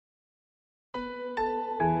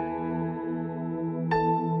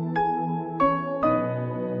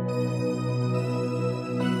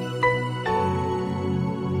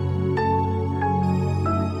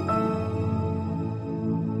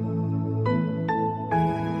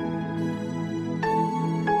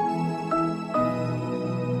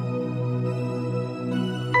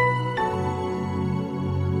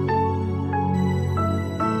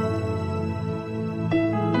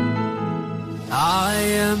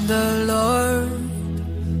am the Lord,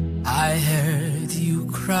 I heard you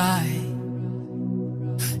cry.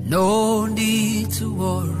 No need to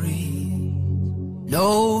worry,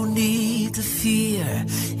 no need to fear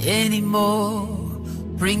anymore.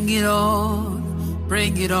 Bring it on,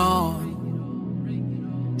 bring it on.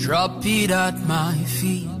 Drop it at my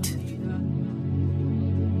feet.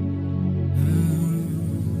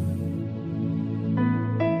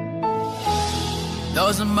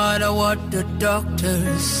 Doesn't matter what the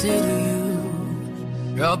doctors say to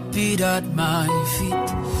you, drop it at my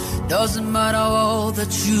feet. Doesn't matter all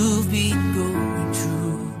that you've been going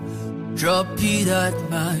through, drop it at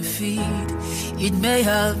my feet. It may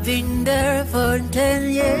have been there for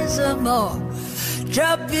 10 years or more.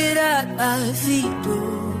 Drop it at my feet,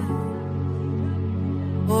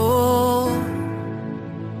 oh.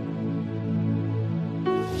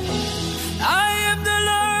 I am the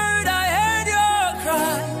Lord, I heard your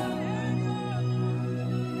cry.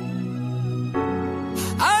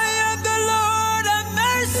 I am the Lord, I'm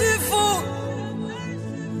merciful.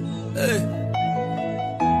 Hey.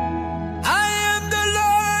 I am the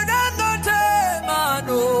Lord, I'm not a man,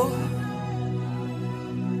 oh.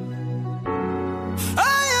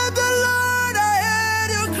 I am the Lord, I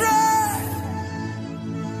heard you cry.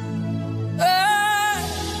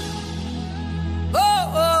 Hey. Oh,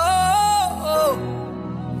 oh, oh,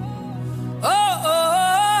 oh, oh,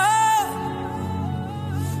 oh.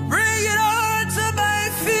 Bring it on to my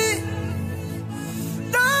feet.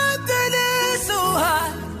 Nothing is so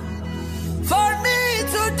hard for me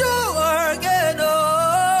to do again, oh.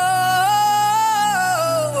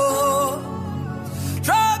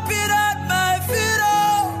 Drop it at my feet,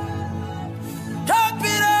 oh. Drop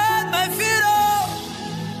it at my feet, oh.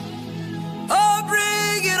 Oh,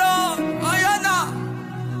 bring it on, Ayana.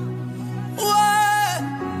 What?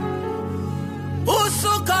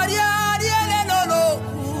 Usukariari no no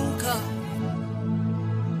uka.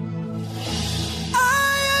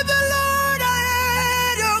 I am the Lord, I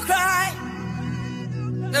heard you cry.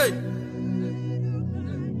 Hey.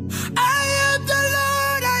 I am the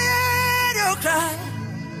Lord, I heard you cry.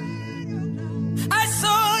 I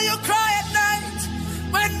saw you cry at night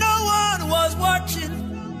when no one was watching.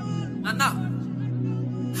 And now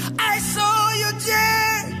I saw you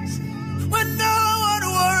tears when no one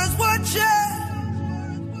was watching.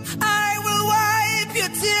 I will wipe your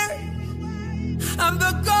tears. I'm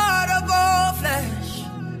the God of all flesh.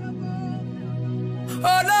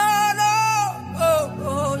 Oh no, no, oh,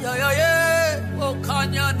 oh, yeah, yeah, yeah. Oh,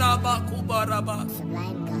 Kanya Nabakubaraba.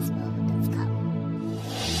 SublimeGospel.com.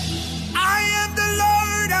 I am the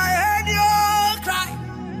Lord, I heard your cry.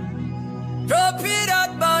 Drop it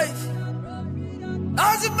at my feet.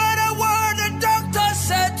 Doesn't matter what the doctor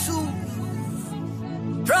said to.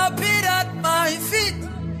 Drop it at my feet.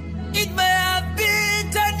 It may have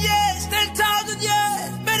been 10 years, 10,000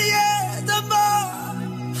 years, many years or more,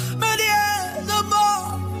 many years or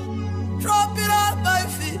more. Drop it at my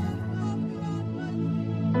feet.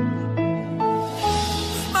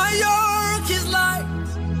 My yoke is light,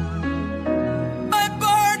 my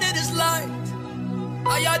burden is light.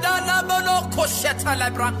 Ayadana mono kosheta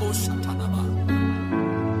lebrango shatanaba.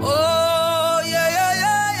 Oh yeah, yeah,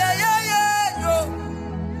 yeah, yeah, yeah, yeah, yo.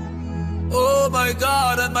 Oh my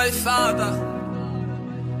God and my Father,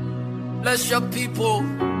 bless your people.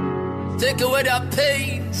 Take away their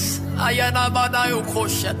pains.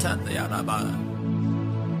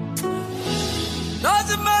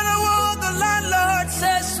 Doesn't matter what the landlord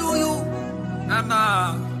says to you.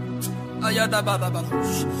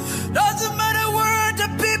 Doesn't matter what the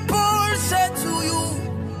people say to you.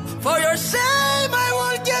 For your shame, I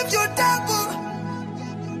will give you double.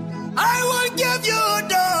 I will give you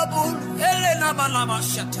double.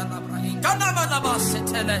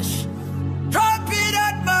 Drop it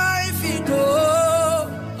at my feet, oh,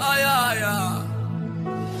 ay, ay, ay.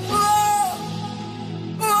 Oh,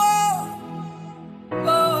 oh,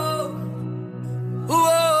 oh,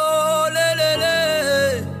 oh, le, le, le.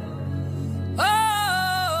 Oh.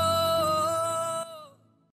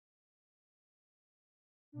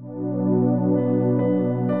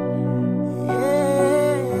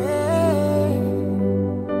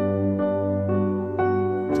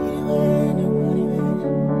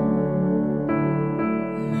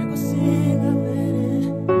 Never seen a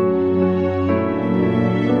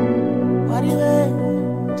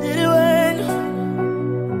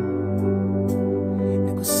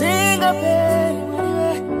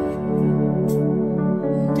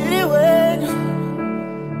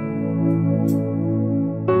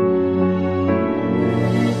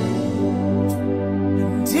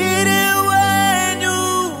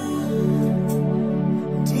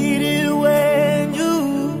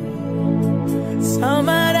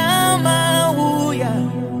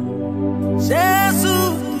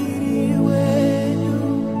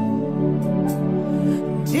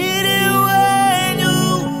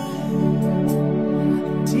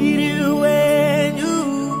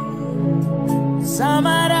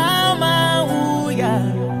Samarama uya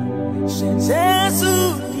Shensesu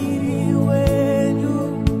diriwenyu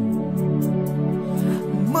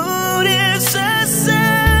Muri sese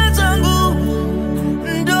zangu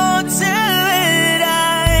Ndotera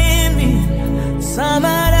imi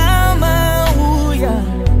Samarama uya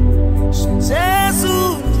Shensesu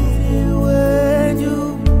diriwenyu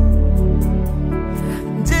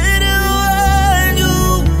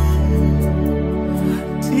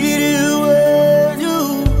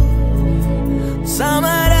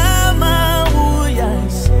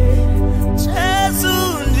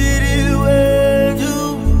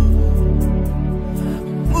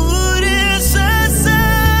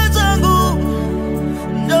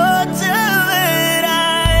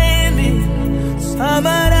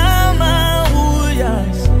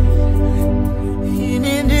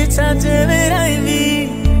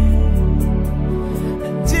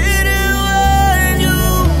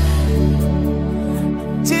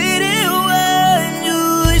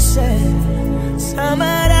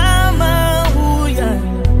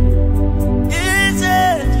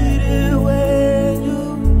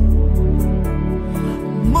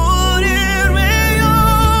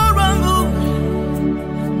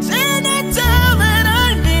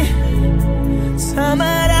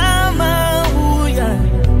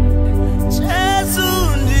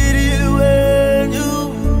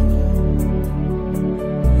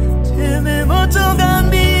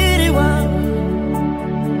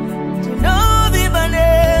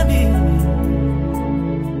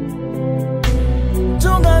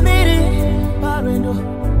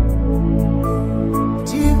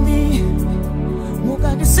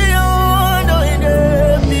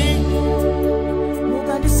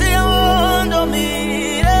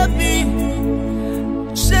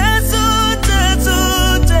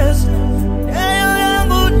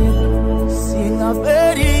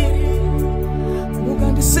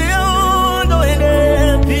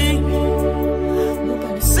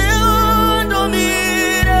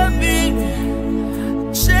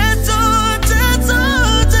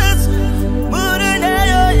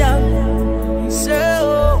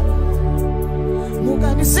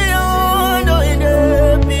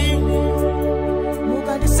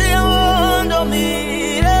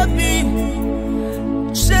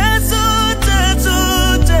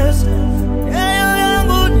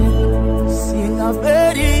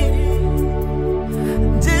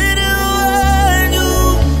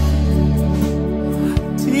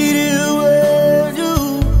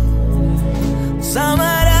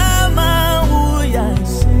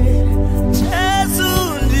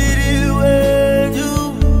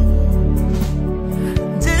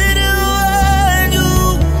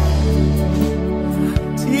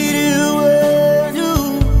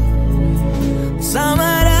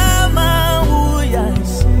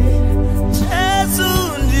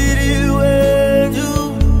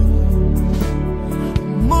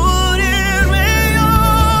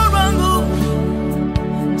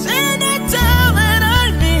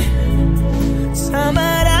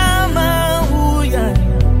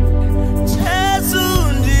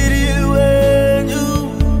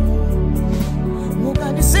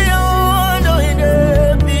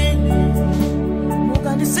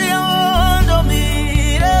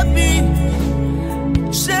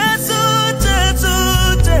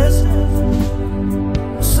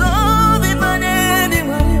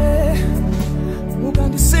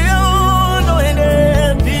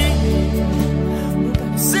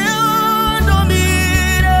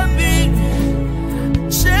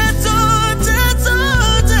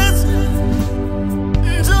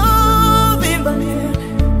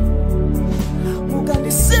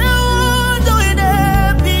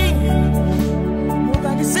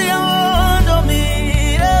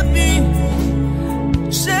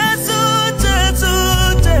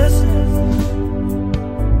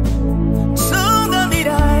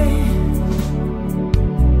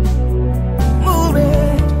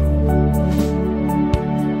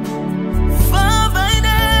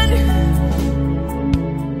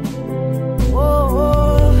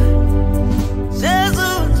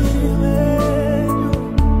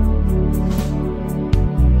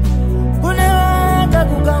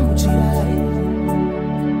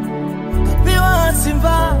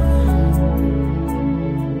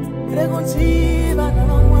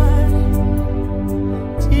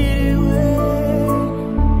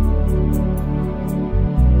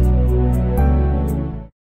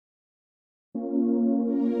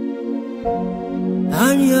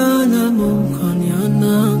Anyana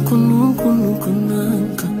mukanyana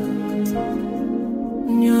kunukununka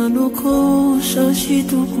Nyano ko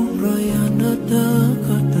shashitu kubrayana da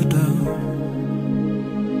katada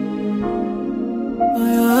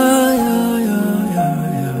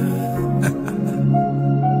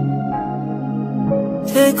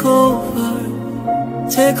take over,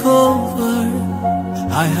 take over.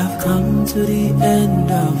 I have come to the end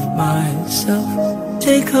of myself.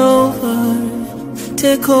 Take over,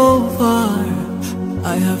 take over.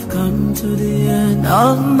 I have come to the end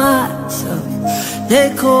of myself.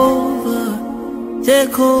 Take over,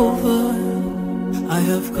 take over. I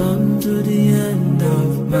have come to the end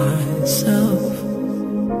of myself.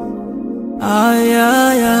 Ay,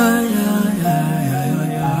 ay, ay, ay, ay, ay,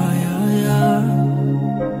 ay, ay, ay.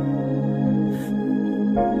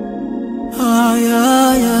 Ay,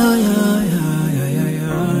 ay, ay, ay, ay, ay,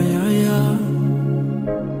 ay, ay, ay.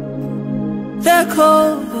 Take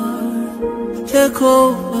over, take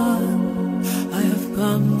over. I have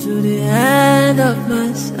come to the end of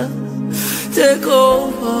myself. Take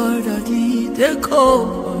over, Daddy, take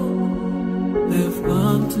over. I have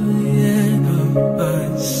come to the end of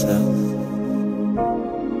myself.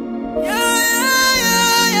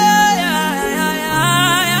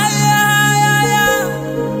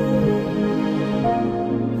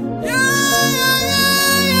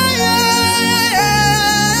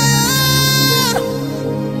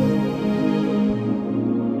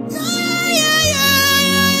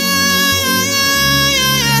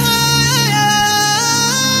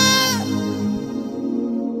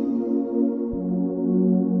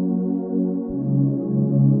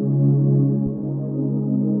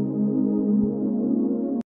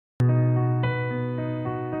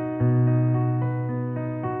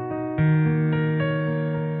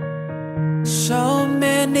 So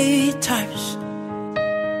many times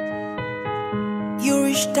you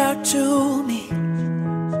reached out to me,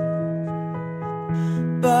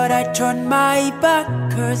 but I turned my back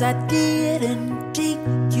 'cause I didn't think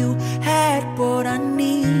you had what I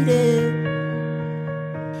needed.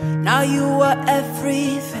 Now you are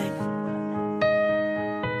everything,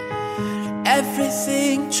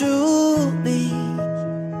 everything to me.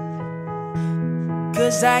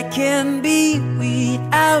 'Cause I can't be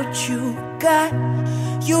without you. Got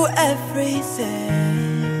you everything.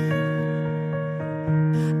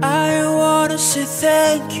 I wanna say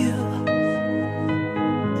thank you.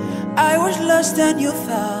 I was lost and you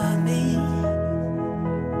found me.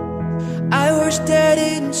 I was dead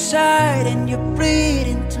inside and you breathed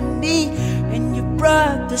into me, and you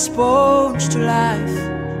brought the bones to life.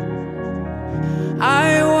 I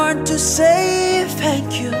want to say thank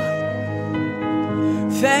you.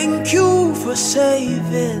 Thank you for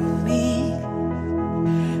saving me.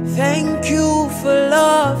 Thank you for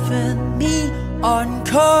loving me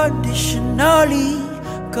unconditionally,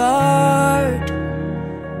 God.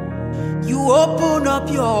 You open up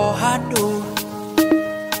your hand, oh,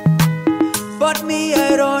 but me I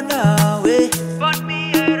run away.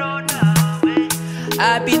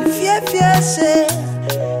 I've been fear, say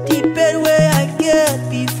the bed where I get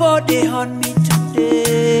before they hunt me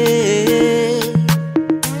today.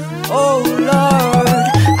 Oh Lord,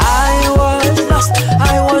 I was lost,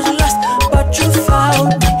 but you found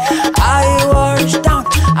me. I was down,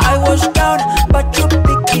 but you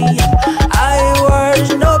picked me up. I was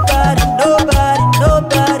nobody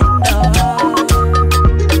now.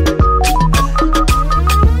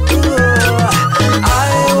 Ooh, I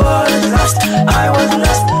was lost,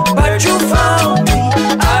 but you found me.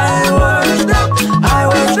 I was down,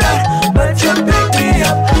 but you picked me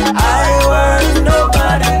up. I was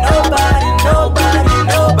nobody.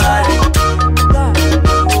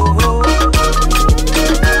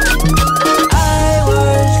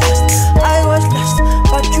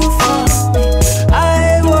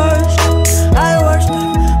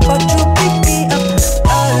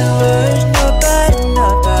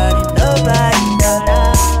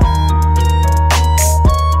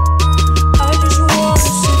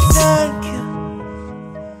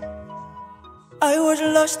 I was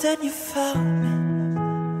lost and you found me.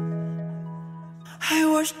 I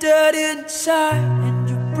was dead inside and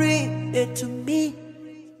you breathed it to me.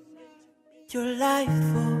 Your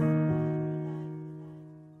life, oh,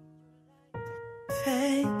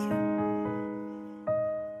 thank you,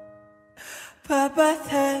 Papa,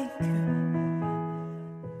 thank you.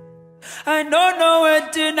 I don't know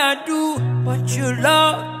what did I do, but you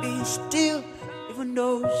love me still, even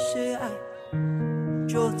though say I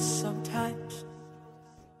jolt sometimes.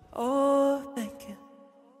 Oh, thank you.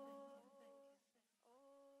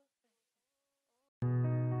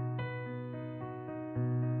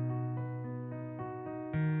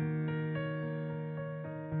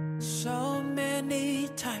 So many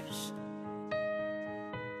times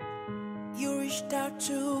you reached out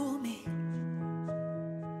to me,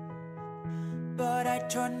 but I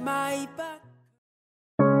turned my back.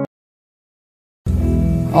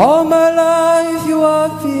 All my life you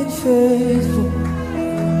have been faithful.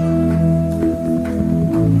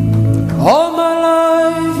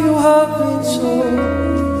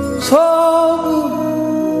 so good.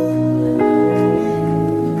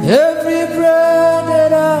 Every breath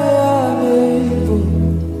that I am able,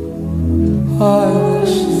 I will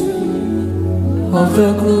sing of the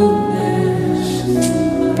goodness.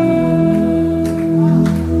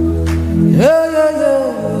 Yeah, yeah,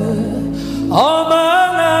 yeah. All my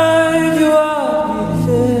life you have been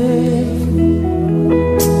faithful.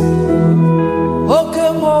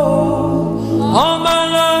 Okay, more. All my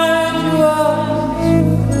life you have been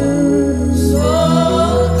so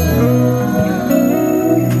good.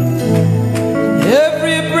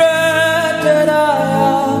 Every breath that I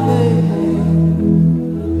am able,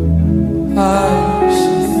 I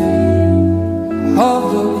sing of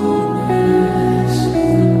the goodness.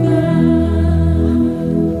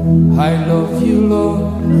 I love you, Lord.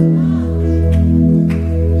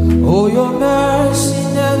 Oh, your mercy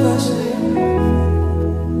never fails.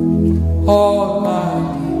 All my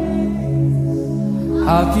days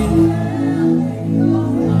I've been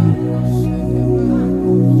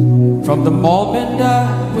from the moment I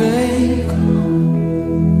wake up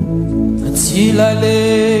until I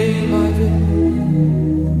lay my bed.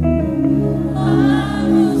 I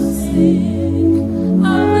will sing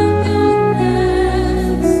of the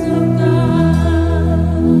goodness of God.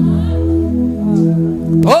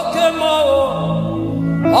 Okay, more.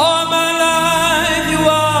 All my life you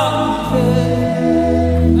are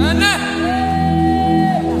faithful. And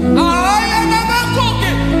I am never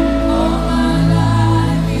cooking. All my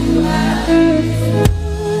life you have been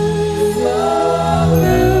so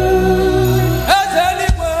good. As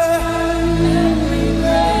anywhere. Every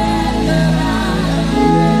breath that I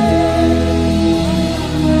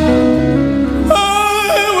I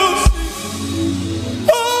will sing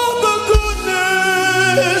of the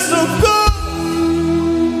goodness of God.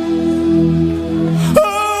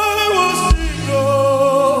 I will sing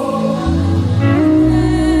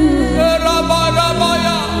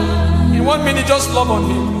in 1 minute, just love on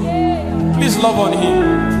him. Please love on him.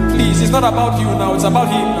 Please, it's not about you now, it's about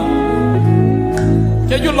him now.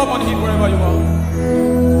 Can you love on him wherever you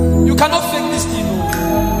are? You cannot fake this thing. No.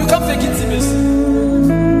 You can't fake intimacy.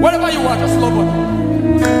 Wherever you are, just love on him.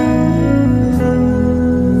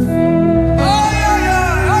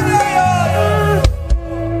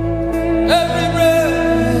 Every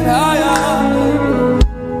breath I am,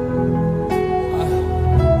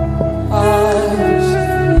 I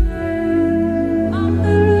sing.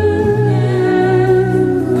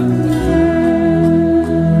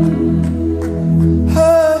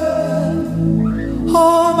 Hey,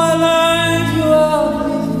 all my life you have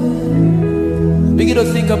been. Begin to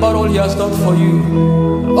think about all he has done for you.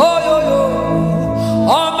 Oh, yo, yo.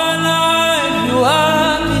 All my life you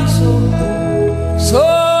have been so good. So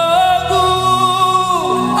good.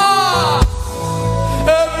 Ah.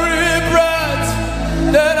 Every breath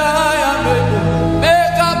that I am able.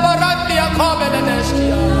 Make up a randi a comment and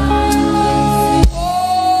eskia.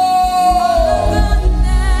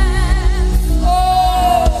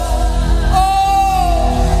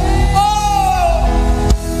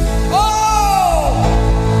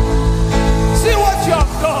 See what you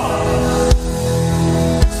have done.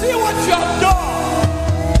 See what you have done.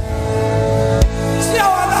 See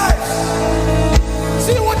our lives.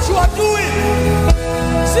 See what you are doing.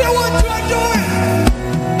 See what you are doing.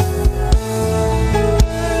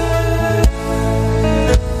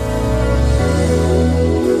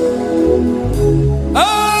 I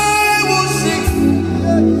will sing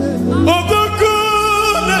of the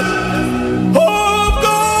goodness of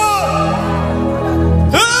God.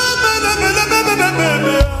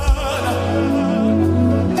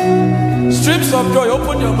 Streams of joy,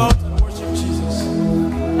 open your mouth and worship Jesus.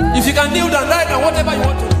 If you can kneel down right now, whatever you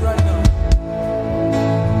want to do right now,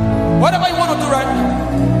 whatever you want to do right now,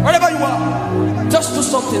 wherever you are, just do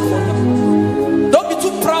something for him. Don't be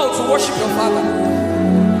too proud to worship your Father.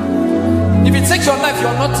 If it takes your life, you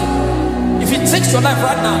are nothing. If it takes your life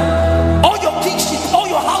right now, all your kingship, all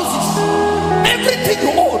your houses, everything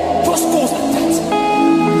you own just goes like that.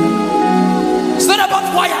 It's not about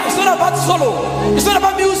choir, it's not about solo, it's not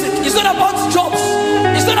about music, it's not about jobs,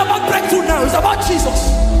 it's not about breakthrough now, it's about Jesus.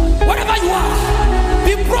 Wherever you are,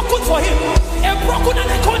 be broken for him. A broken and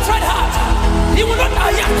a contrite heart, he will not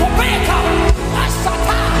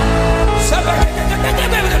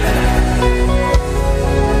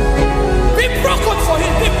be broken for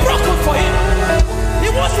him, be broken for him. He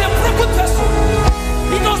wants a broken person.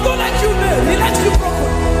 He does not like you, man. He likes you broken.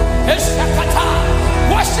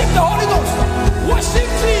 Worship the Holy Ghost. Worship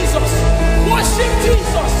Jesus. Worship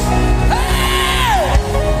Jesus. Hey!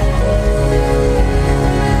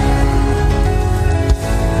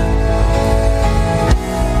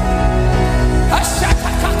 Ashaka.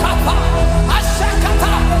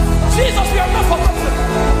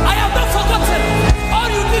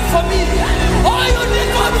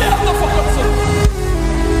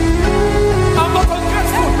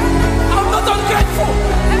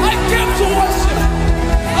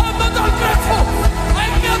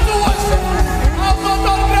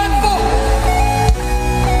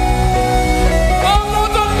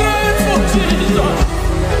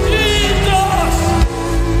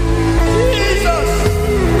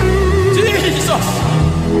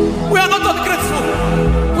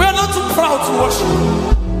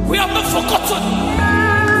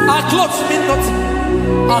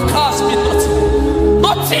 Our cars mean nothing.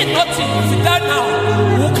 Nothing, nothing. If we die now,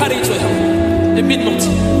 we will carry it to heaven. They mean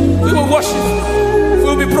nothing. We will worship. We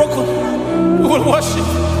will be broken. We will worship.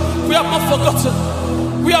 We have not forgotten.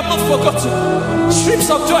 We have not forgotten. Streams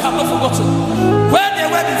of joy have not forgotten. Where they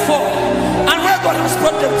were before and where God has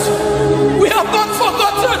brought them to. We have not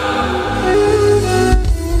forgotten.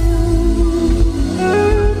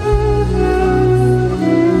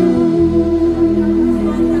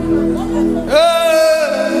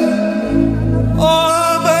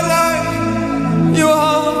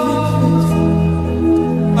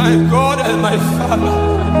 God and my Father,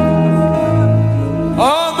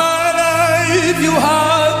 all my life you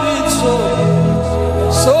have been so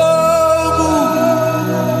good.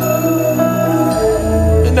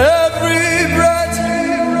 In every breath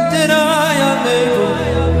that I am able,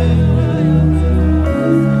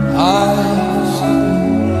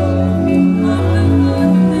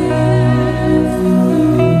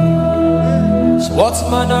 so what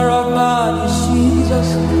manner of man is Jesus?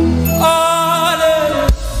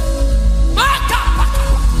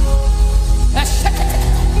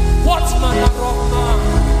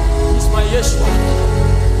 Yeshua.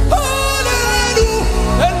 Hallelujah.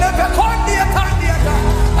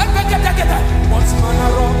 What's my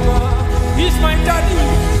aroma? He's my daddy.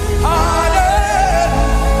 Hallelujah.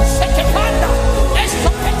 Shekepanda.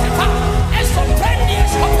 Estopeteka. Estopendi.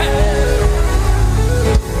 Estopenda.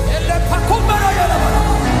 Ele pakumbara yalabara.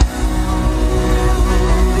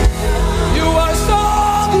 You are so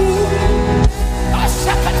good.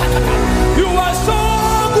 Ashakataka. You are so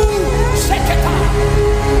good. Sheketa.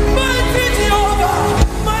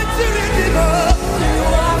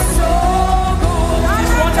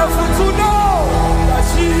 To know that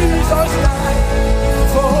Jesus died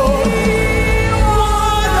for me.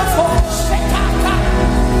 Wonderful.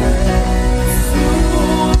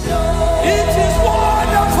 It is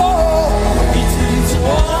wonderful. It is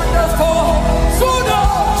wonderful to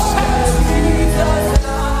know Jesus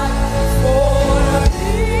died for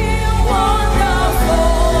me. Wonderful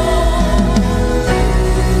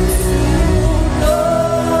to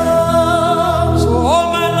know. So all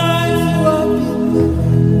my life you have been.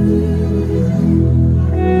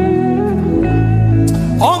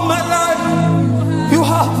 All my life, you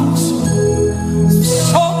have been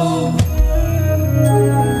so good.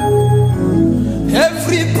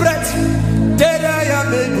 Every breath that I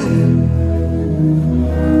am able,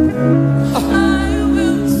 I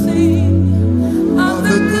will sing of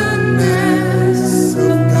the goodness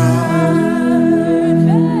of God.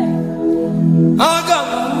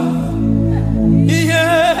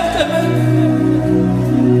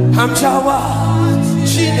 I'm Jawa.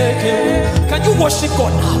 Can you worship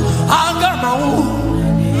God now?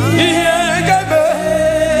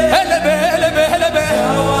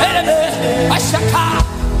 Ashaka,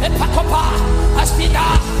 Epakopa, Asida,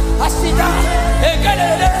 Asida,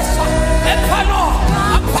 Egalesa, Epano,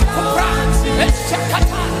 Apakopra,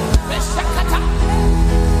 Eshakata, Eshakata.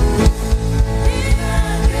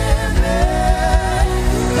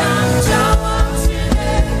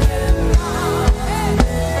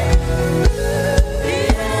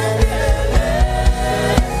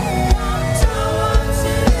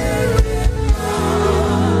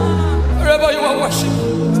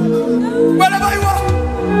 Wherever you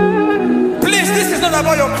are, please, this is not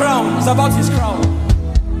about your crown, it's about his crown.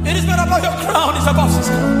 It is not about your crown, it's about his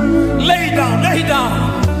crown. Lay down, lay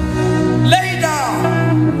down, lay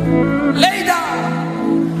down, lay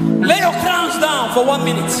down. Lay your crowns down for 1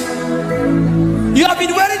 minute. You have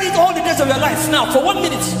been wearing it all the days of your life. Now, for 1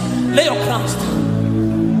 minute, lay your crowns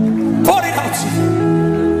down. Pour it out.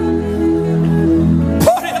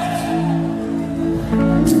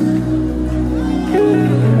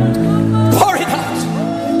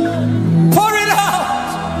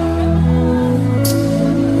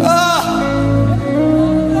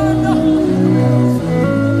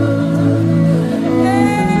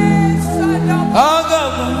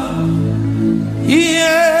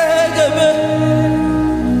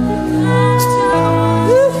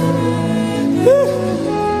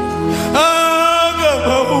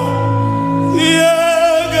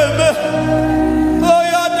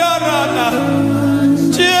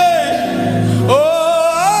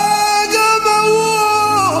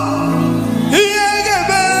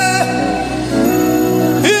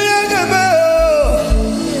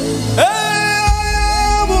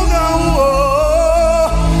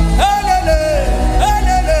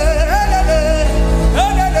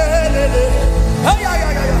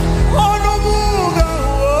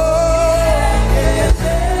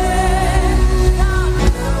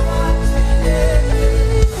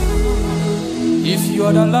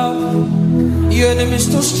 enemies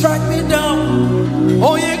to strike me down.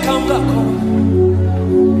 Oh yeah, come back home.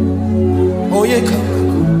 Oh yeah, come back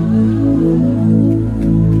home.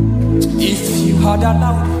 If you had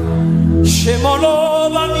allowed shame all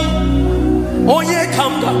over me, oh yeah,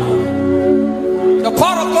 come back home. The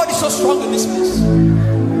power of God is so strong in this place.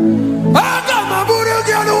 I got my booty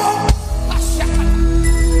again.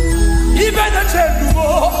 Even the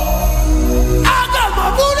table, I got my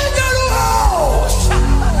booty again.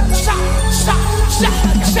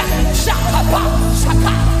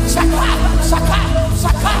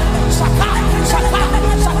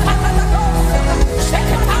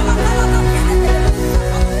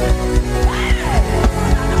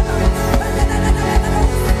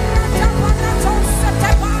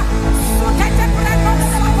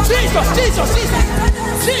 Jesus, Jesus, Jesus,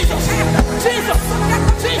 Jesus, Jesus,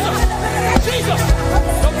 Jesus, Jesus.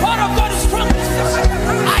 The power of God is strong.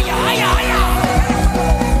 Aya, aya, aya.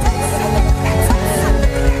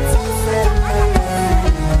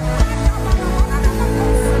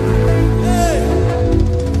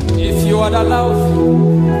 If you are allowed,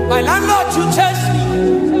 my landlord to test me.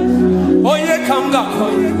 Oh yeah, come back. Oh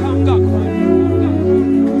yeah, come back.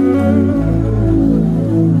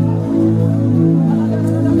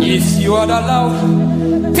 If you are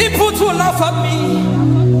allowed people to laugh at me,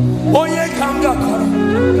 oh yeah, come back.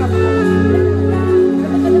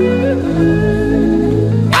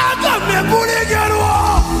 I got me bully girl.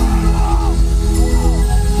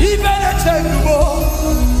 Even a terrible.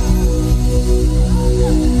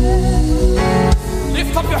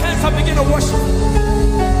 Lift up your hands and begin to worship.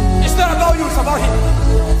 It's not about you, it's about him.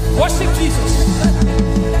 Worship Jesus.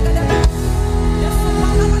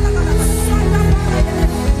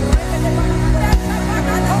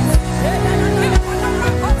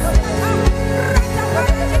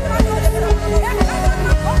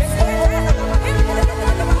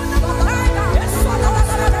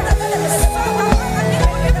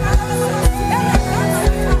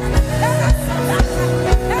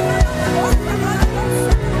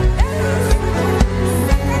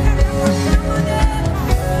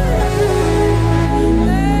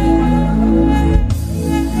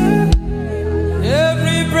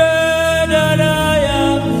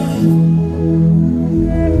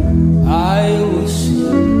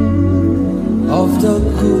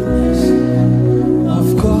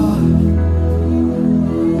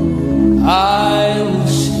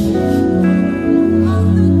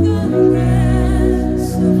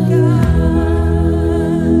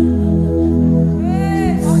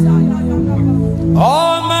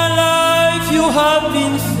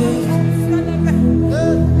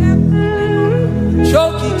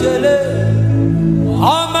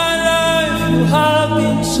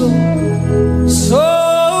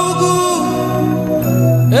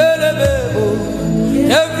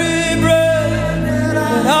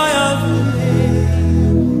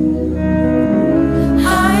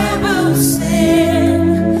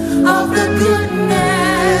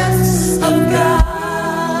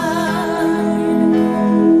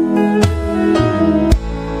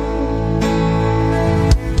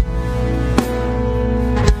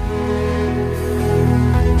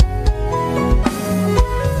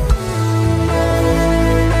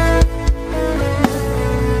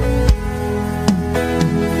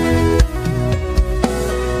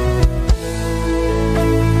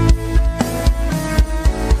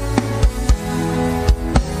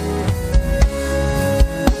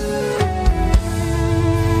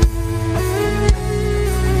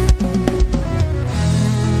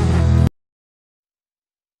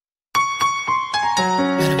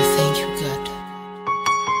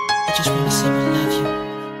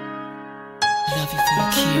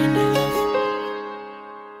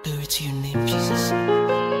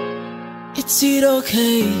 Is it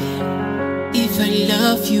okay if I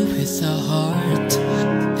love you with a heart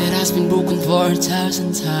that has been broken for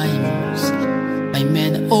 1,000 times? My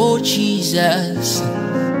man, oh Jesus.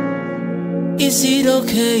 Is it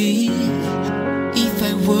okay if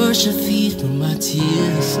I worship it with my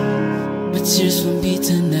tears from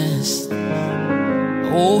bitterness?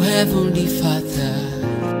 Oh Heavenly Father,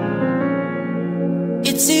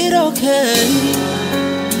 is it okay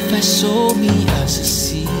if I sow me as a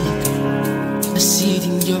seed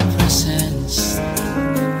in your presence,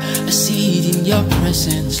 a seed in your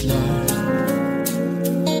presence, Lord?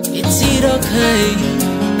 Is it okay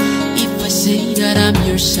if I say that I'm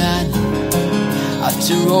your son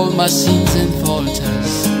after all my sins and faults?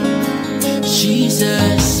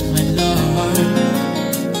 Jesus, my Lord.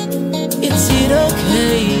 Is it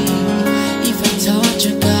okay if I touch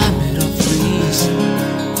your garment of grace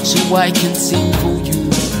so I can sing for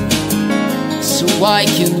you, so I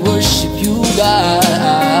can worship you, God.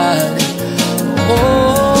 Oh,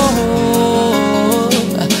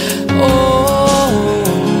 oh,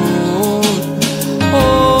 oh,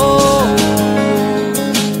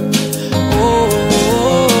 oh.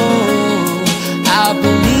 I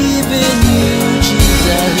believe in you,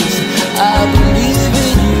 Jesus. I believe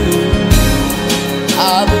in you.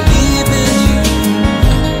 I believe in you,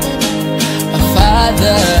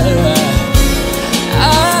 Father. I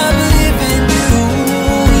believe in you,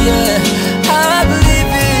 yeah. I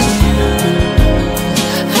believe in you.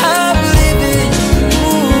 I believe in you,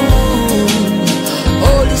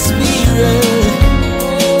 Holy Spirit.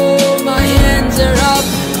 Oh, my hands are up.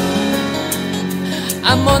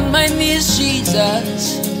 I'm on my knees, Jesus.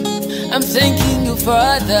 I'm thanking you,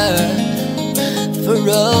 Father, for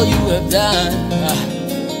all you have done.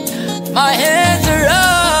 My hands are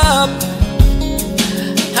up.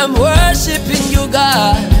 I'm worshiping you,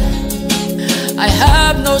 God. I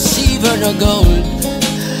have no silver nor gold,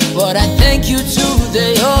 but I thank you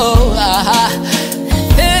today, oh.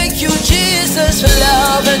 Thank you, Jesus, for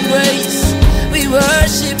love and grace. We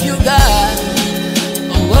worship you, God.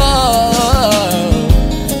 Oh,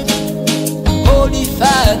 Holy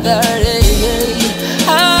Father,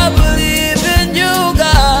 I believe in you,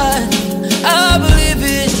 God. I believe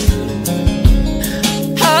in you.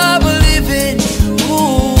 I believe in you.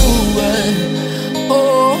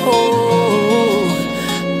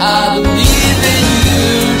 I believe in you,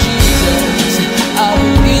 Jesus. I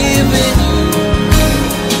believe in you.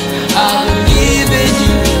 I believe in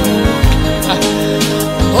you,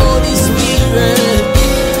 Holy Spirit.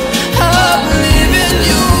 I believe in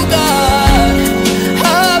you, God.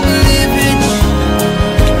 I believe in you.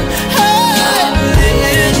 I believe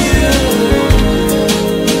in you,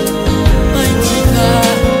 mighty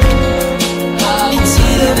God. It's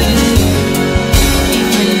okay if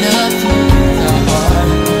I love you with a heart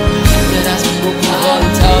that has been broken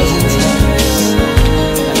 1,000 times.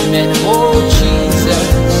 Amen. Oh Jesus,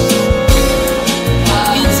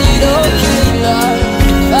 is it okay, Lord,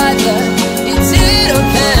 Father? Is it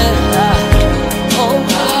okay? Oh,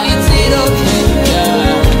 is it okay,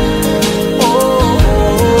 God?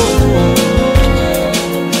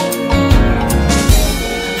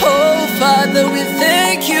 Oh, Father, we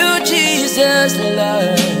thank you, Jesus,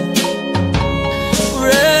 Lord, for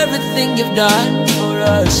everything you've done for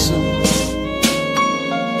us.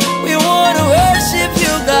 We want to worship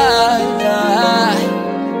you, God.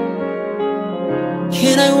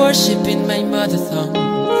 Can I worship in my mother tongue?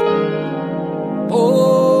 Oh,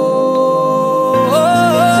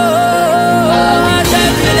 I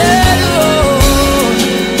can't believe you.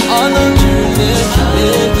 All of you,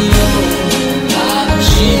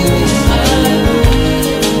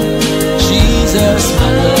 Jesus, my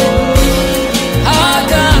Lord. I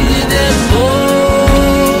can't believe you.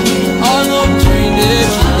 All of you,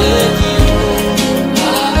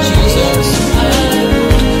 Jesus.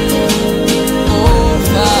 Oh,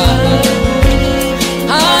 Father,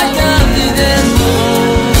 I can't believe you.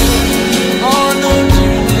 All of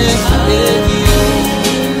you,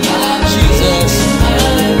 Jesus.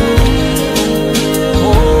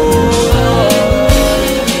 Oh, Lord,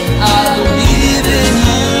 I believe in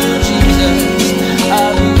you, Jesus. I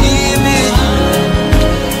believe in you.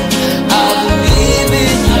 I believe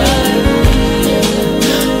in you,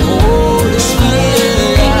 Holy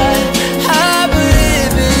Spirit. I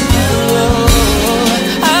believe in you.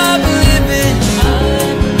 I believe in you.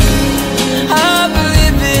 I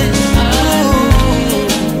believe in you,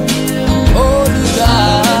 Holy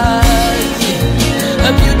God.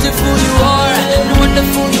 How beautiful you are, and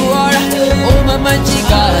wonderful you are. Oh, my mighty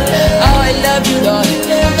God, how I love you, Lord.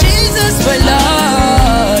 Jesus, my Lord.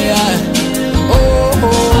 Oh,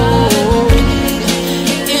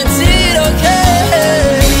 is it okay,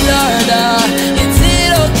 Lord? Is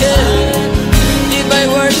it okay if I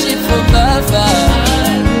worship from afar?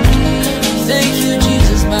 Thank you,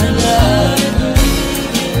 Jesus, my Lord.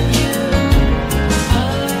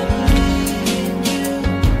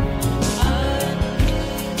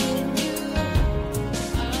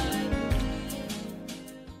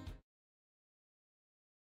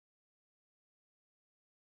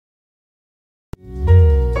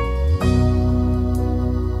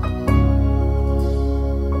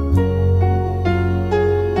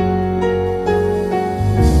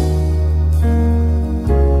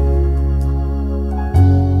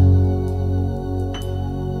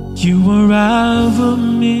 You unravel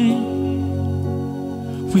me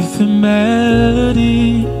with a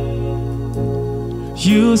melody.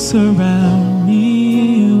 You surround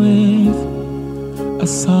me with a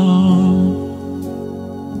song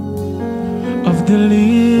of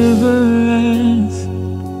deliverance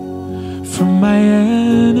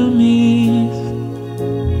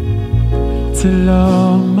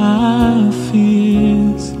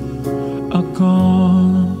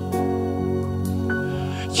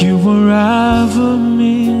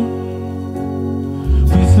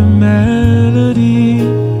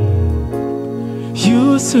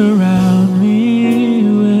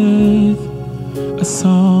a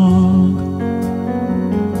song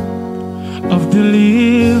of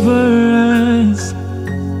deliverance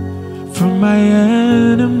from my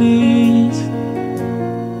enemies,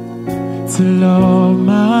 till all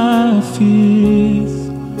my fears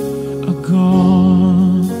are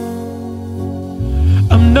gone.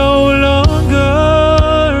 I'm no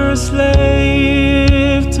longer a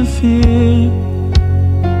slave to fear.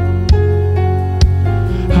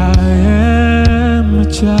 I am a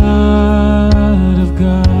child of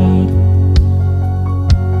God.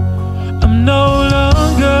 I'm no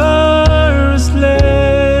longer a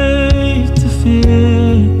slave to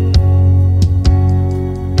fear.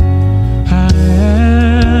 I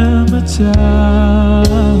am a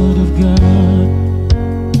child of God.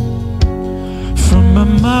 From my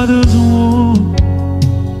mother's womb,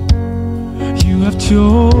 you have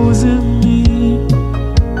chosen me.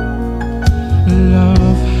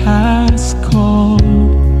 Love has called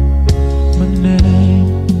my name.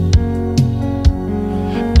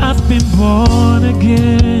 I've been born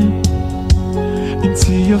again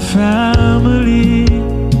into your family.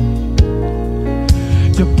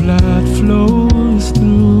 Your blood flows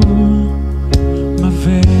through my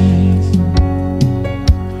veins.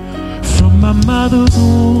 From my mother's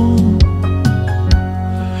womb,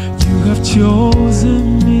 you have chosen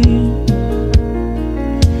me.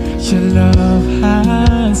 Your love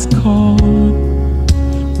has called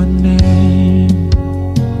my name.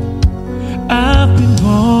 I've been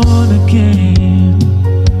born again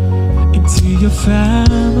into your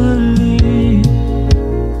family.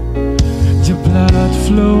 Your blood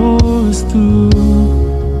flows through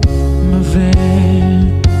my veins.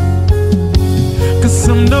 'Cause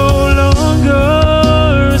I'm no longer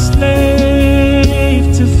a slave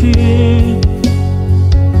to fear.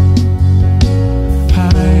 I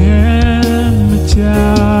am a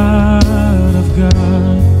child of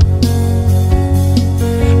God.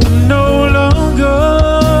 I'm no longer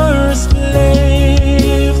a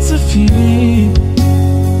slave to fear.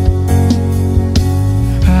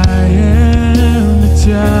 I am a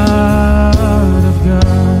child of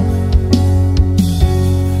God.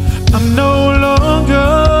 I'm no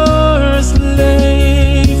longer a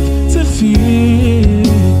slave to fear.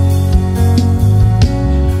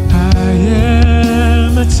 I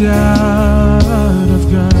am a child of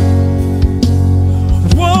God.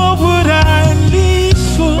 What would I live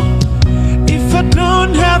for if I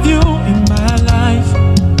don't have you in my life?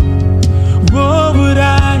 What would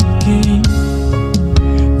I gain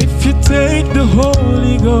if you take the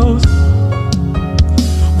Holy Ghost?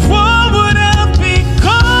 What would have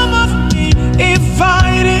become of me if I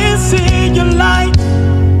didn't see your light?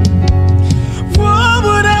 What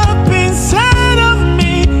would have been said of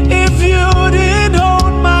me if you didn't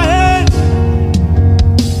hold my hand?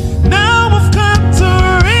 Now I've come to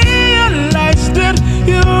realize that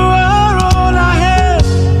you are all I have.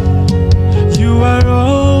 You are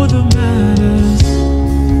all that matters.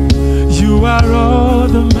 You are all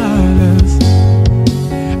that matters.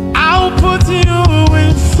 I'll put you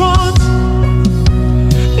in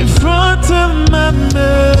front of my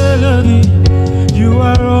melody. You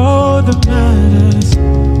are all that matters.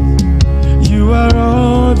 You are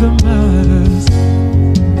all that matters.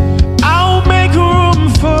 I'll make room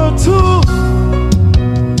for two,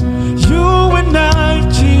 you and I,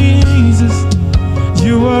 Jesus.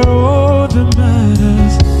 You are all that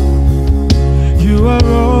matters. You are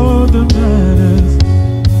all that matters.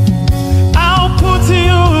 I'll put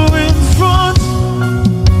you in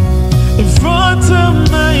front of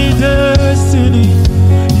my destiny.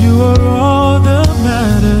 You are all that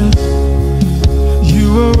matters. You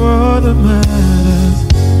are all that matters.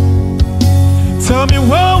 Tell me,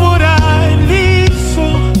 what would I live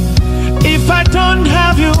for if I don't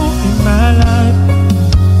have you in my life?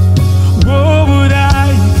 What would I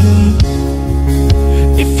gain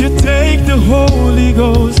if you take the Holy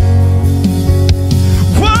Ghost?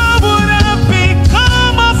 What would have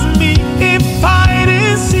become of me if I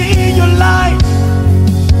didn't see your light?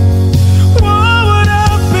 What would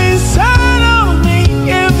have been said of me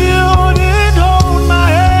if you didn't hold my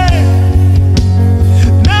hand?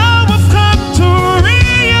 Now I've come to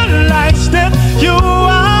realize that you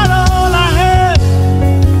are all I have.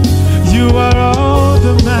 You are all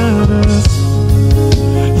that matters.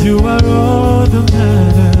 You are all that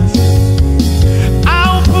matters.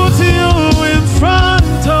 I'll put you in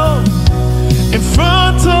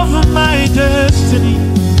front of my destiny.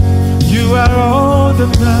 You are all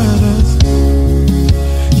that matters.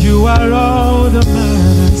 You are all that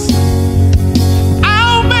matters.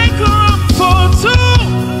 I'll make room for two,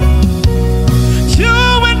 you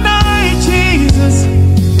and I, Jesus.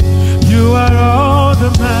 You are all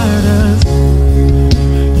that matters.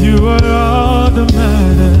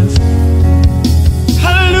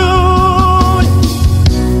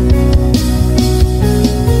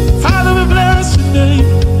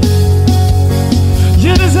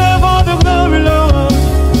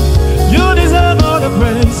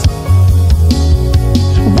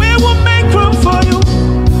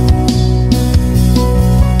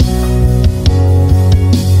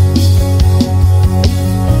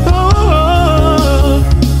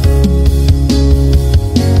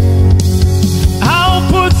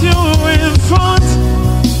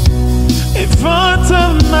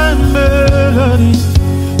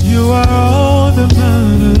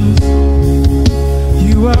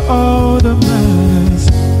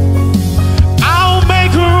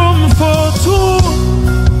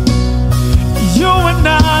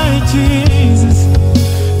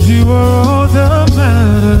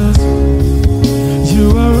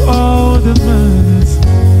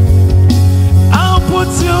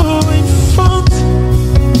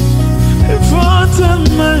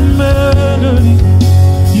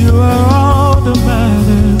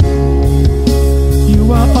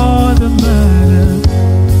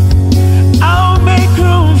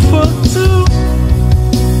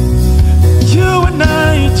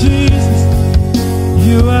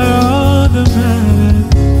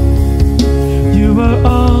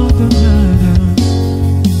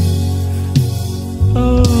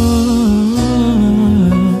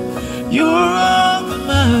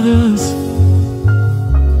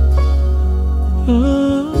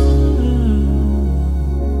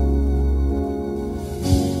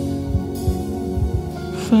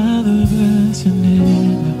 bless your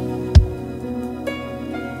name.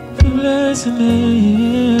 Bless your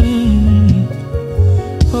name.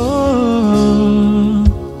 Oh,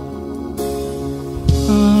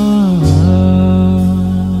 oh.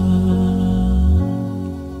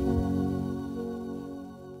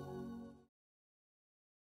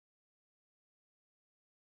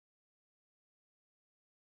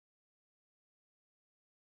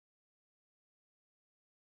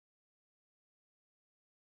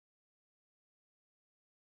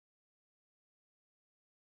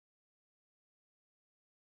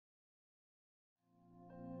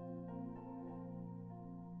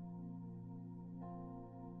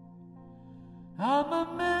 I'm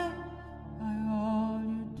amazed by all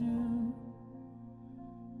you do.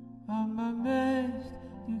 I'm amazed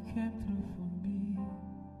you came through for me.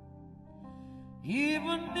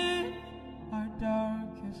 Even in my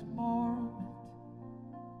darkest moment,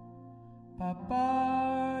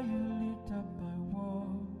 Papa, you lit up my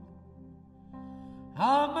world.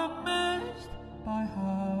 I'm amazed by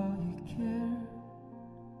how you care.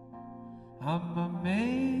 I'm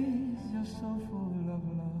amazed you're so full of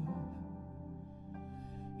love.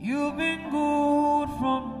 You've been good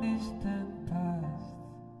from distant past,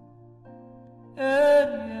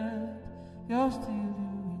 and yet you're still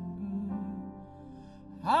doing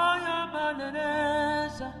good. I am an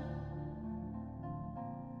answer,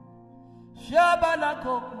 Shabala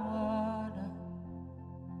Kokwada.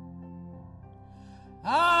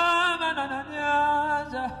 I'm an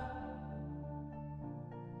answer,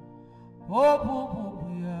 Popu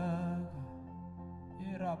Yaga,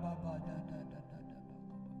 Irababa.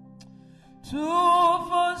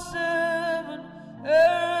 247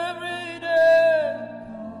 every day,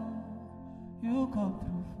 you come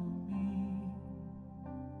through for me.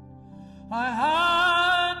 I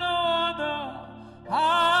had no other,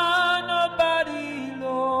 had nobody,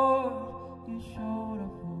 Lord, you showed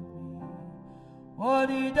up for me. What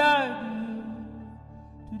did I do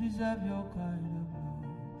to deserve your kind of love?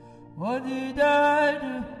 What did I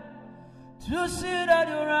do to sit at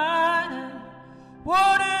your right hand?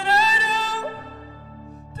 What did I do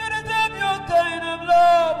to deserve your kind of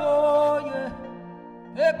love? Oh yeah,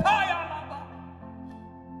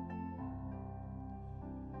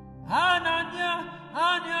 Ananya,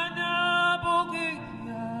 Ananya,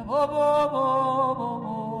 Bogiya, Bobo,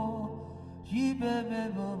 Bobo, Jibebe,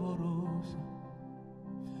 Boborosa,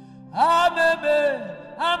 Amame,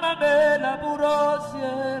 La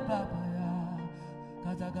Burosie, Papaya,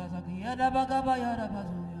 Kaza, Kiada, Bagabaya,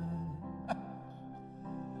 Bazuya.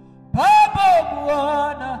 Papa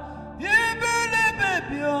Buana, Ibele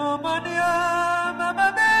Bebio Mania, Mamma,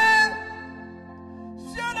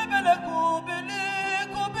 Shalabella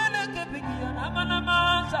Kubele Kepian,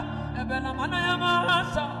 Amanamasa, Ebella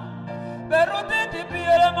Manayamasa, Berote di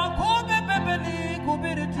Piera, Kube Bebeli,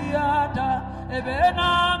 Kubiritiata,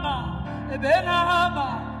 Ebenama,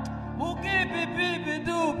 Uki Pipi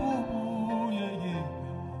Dubu,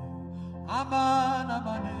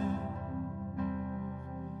 Amanamane.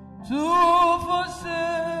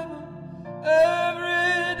 247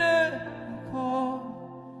 every day, you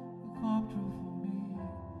come through for me.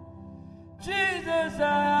 Jesus, I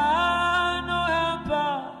no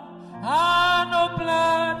helper, I no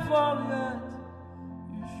plan for yet.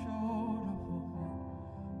 You showed up for me.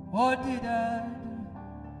 What did I do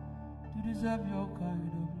to deserve your kind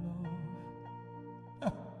of love?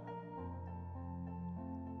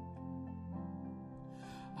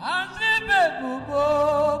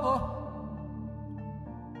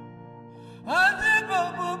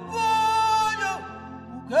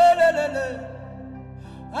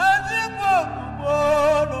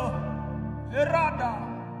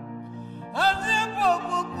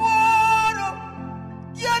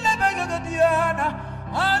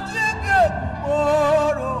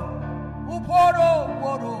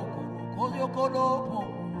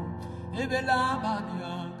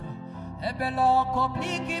 Ebela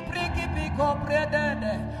kopliki priki piko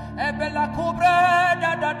predede, ebela kubre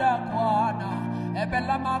da kwana,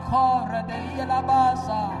 ebela makore de yela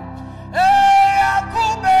basa,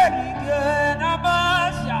 akuberi gena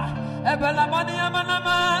masya, ebela mania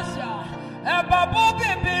manamasya, eba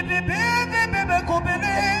bibi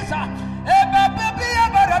kubilisa, eba bibi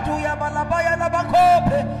abaratu ya balabaya la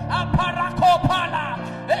bakope, aparakopala,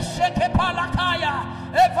 esheke palakaya,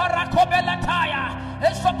 evarakobelataya.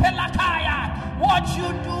 What you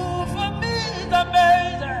do for me is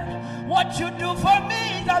amazing. What you do for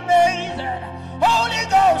me is amazing. Holy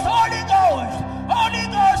Ghost, Holy Ghost, Holy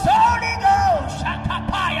Ghost, Holy Ghost.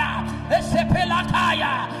 Shakapaya,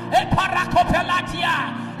 Esepelakaya, Eparakopelatia,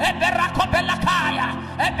 Eberakopelakaya,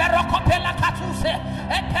 eberokopela katuse,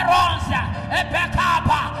 eperonza,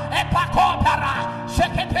 ebekapa, epakopara,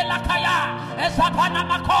 shekepela kaya, ezapana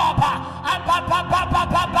makopa,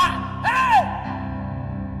 abababababa. Hey!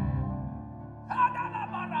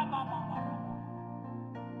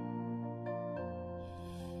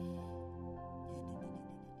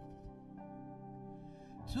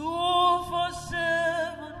 Two for 7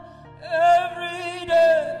 every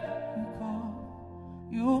day.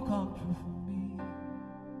 You come true for me.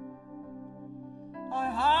 I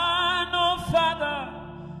had no father,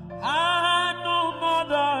 had no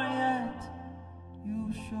mother yet. You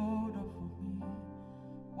showed up for me.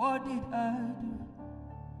 What did I do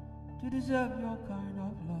to deserve your kind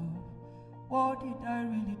of love? What did I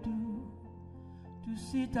really do to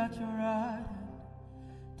sit at your right hand?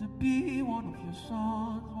 To be one of your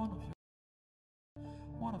sons,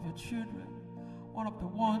 one of your children, one of the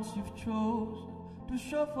ones you've chosen to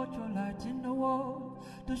show forth your light in the world,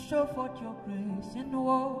 to show forth your grace in the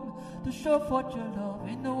world, to show forth your love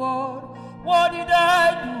in the world. What did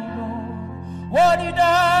I do, Lord? What did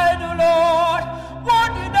I do, Lord?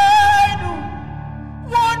 What did I do?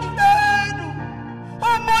 What did I do?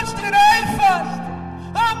 How much did I fast?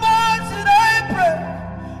 How much did I pray?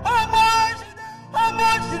 How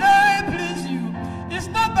much did I please you? It's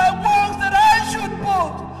not by works that I should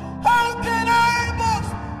boast. How can I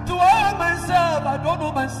boast? To all myself, I don't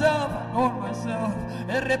know myself, I know myself.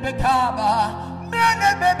 Rebekaba, mene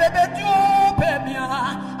bebe diopemia,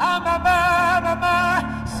 mama,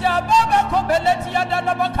 siababa kobeleti ya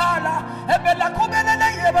na bakala, ebela kobelele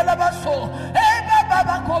yebela baso,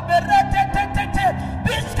 baba koberete te.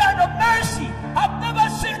 This kind of mercy I've never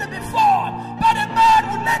seen it before. But a man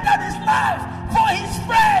who laid down his life for his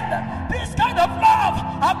friend. This kind of love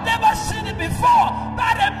I've never seen it before.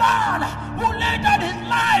 But a man who laid down his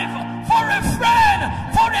life for a friend,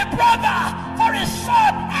 for a brother, for his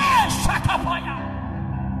son. Shakapaya.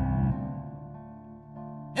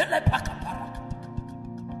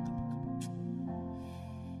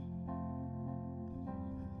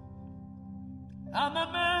 I'm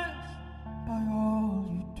amazed by all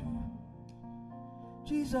you do.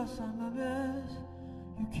 Jesus, I'm amazed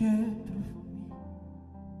you came through for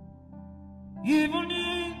me. Even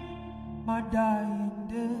in my dying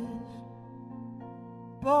days,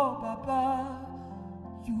 Baba,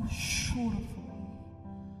 you showed up for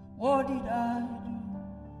me. What did I do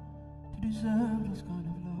to deserve this kind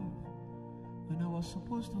of love? When I was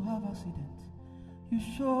supposed to have accident, you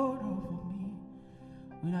showed up for me.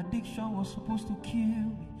 When addiction was supposed to kill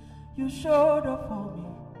me, you showed up for me.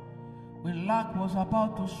 When lack was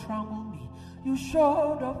about to strangle me, you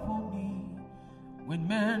showed up for me. When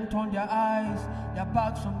men turned their eyes, their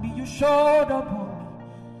backs on me, you showed up for me.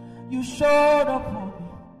 You showed up for me.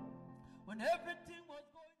 When everything was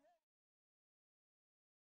going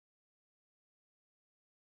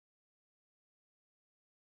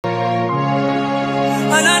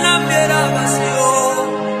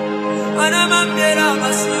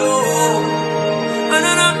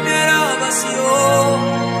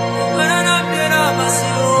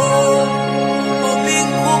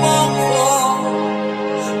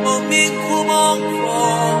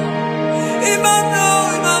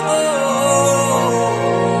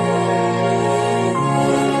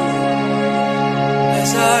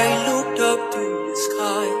As I looked up to the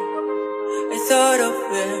sky, I thought of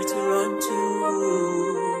where to run to.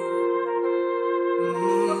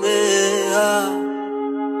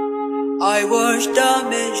 I was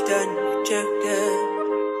damaged and rejected,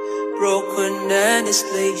 broken and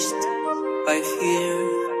displaced by fear.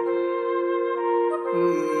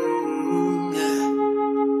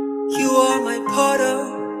 You are my potter,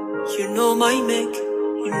 you know my make,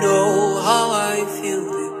 you know how I feel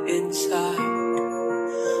deep inside.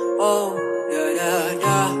 Oh,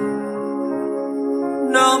 da.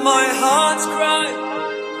 Now my heart's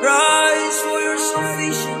cries for your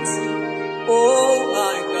sufficiency. Oh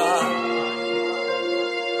my God.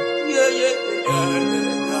 Yeah.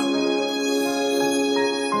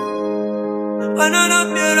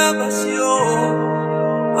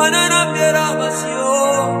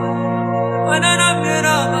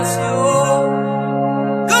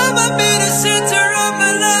 Come and be the center of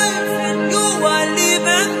my life, and you I live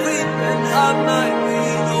and breathe and have my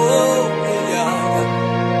being. Oh yeah.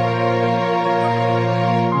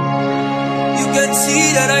 You can see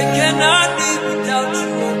that I cannot live without you,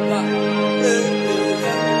 oh God.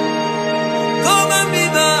 Come and be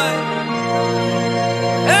mine,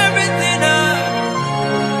 everything I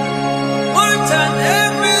want and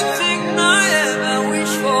everything I ever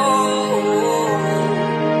wish for.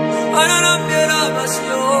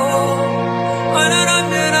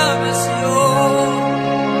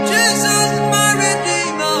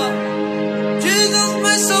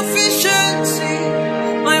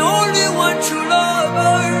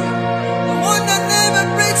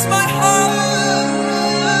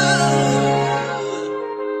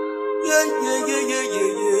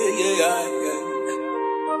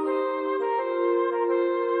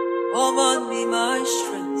 Woman be my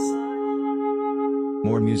strength.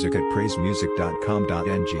 More music at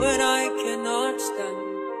praisemusic.com.ng. When I cannot stand.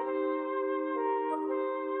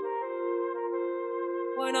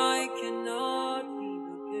 When I cannot live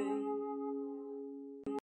again.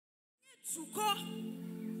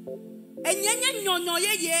 Enyenye nyonyo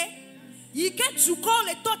ye you get to call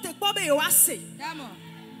a tote bobe yoase.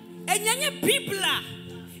 Enyenye bibla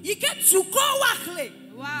you get to call wakle.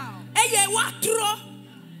 Wow. Eye watro.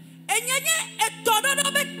 Enyenye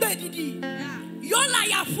etododo bekbedidi. Yola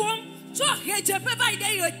ya fom so heje peba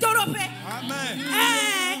ide yo torope. Amen.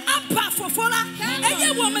 Apa fofola.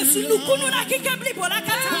 Eye wo mesunukunu na kikebli bola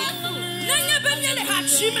kata. Nenye benyele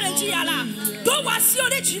hachime njiala. Do wasio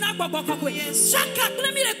de china gbogbo shaka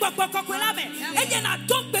klemire gbogbo lame eye na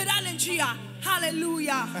don gbera lenjia.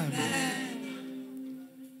 Hallelujah. Amen.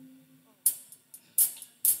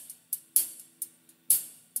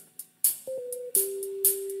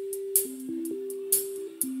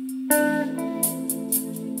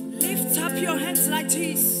 Lift up your hands like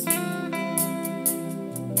this.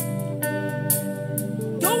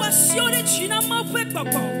 Do wasio de china mafe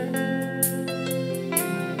gbogbo.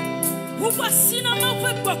 Sina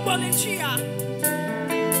mawe gbogbo lenjia.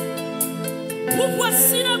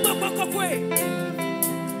 Sina gbogbo kokwe.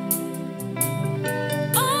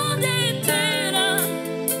 All day better.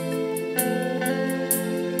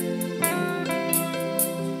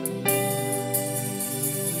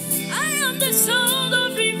 I am the sound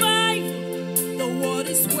of revival. The world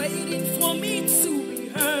is waiting for me to be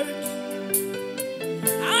heard.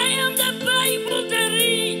 I am the Bible that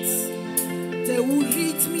reads. They will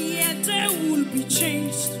read me. They will be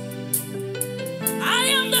changed. I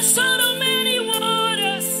am the son of many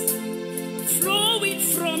waters, flowing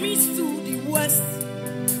from east to the west.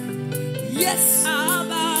 Yes,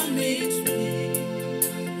 Abba made me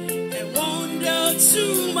a wonder to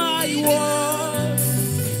my world.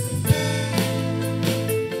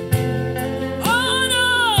 Oh no,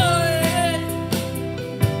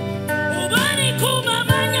 Obani kuma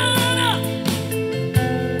manyana.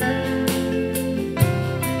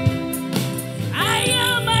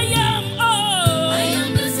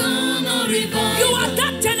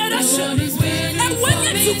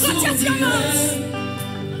 You got your mouth.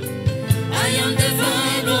 I am the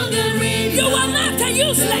vine of the rain. You are not a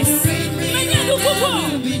useless.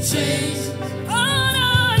 Will be changed. Oh, no,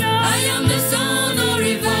 no. I am the son of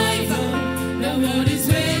revival. The world is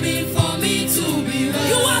waiting for me to be heard.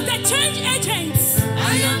 You are the change agents.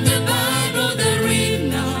 I am the Bible, the read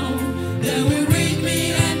now. They will read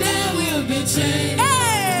me and they will be changed.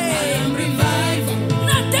 Hey. I am revival.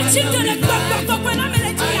 Not the children of God.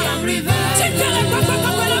 I am revival.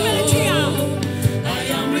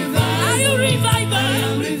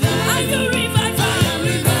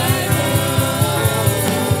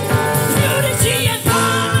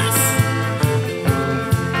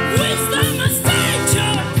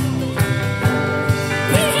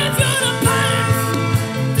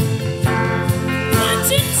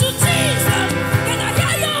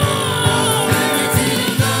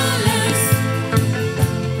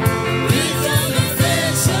 With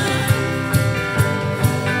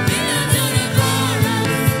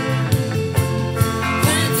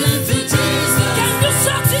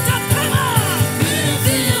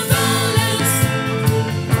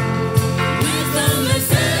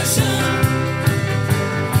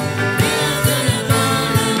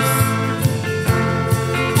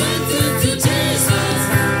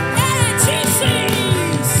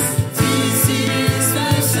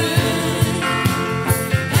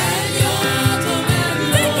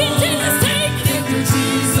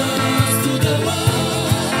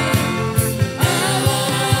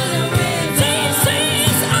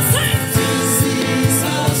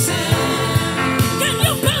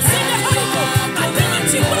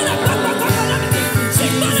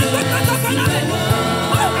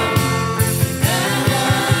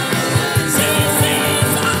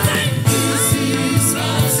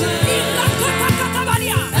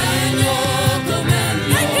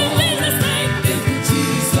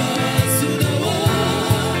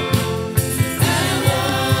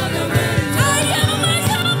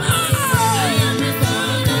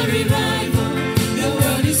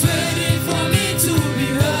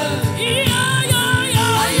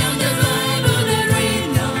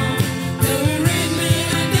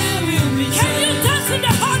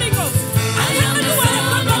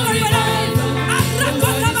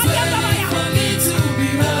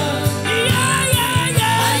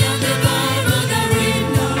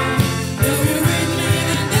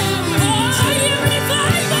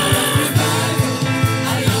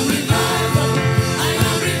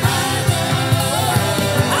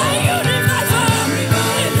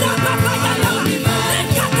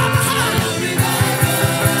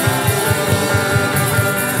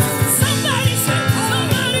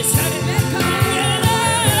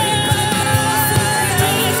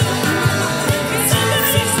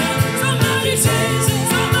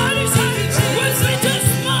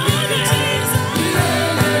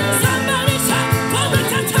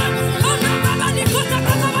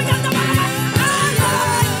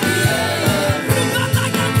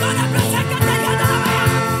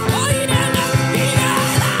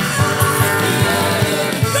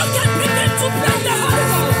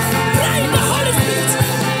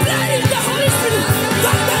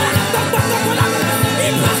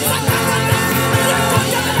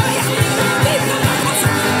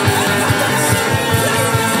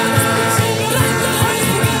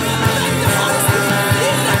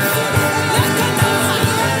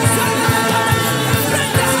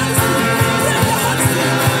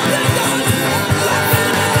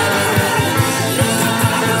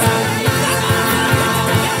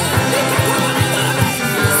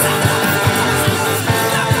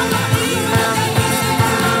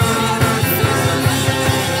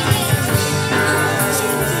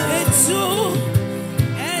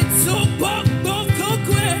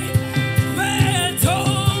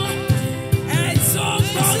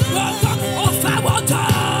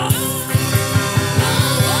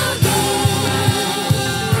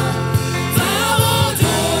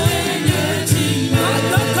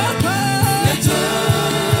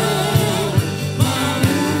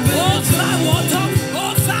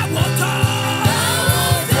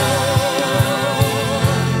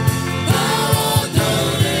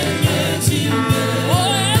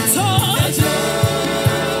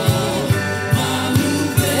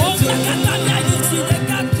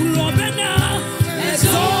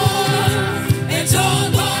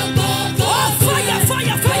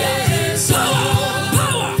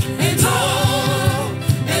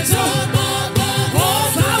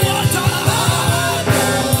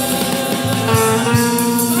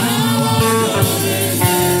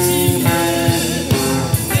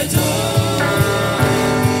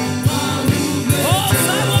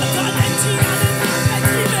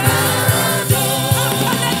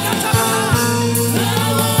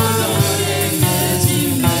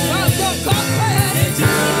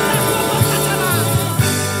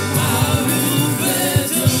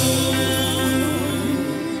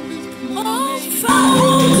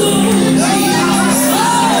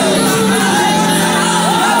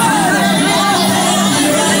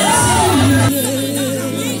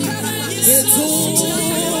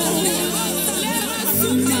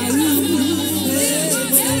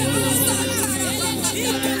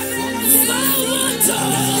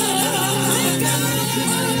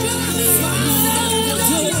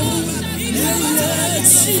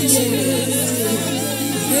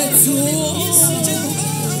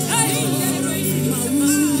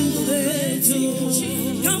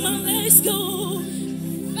Come on, let's go.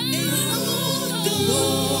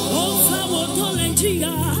 Oh,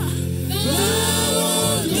 Sawotolentia.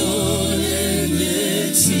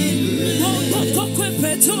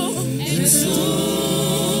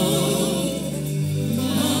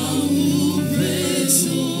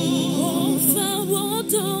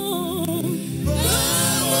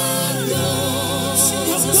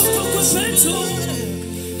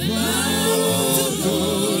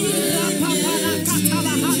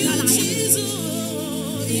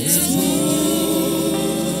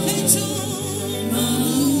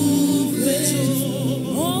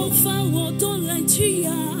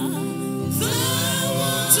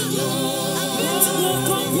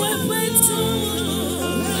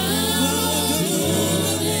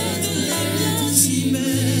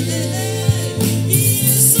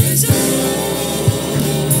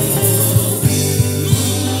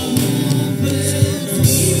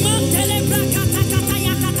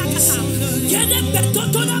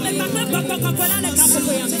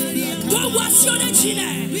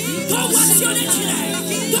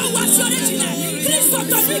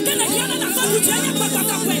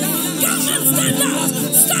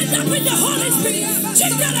 Stand up in the Holy Spirit.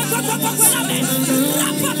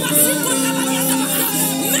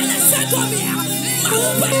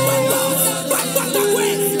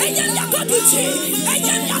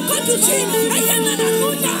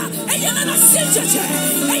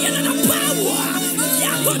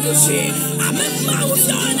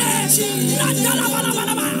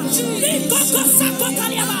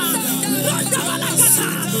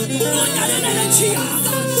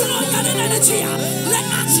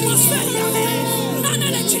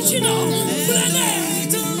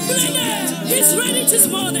 He's ready this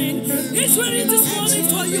morning. He's ready this morning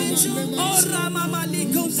for you. Oh,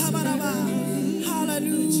 Ramamaliko Tabaraba.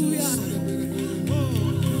 Hallelujah.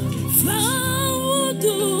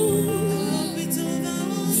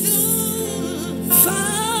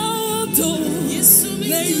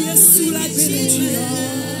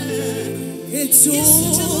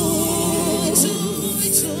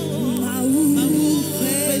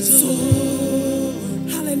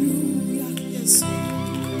 Hallelujah. Yes.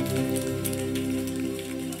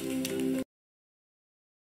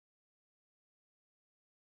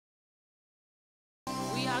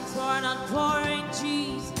 We are torn and pouring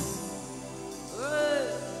Jesus.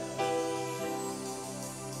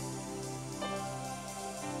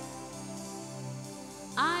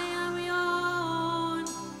 I am your own.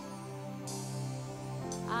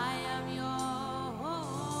 I am your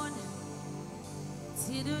own.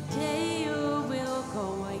 Till the day you will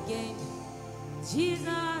come again.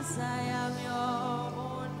 Jesus, I am your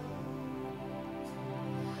own.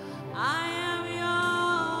 I am your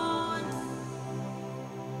own.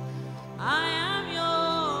 I am your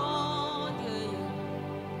own.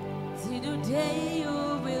 Till the day you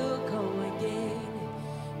will come again.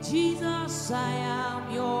 Jesus, I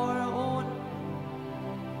am your own.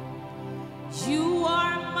 You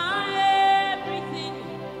are my everything.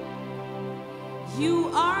 You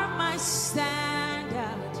are my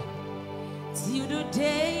standard. Till the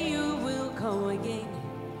day you will come again.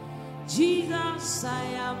 Jesus, I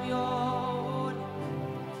am your own.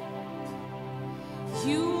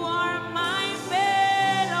 You are my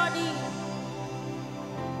melody.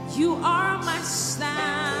 You are my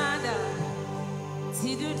standard.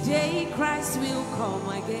 Till the day Christ will come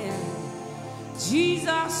again.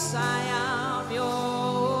 Jesus, I am your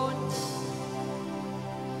own.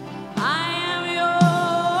 I am your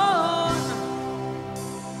own.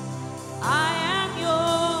 I am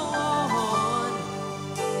your own.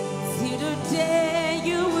 Till the day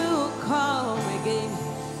you will come again.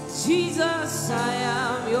 Jesus, I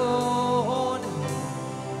am your own.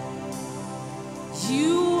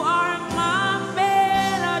 You are my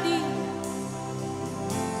melody.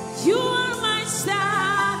 You are my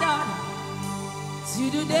standard.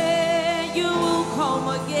 Till the day you will come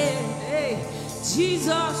again. Hey,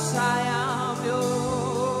 Jesus, I am your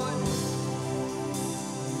own.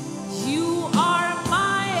 You are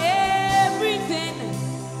my everything.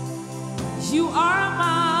 You are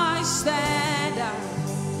my standard.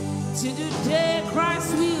 Till the day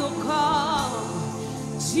Christ will come.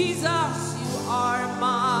 Jesus, you are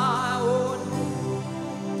my own.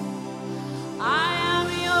 I am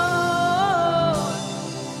your own.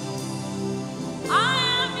 I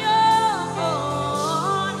am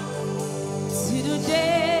your own. Till the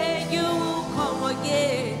day you will come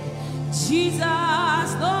again.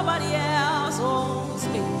 Jesus, nobody else owns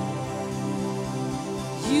me.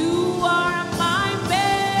 You are my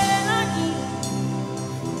melody.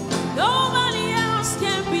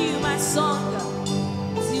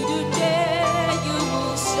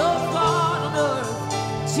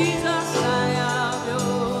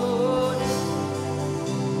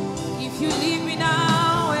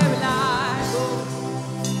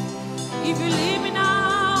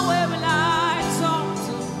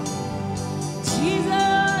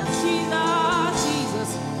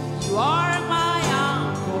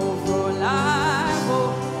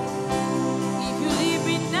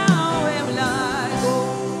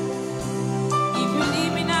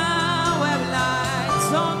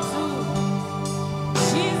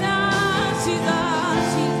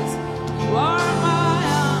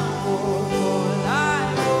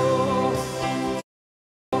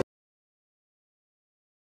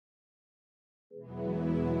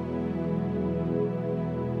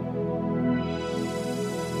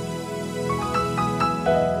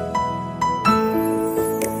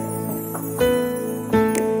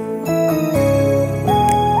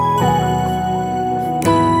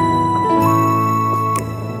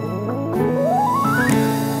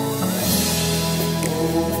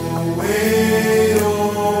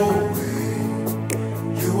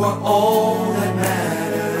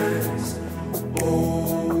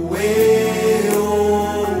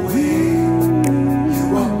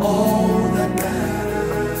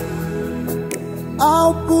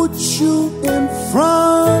 I'll put you in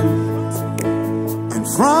front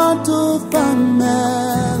of my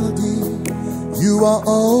melody. You are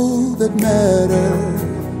all that matters.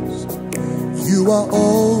 You are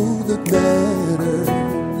all that matters.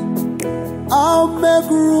 I'll make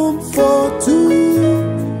room for two.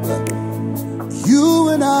 You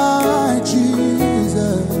and I,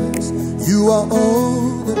 Jesus. You are all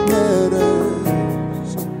that matters.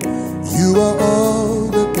 You are all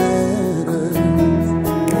that matters.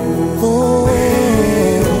 Oh,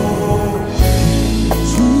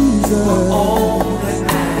 Jesus.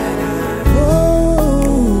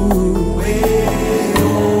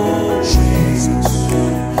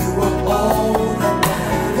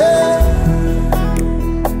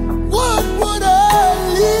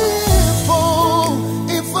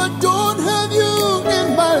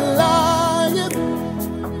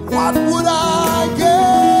 What would I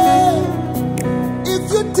get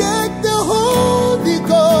if you take the Holy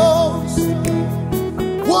Ghost?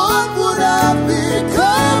 What would have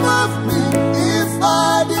become of me if I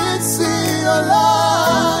didn't see your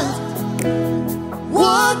light?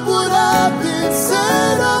 What would have been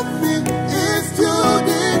said of me if you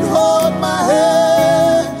didn't hold my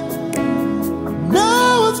hand? Now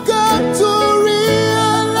I've got to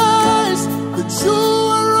realize that you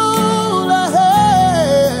are all I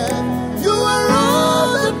have. You are all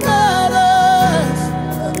that matters.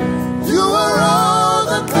 You are all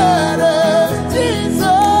that matters, Jesus.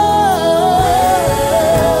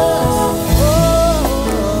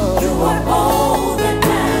 Oh, you are all that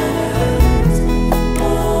matters.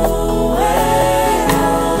 Oh,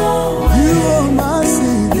 you are my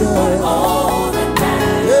Savior. You are all that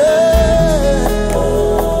matters. Yeah.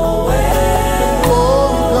 Oh,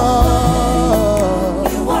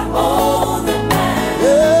 God. You are all that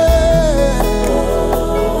matters.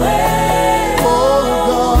 Yeah.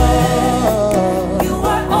 You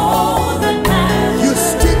are all that matters. You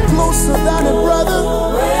stick closer than a brother.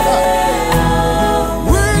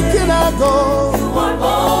 Where can I go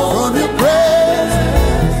from your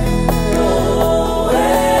presence? You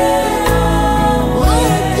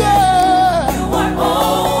are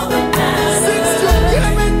all that matters. Since you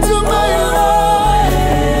came into my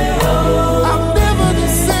life, I'm never the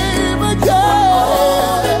same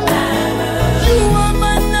again. You are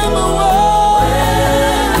my number one.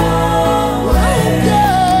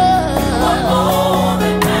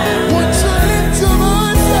 Won't you lift your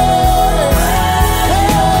voice?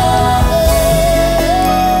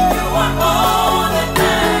 You are all that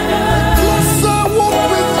matters. Close I walk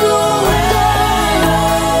with you, God.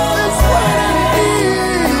 That's what I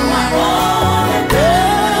need. You are all that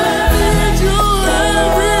matters. I need you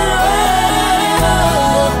every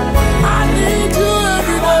hour. I need you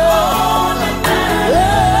every day.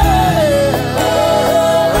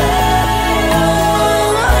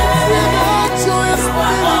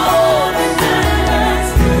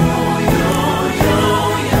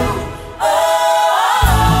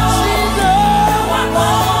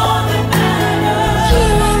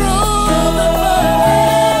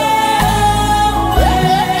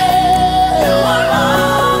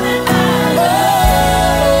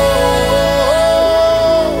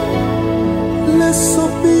 Less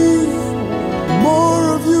of me, more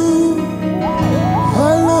of you.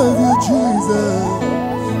 I love you, Jesus.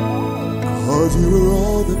 'Cause you are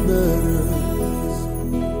all that matters.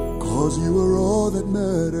 'Cause you are all that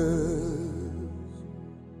matters.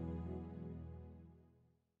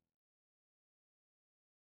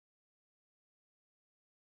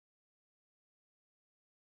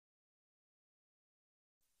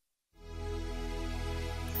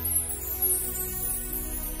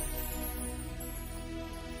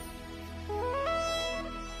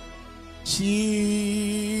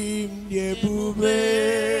 Chim Yebube,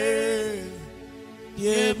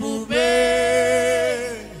 Yebube,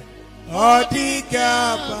 Odikabawe,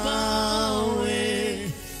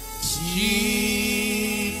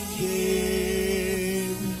 Chim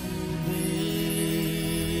Yebube,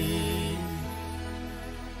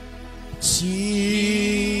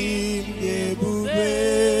 Chim Yebube,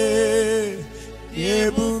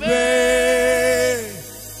 Yebube,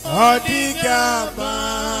 Odikabawe.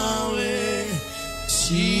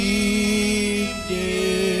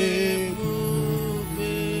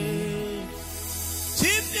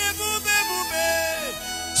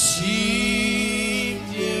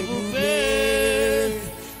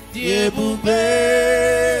 Yebube,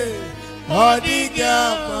 Odigamawe,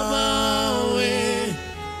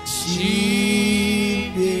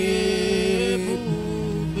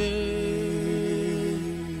 Chibebube,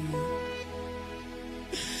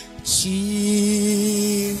 Chibebube.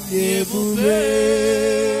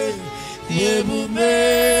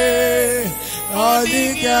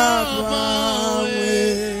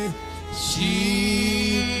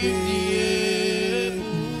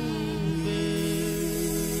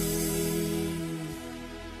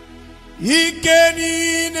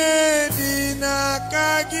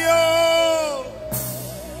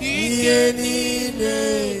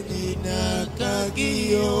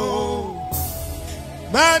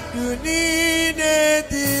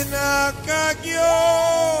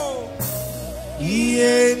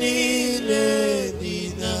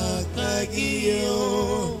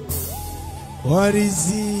 What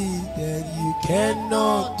is it that you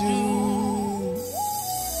cannot do?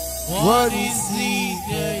 What is it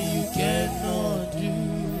that you cannot do?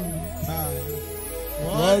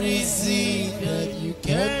 What is it that you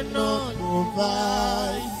cannot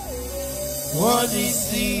provide? What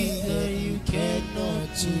is it that you cannot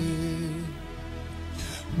do?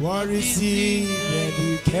 What is it that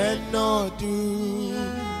you cannot do?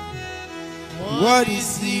 What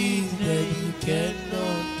is it that you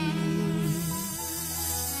cannot do?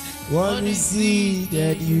 What is it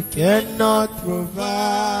that you cannot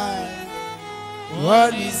provide?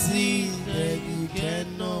 What is it that you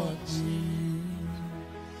cannot do?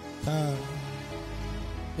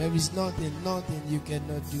 There is nothing you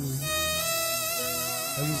cannot do.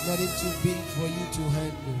 There is nothing too big for you to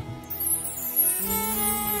handle.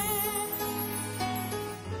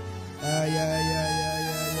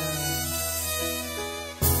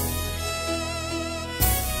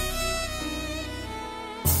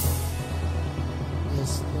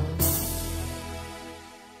 Yes, Lord.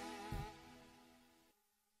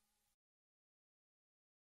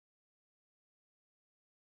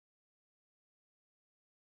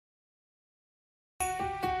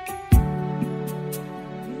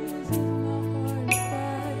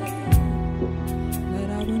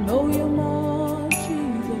 Know you more,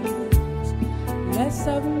 Jesus. Less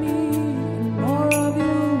of me and more of you,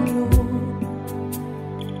 Lord.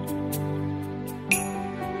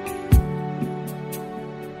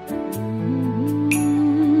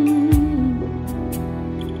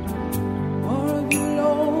 More of you,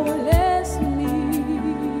 Lord, less of me.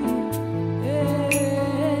 Yeah.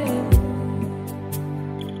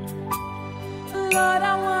 Lord,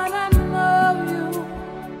 I wanna know you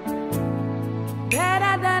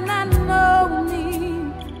better than I know me.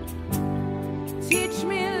 Teach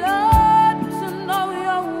me, Lord, to know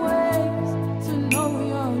your ways, to know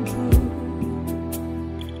your truth.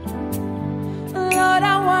 Lord,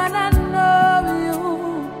 I wanna know you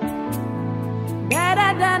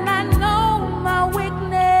better than I know my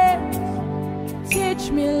weakness. Teach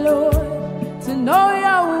me, Lord, to know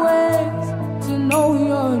your ways, to know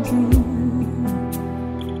your truth.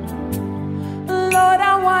 Lord,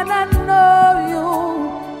 I wanna know you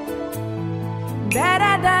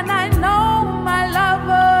better than I know my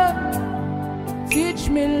lover. Teach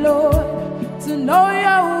me, Lord, to know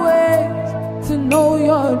your ways, to know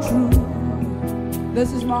your truth. This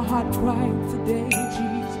is my heart cry today,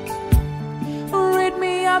 Jesus. Rid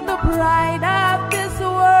me of the pride of this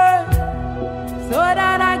world, so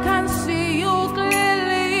that I can see you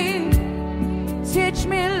clearly. Teach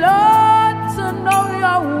me, Lord, to know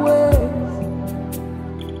your ways.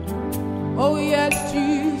 Oh yes,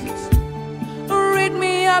 Jesus. Rid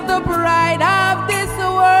me of the pride of this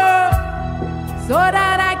world, so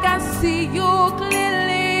that I can see you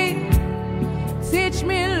clearly. Teach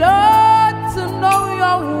me, Lord, to know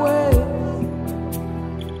your ways.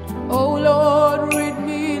 Oh Lord, rid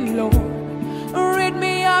me, Lord. Rid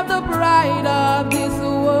me of the pride of this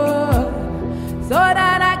world, so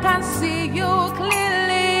that I can see you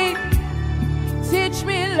clearly. Teach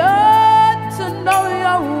me, Lord, to know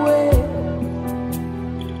your ways.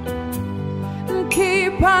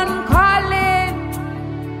 Keep on calling,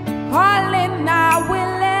 calling, I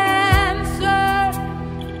will answer.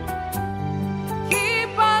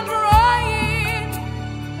 Keep on drawing,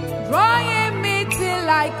 drawing me till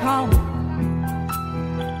I come.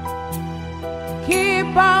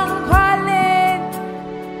 Keep on calling,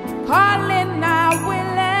 calling, I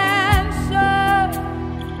will answer.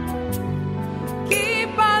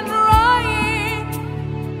 Keep on drawing,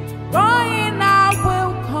 drawing, I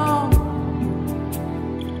will come.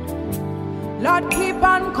 Lord, keep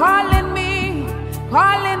on calling me,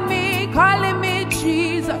 calling me, calling me,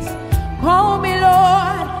 Jesus. Call me,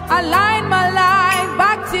 Lord, align my life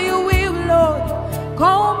back to you, Lord.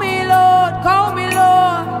 Call me, Lord, call me,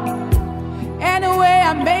 Lord. Anyway,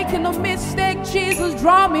 I'm making a mistake, Jesus,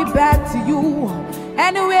 draw me back to you.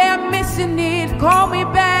 Anyway, I'm missing it, call me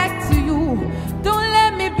back to you. Don't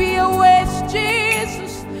let me be a waste,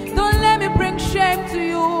 Jesus. Don't let me bring shame to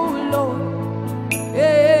you, Lord.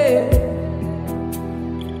 Yeah.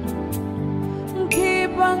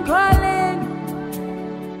 on calling,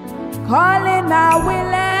 calling, I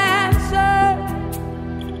will answer.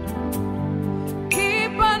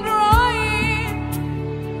 Keep on drawing,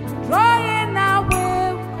 drawing, I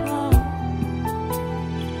will come.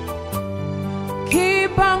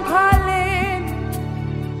 Keep on calling,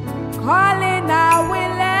 calling, I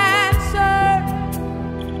will answer.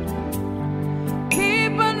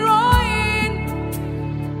 Keep on drawing,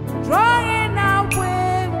 drawing, I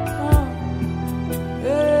will come.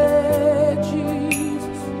 Hey,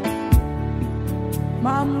 Jesus,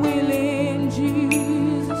 I'm willing,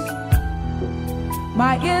 Jesus.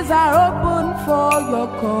 My ears are open for your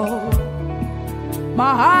call.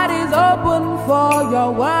 My heart is open for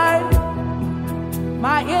your word.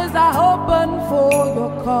 My ears are open for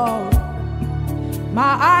your call.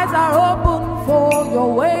 My eyes are open for your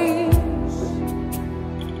ways.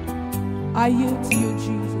 I yield to you,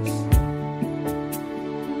 Jesus.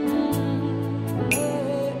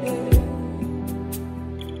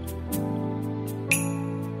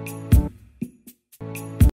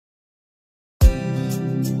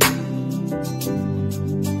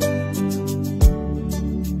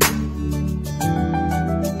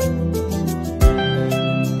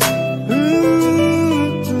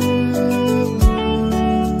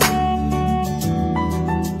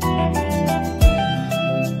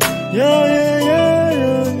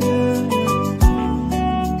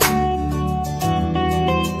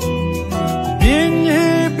 Been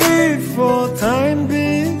here before time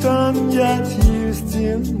begun, yet you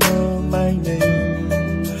still know my name.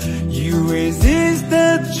 You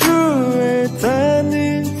resisted through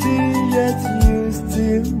eternity, yet you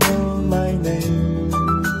still know my name.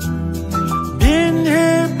 Been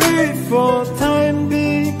here before time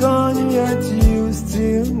begun, yet you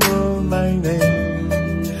still know my name.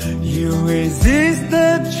 You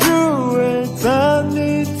resisted through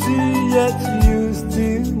eternity, yet you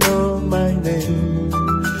still know my name.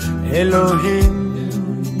 Elohim,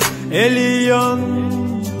 Elion,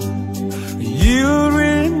 you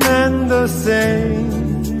remain the same.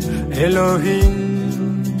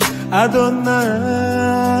 Elohim,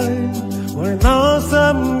 Adonai, what an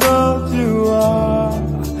awesome God you are.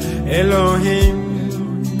 Elohim,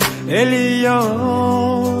 Elion,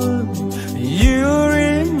 you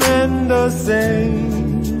remain the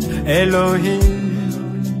same. Elohim,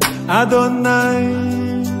 Adonai,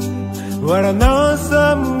 what an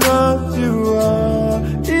awesome God you are.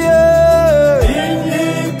 Yeah. In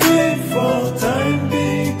here before time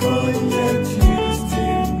begun, yet you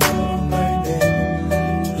still know my name.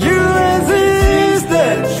 You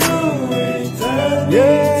resisted through eternity,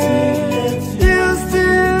 yet you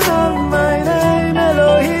still know my name.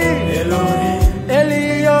 Elohim, Elohim,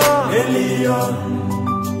 Elion, Elion,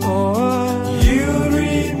 oh, you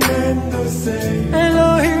remain the same.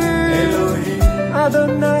 Elohim, Elohim,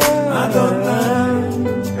 Adonai, Adonai,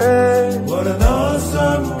 hey. What an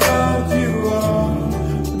awesome God you are.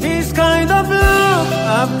 This kind of love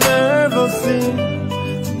I've never seen.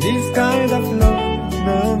 This kind of love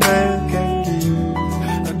no man can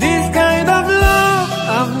give. This kind of love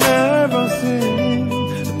I've never seen.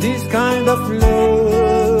 This kind of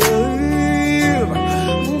love.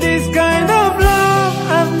 This kind of love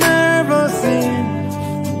I've never seen.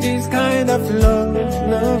 This kind of love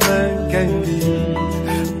no man can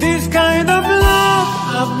give. This kind of love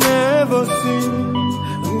I've never seen.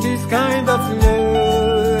 This kind of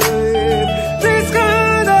love. This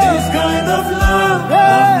kind of love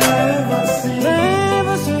I've never seen.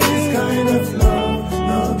 Never seen. This kind of love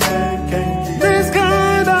no man can give. This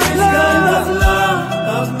kind of love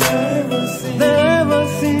I've never seen. Never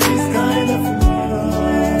seen. This kind of love.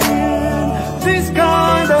 This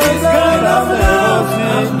kind of love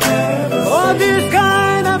I've never seen. Oh, this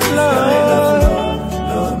kind of love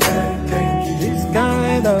no man can give. This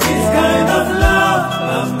kind of love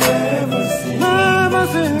I've never seen. Never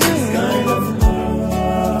seen. This kind of love.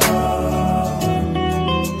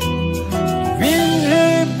 Been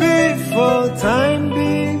here before time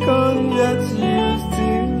begun, yet you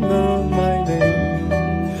still know my name.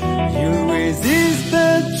 You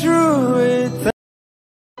resisted through it.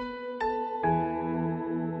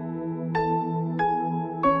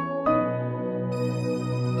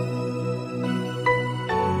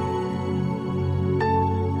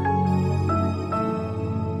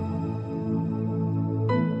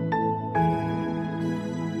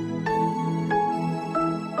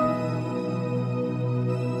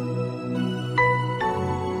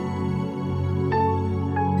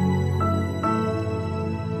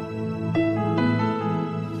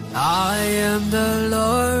 I am the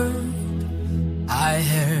Lord, I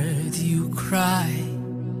heard you cry.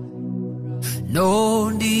 No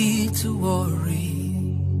need to worry,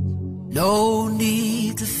 No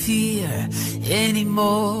need to fear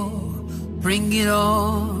anymore. Bring it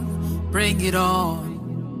on, bring it on.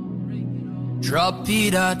 Drop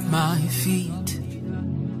it at my feet.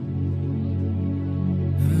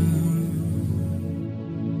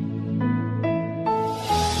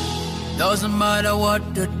 Doesn't matter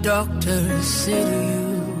what the doctors say to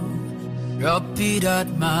you. Drop it at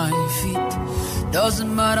my feet.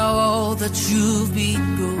 Doesn't matter all that you've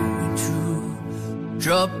been going through.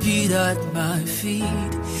 Drop it at my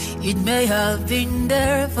feet. It may have been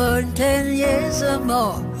there for 10 years or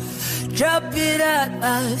more. Drop it at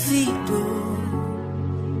my feet. Oh,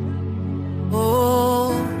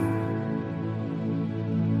 oh.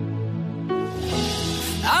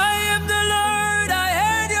 I am the Lord, I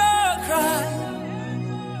heard your cry.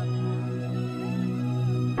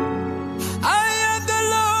 I am the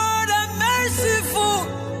Lord, I'm merciful.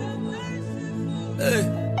 Hey.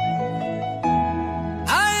 I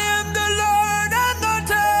am the Lord, I'm not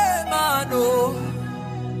a man. Oh.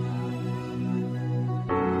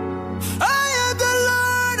 I am the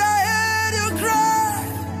Lord, I heard you cry.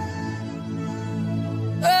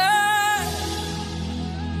 Hey.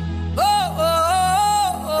 Oh, oh, oh,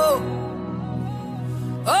 oh.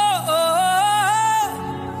 Oh, oh, oh.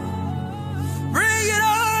 Bring it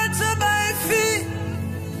on to my feet.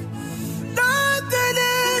 Nothing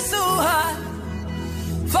is so hard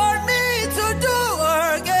for me to do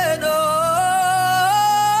again. Oh,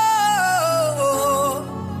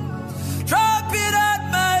 drop it at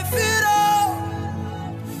my feet. Oh,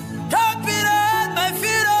 drop it at my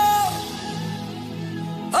feet. Oh,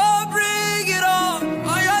 oh, bring it on.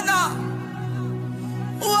 Ayana.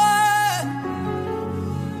 What?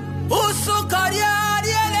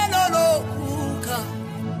 Usukariari elelolo kuka.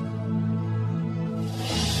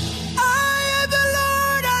 I am the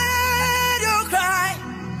Lord, I heard your cry.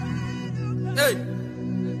 Hey.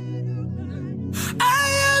 I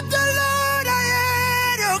am the Lord, I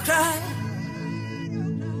heard your cry.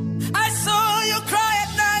 I saw you cry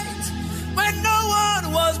at night when no one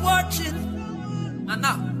was watching. And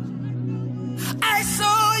now I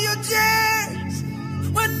saw you tears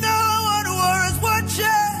when no one was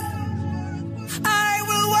watching. I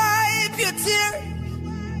will wipe your tears.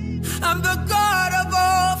 I'm the God of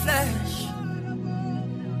all flesh.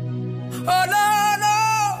 Oh, no, no.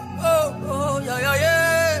 Oh, oh, yeah, yeah,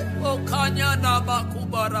 yeah. Oh, Kanya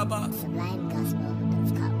Nabakubaraba.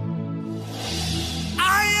 SublimeGospel.com. I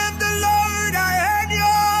am the Lord, I heard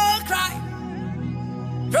your cry.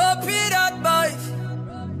 Drop it at my feet.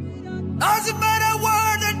 Doesn't matter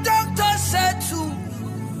what the doctor said to.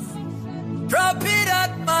 Drop it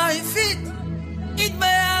at my feet. It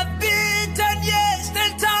may have been 10 years,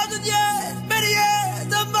 10,000 years, many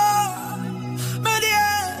years or more. Many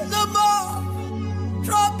years or more.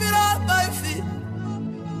 Drop it at my feet.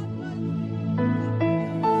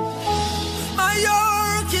 My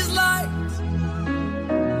yoke is light.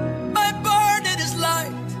 My burden is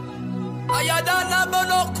light. Ayadala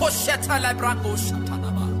mono kosheta lebrango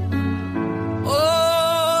shatanaba.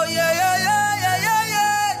 Oh, yeah, yeah, yeah, yeah, yeah,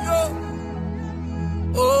 yeah, yo.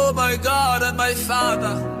 Oh, my God and my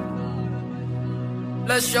Father.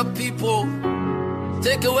 Bless your people.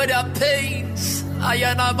 Take away their pains.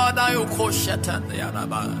 Ayanamana yokoshetan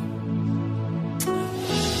yanaba.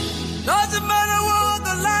 Doesn't matter what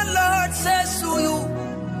the landlord says to you.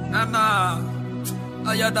 Nana.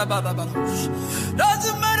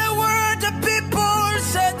 Doesn't matter what the people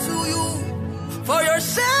say to you. For your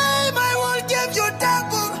shame, I will give you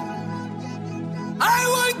double. I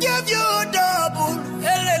will give you double.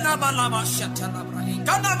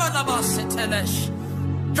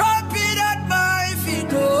 Drop it at my feet.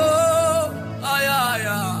 Oh, ay, ay,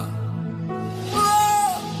 ay. Oh,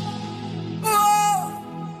 oh,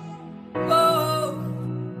 oh,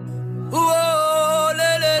 oh,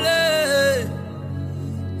 le, le, le.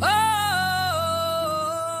 Oh.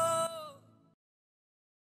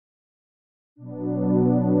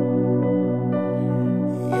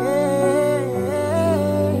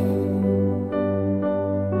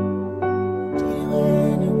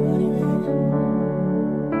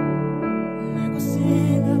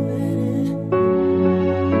 Sing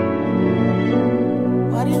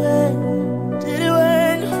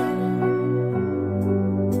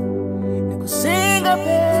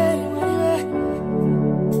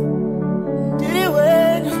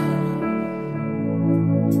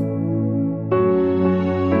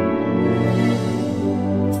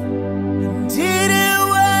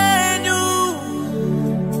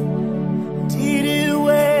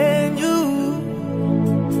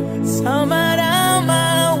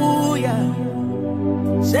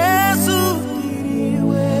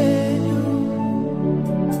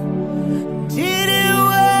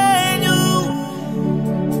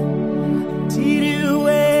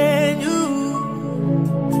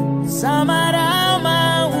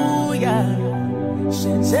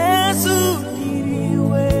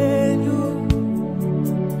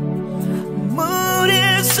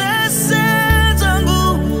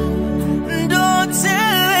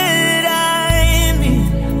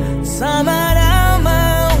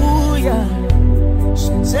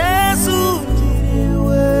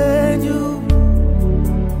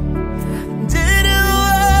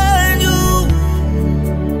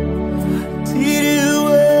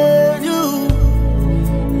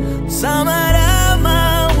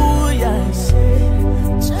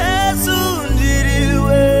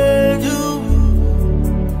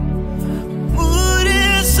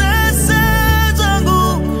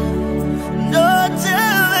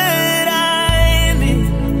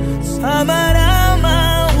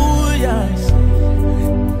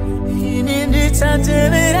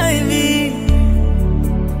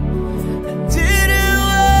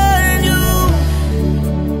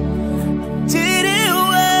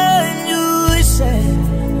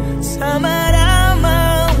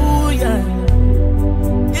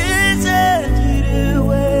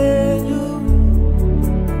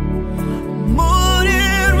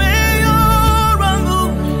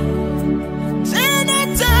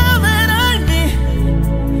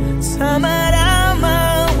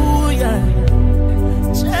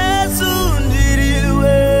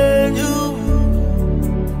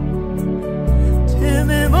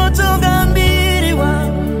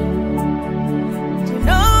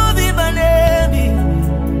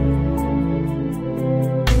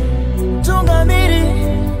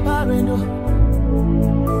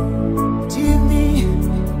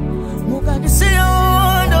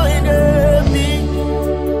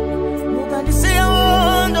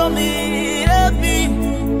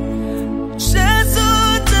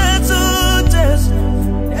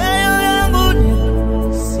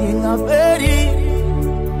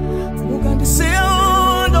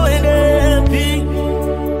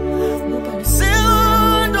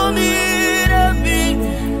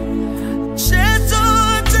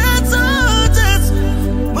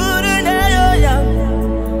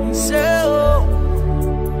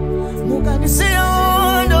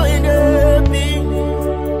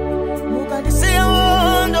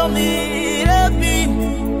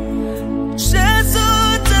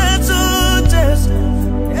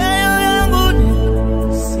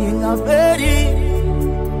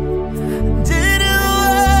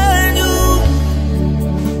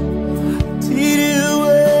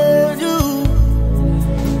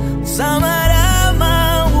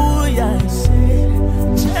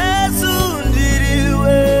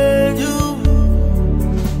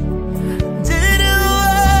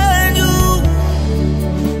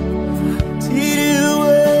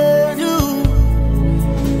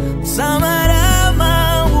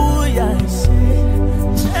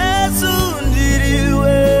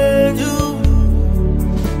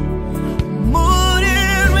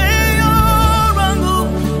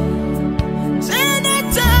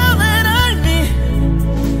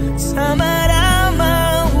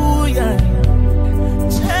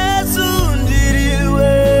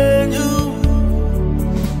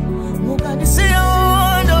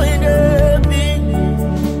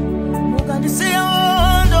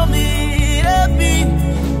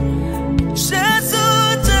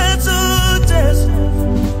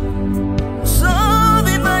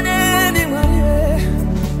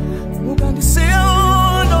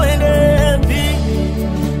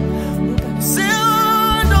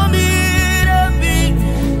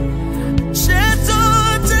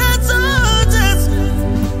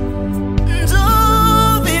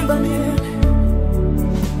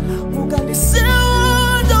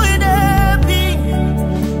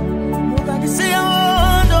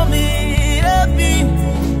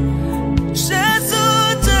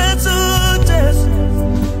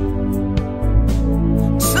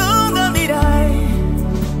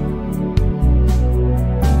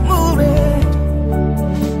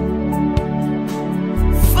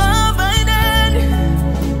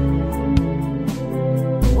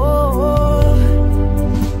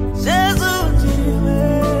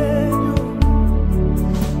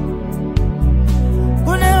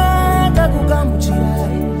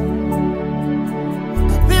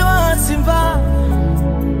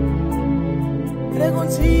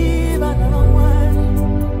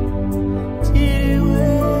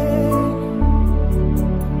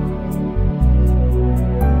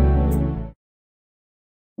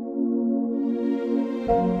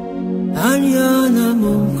Anyana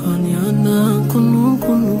mukanyana kunu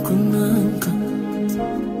kunu kunanka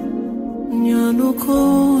Nyano ko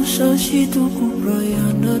sasitu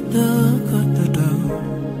kubrayana da kadada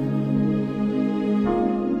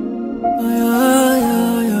Ay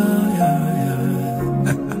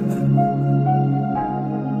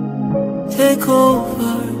Take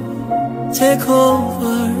over, take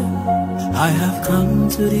over I have come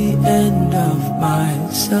to the end of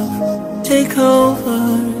myself Take over,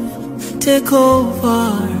 take over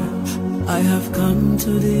I have come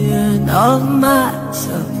to the end of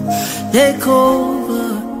myself Take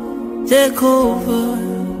over, take over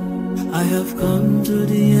I have come to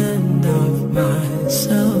the end of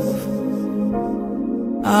myself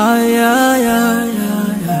Ay, ay, ay,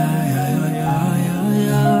 ay, ay, ay, ay,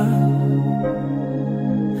 ay, ay.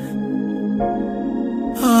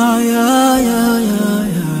 Ay, ay, ay,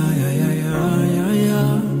 ay, ay, ay, ay, ay,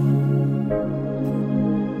 ay.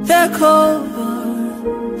 Take over,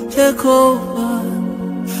 take over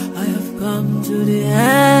I have come to the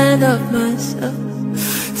end of myself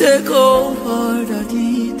Take over,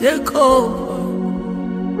 Daddy, take over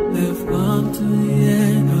I have come to the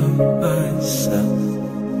end of myself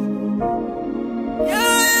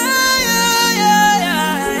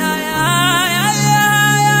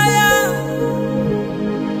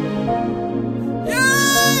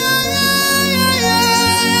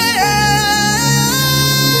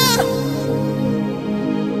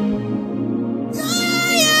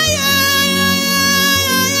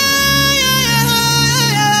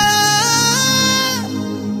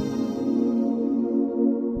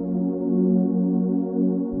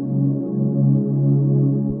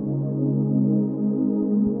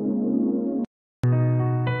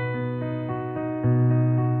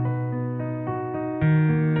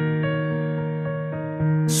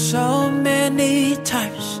So many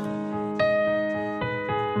times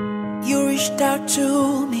you reached out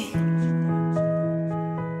to me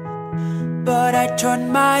But I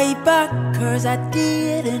turned my back cause I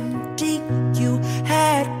didn't think you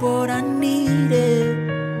had what I needed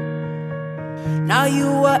Now you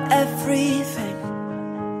are everything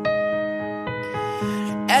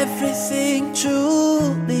Everything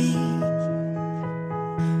to me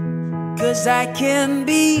Cause I can't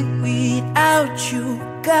be without you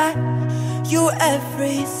God, you're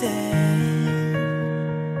everything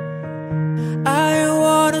I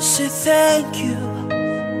wanna say thank you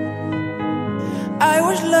I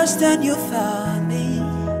was lost and you found me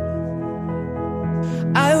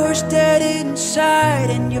I was dead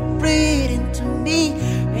inside and you breathed into me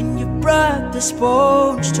And you brought the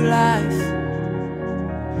bones to life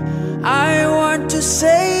I want to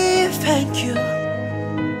say thank you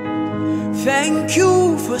Thank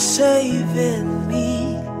you for saving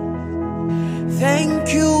me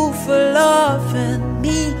Thank you for loving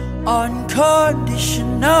me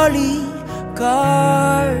unconditionally,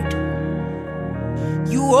 God.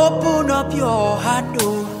 You open up your hand,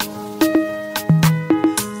 oh,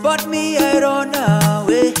 but me I run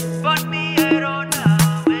away.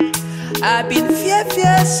 I've been fear,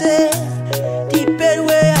 say, the bed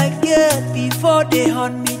where I get before they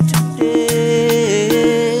hunt me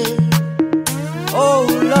today. Oh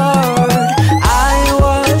Lord, I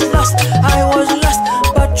was lost,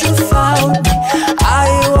 but you found me. I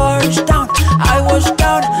was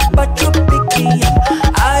down, but you picked me up.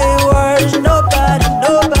 I was nobody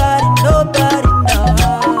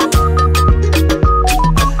now.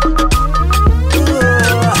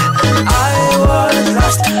 Ooh, I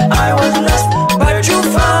was lost, but you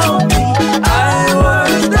found me. I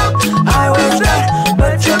was down,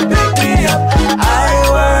 but you picked me up. I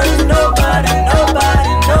was nobody.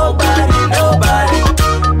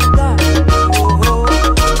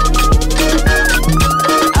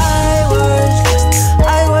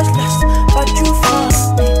 I was lost, but you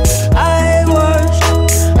found me.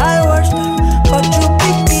 I was down, but you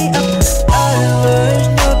picked me up. I was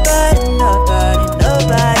nobody.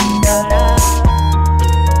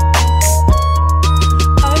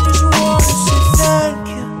 I just wanna say thank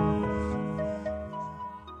you.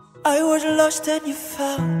 I was lost and you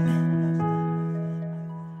found me.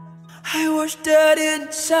 I was dead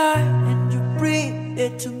inside and you breathed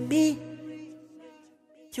it to me.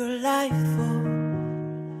 Your life, oh,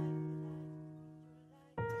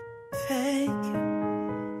 thank you,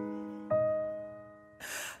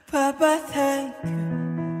 Papa, thank you.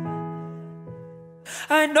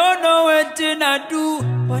 I don't know anything I do,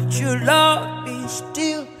 but you love me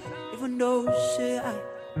still, even though you say I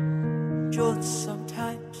truth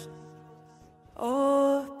sometimes.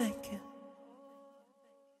 Oh, thank you.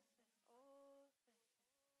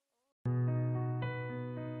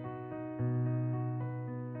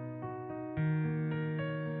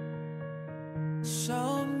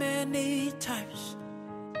 So many times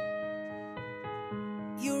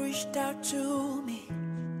you reached out to me,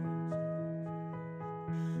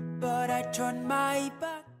 but I turned my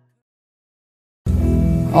back.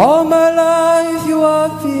 All my life you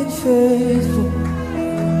have been faithful.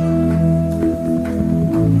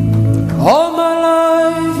 All my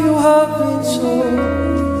life you have been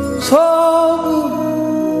so good.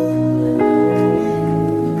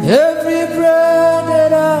 Every breath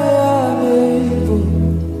that I am able,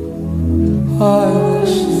 I will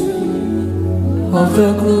sing of the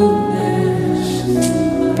goodness.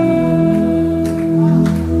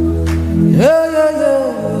 Yeah, yeah,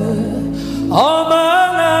 yeah. All my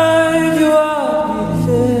life you have been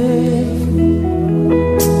faithful.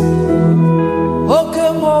 Oh,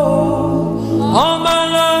 come on. All my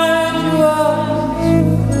life you have been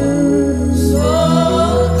so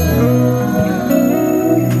good.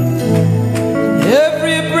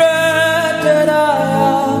 Every breath that I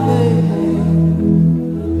am able,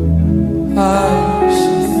 I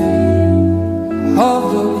sing of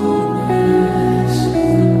the goodness.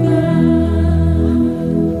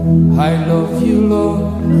 I love you, Lord.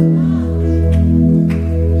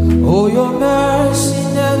 Oh, your mercy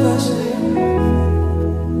never fails.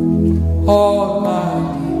 All my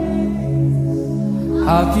days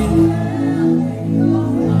I've been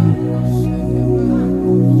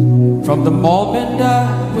from the moment I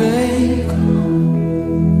wake up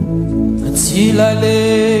until I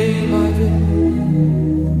lay my bed.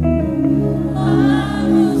 I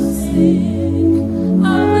will sing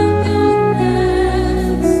of the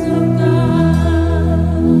goodness of God.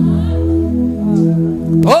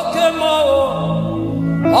 Oh, come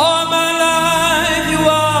on. All my life you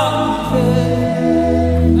are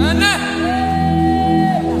faithful. And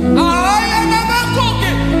I am never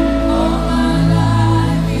cooking. All my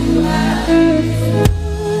life you have been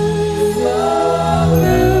so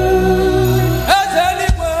good. As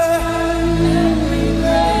anywhere. Every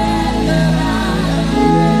breath that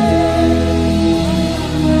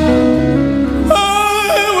I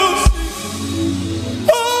will sing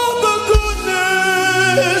of the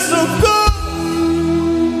goodness of God.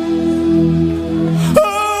 I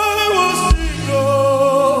will sing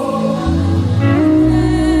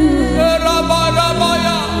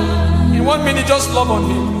in 1 minute, just love on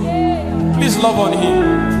him. Please love on him.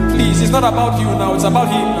 Please, it's not about you now, it's about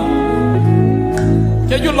him now.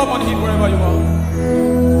 Can you love on him wherever you are?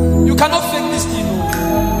 You cannot fake this thing. No.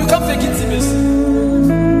 You can't fake intimacy.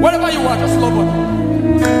 Wherever you are, just love on him.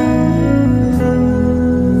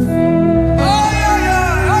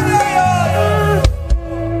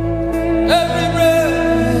 Every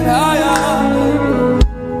breath I am,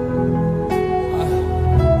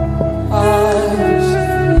 I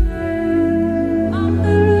sing.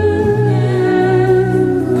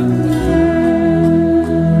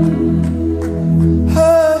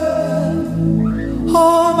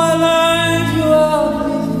 All my life you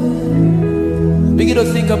have been. Begin to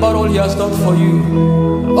think about all he has done for you.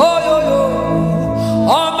 Oh, yo, yo.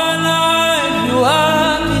 All my life you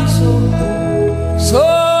have been so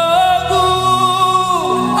good.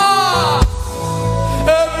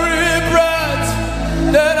 Every breath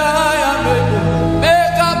that I am able,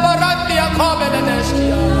 make up a rugby a comment and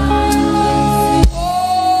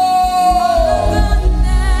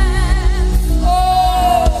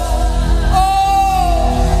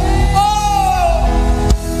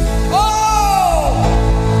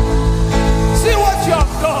see what you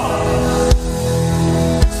have done.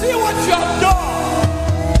 See what you have done.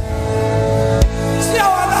 See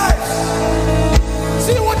our lives.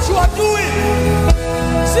 See what you are doing.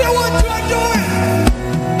 See what you are doing.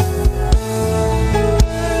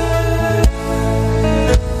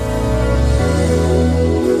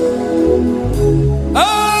 I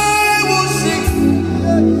will sing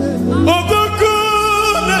of the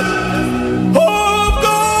goodness of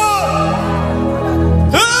God.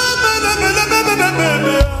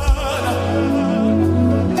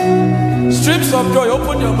 Streams of joy,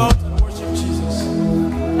 open your mouth and worship Jesus.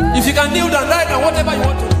 If you can kneel down right now, whatever you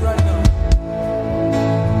want to do right now,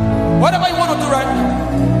 whatever you want to do right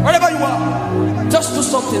now, wherever you are, just do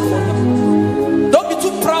something for him. Don't be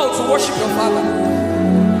too proud to worship your Father.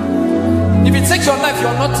 If it takes your life, you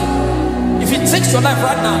are nothing. If it takes your life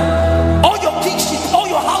right now, all your kingship, all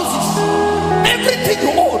your houses, everything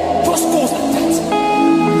you own just goes like that.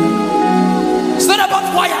 It's not about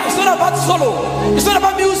choir, it's not about solo, it's not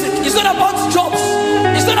about music, it's not about jobs,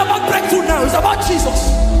 it's not about breakthrough now. It's about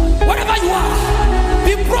Jesus. Wherever you are,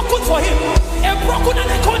 be broken for him. A broken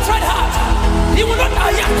and a contrite heart. He will not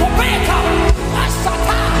die.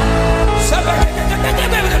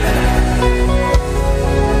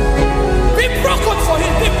 Be broken for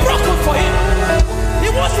him. Be broken for him.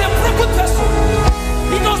 He wants a broken person.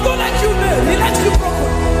 He does not like you, man. He likes you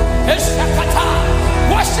broken.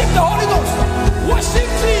 Worship the Holy Ghost.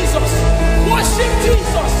 Worship Jesus. Worship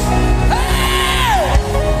Jesus. Hey!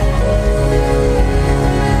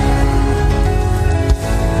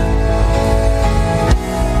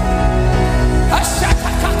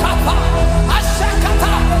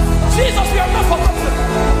 Jesus, we have not forgotten.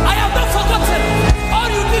 I have not forgotten. All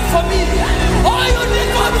you did for me. All you did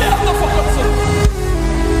for me, I have not forgotten.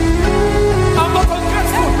 I'm not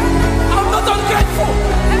ungrateful. I'm not ungrateful.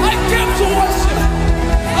 I came to worship.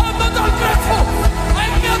 I'm not ungrateful. I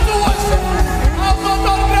came to worship. I'm not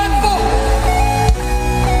ungrateful.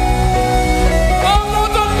 I'm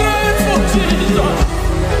not ungrateful, Jesus.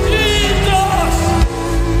 Jesus.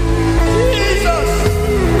 Jesus.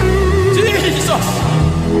 Jesus.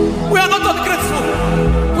 We are not ungrateful.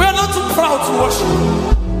 We are not too proud to worship.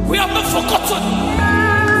 We have not forgotten.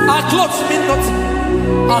 Our clothes mean nothing.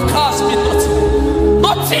 Our cars mean nothing.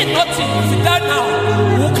 Nothing, nothing. If we die now,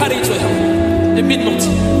 we will carry it to heaven. They mean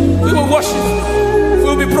nothing. We will worship. We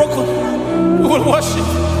will be broken. We will worship.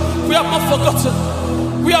 We have not forgotten.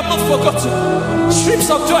 We have not forgotten. Streams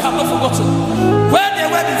of joy have not forgotten. Where they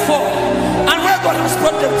were before and where God has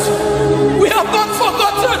brought them to. We have not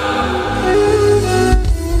forgotten.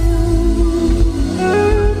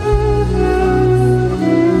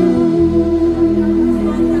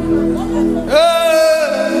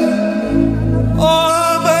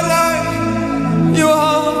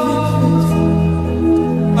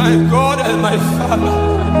 My Father,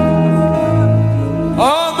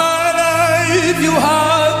 all my life you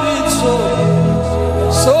have been so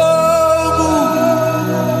good.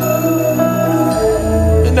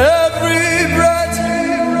 In every breath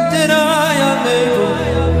that I am able,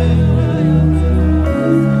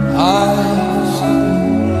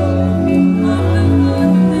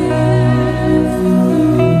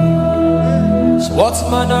 so what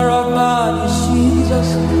manner of man is Jesus?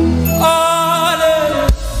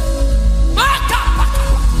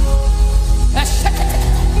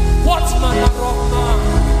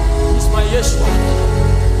 Yeshua.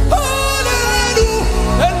 Hallelujah.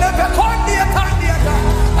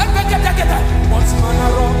 What's my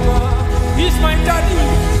aroma? He's my daddy.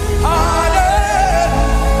 Hallelujah.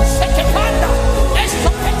 Sekepanda.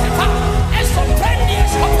 Esopeteta. Esopendi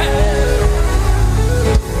esope.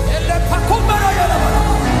 Ele pakumbara yalabara.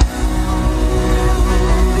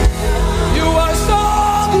 You are so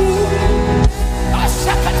good.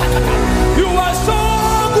 Asakata. You are so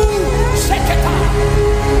good. Seketa.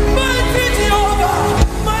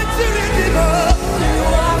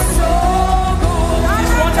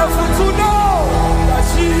 To know that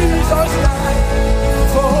Jesus died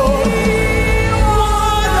for me.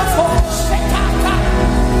 Wonderful.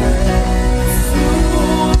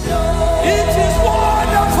 It is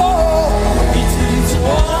wonderful. It is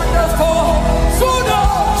wonderful to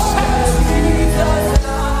know Jesus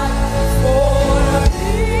died for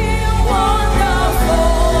me.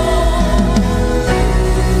 Wonderful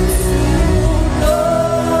to know.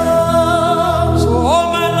 So all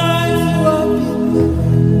my life you have been.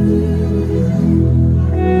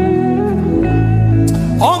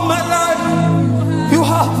 All my life, you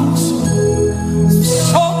have been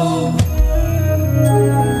so good.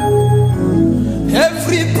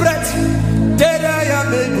 Every breath that I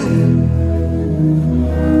am able,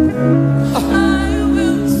 I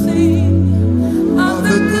will sing of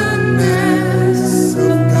the goodness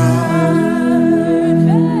of God.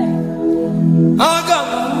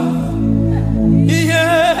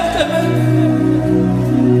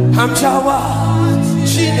 I'm Jawa.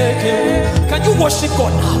 Can you worship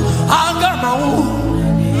God now?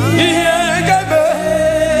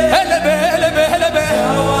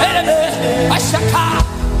 Ashaka,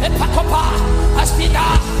 Epakopa, Asida,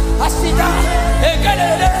 Asida,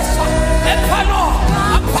 Egalesa, Epano,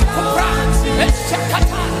 Apakopra,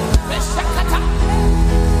 Eshakata, Eshakata.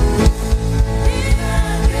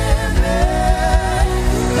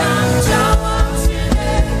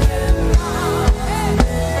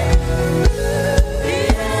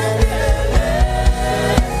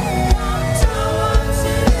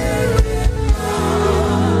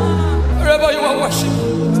 Wherever you are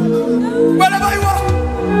worshiping, wherever you are,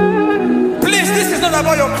 please, this is not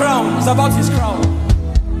about your crown, it's about his crown.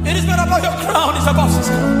 It is not about your crown, it's about his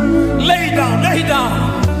crown. Lay down, lay down,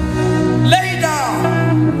 lay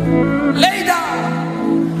down, lay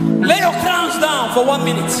down, lay your crown for 1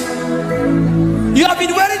 minute. You have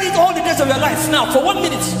been wearing it all the days of your life. Now, for 1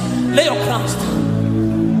 minute, lay your crowns down.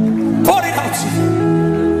 Pour it out.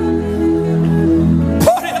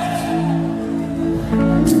 Pour it out.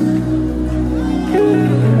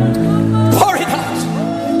 Pour it out.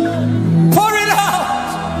 Pour it out.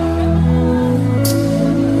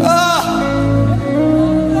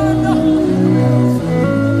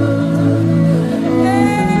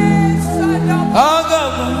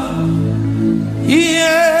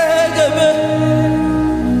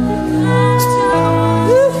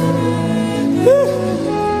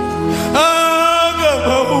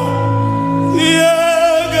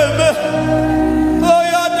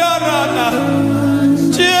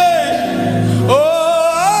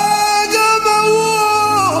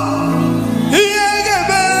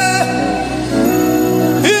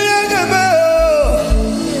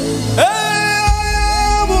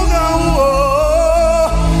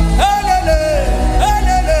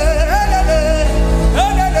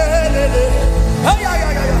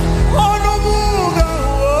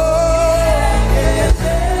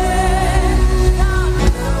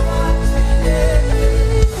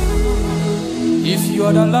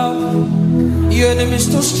 Your enemies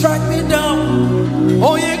to strike me down.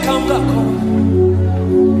 Oh, yeah, come back home.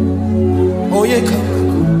 Oh, yeah, come back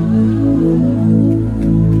home.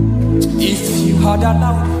 If you had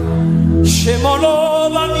allowed shame all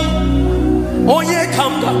over me, oh, yeah,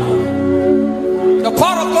 come back home. The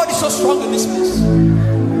power of God is so strong in this place.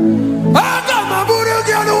 I got my booty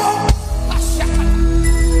again.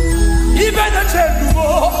 Even the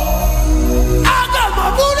table. I got my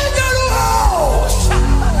booty again.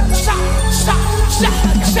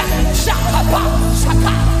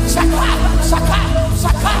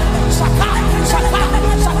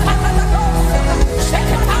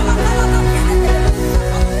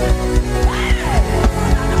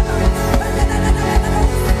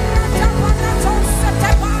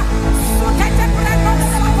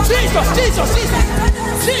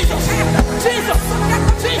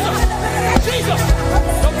 Jesus,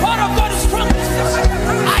 the power of God is strong.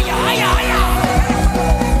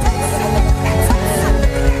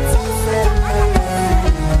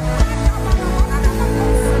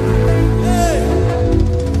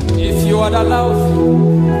 If you are allowed,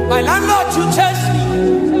 my landlord to test me.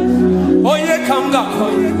 Oh, yeah, come back.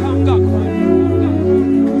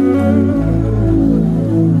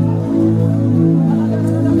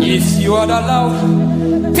 If you are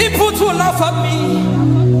allowed people to laugh at me,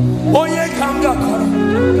 oh, yeah, come back.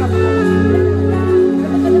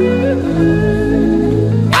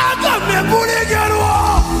 I got me bully girl.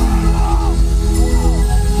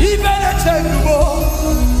 Even a terrible.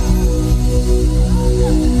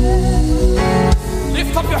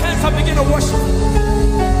 Lift up your hands and begin to worship.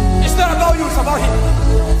 It's not about you, it's about Him.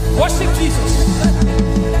 Worship Jesus.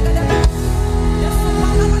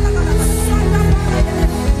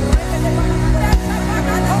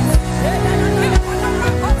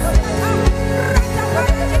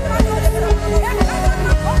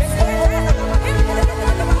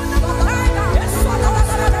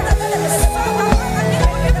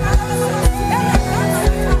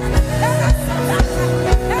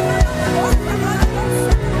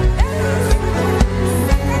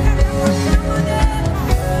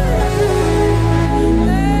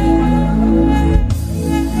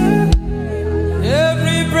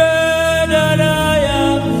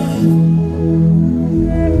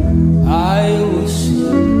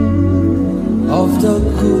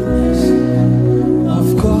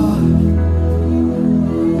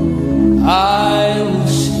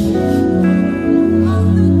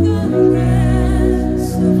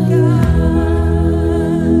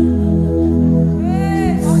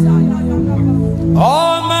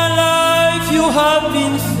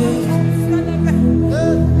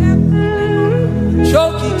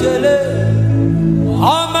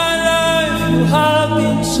 All my life you have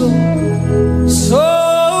been so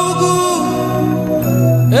good.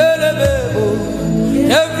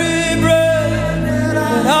 Every breath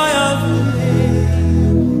that I am,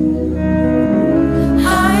 I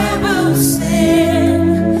will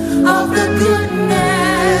sing of the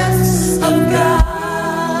goodness of God.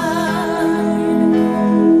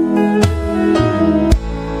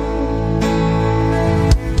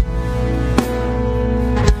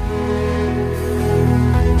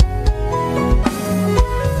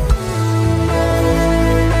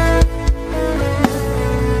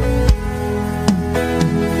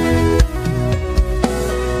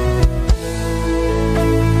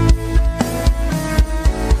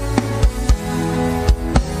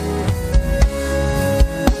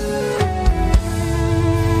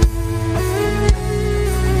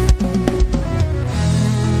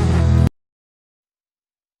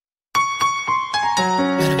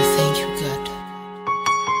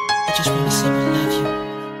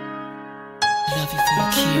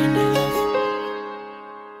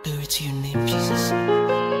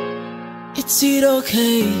 Is it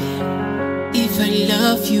okay if I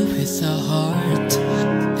love you with a heart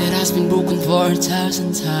that has been broken for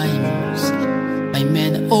 1,000 times? My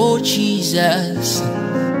man, oh Jesus.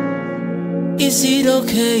 Is it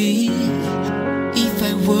okay if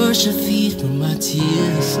I wash your feet with my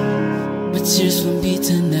tears from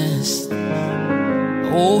bitterness?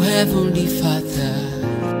 Oh Heavenly Father,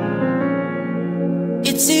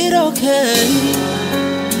 is it okay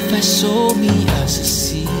if I sow me as a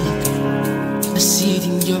seed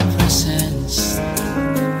in your presence,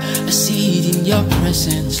 a seed in your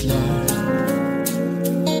presence, Lord?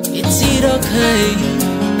 Is it okay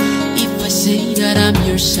if I say that I'm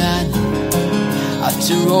your son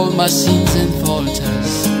after all my sins and faults?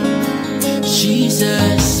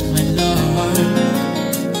 Jesus, my Lord.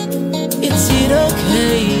 Is it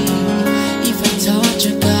okay if I touch a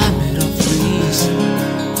garment of praise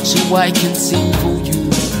so I can sing for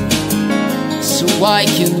you, so I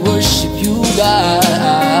can worship you,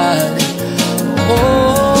 God? Oh,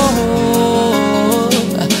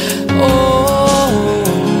 oh,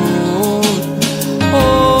 oh,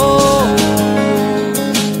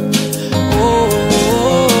 oh.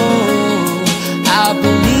 I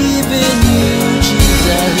believe in you,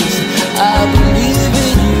 Jesus. I believe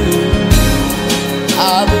in you. I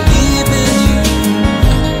believe in you,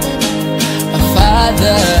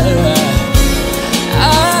 Father. I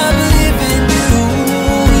believe in you,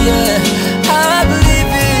 yeah. I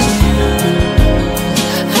believe in you.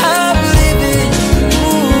 I believe in you,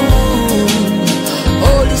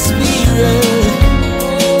 Holy Spirit.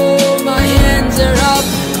 Oh, my hands are up.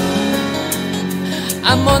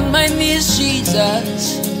 I'm on my knees,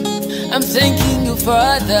 Jesus. I'm thanking you,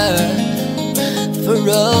 Father, for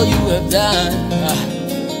all you have done.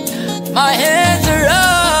 My hands are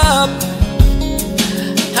up.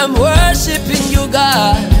 I'm worshiping you,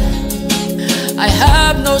 God. I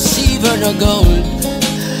have no silver nor gold,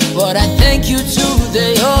 but I thank you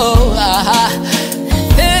today. Oh,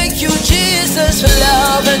 thank you, Jesus, for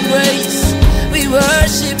love and grace. We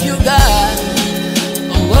worship you, God.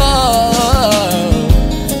 Oh,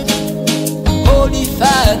 Holy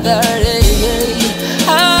Father,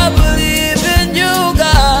 I believe in you,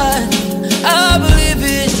 God. I believe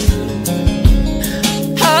in you.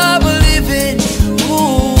 I believe in you.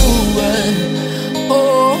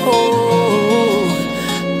 Oh,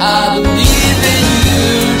 I believe in you,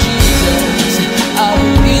 Jesus. I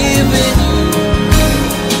believe in you.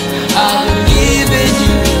 I believe in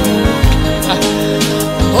you.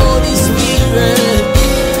 Holy Spirit,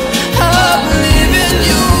 I believe in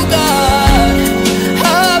you, God. I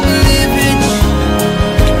believe in you.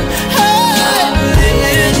 I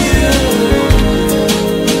believe in you,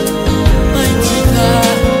 mighty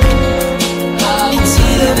God. It's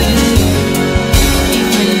okay if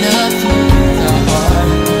I love you with a heart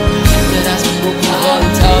that has been broken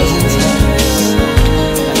 1,000 times.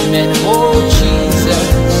 I meant, oh Jesus.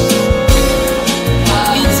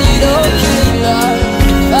 Is it okay, Lord,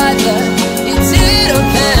 Father? Is it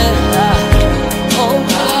okay? Oh,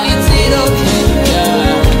 is it okay,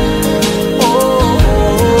 God?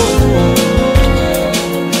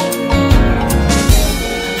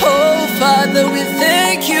 Oh, Father, we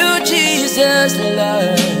thank you, Jesus,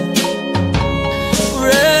 Lord, for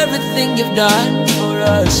everything you've done for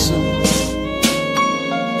us.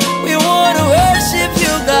 We want to worship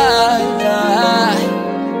you, God.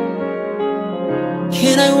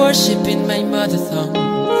 Can I worship in my mother tongue?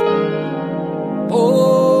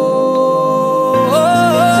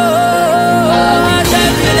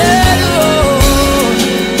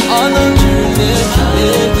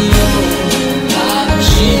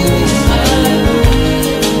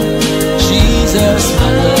 Jesus, my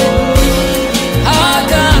Lord, I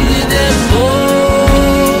come to them,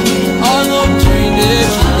 oh, all of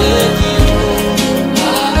Jesus,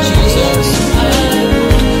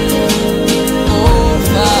 oh,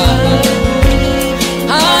 Father,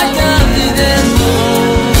 I come to them, oh.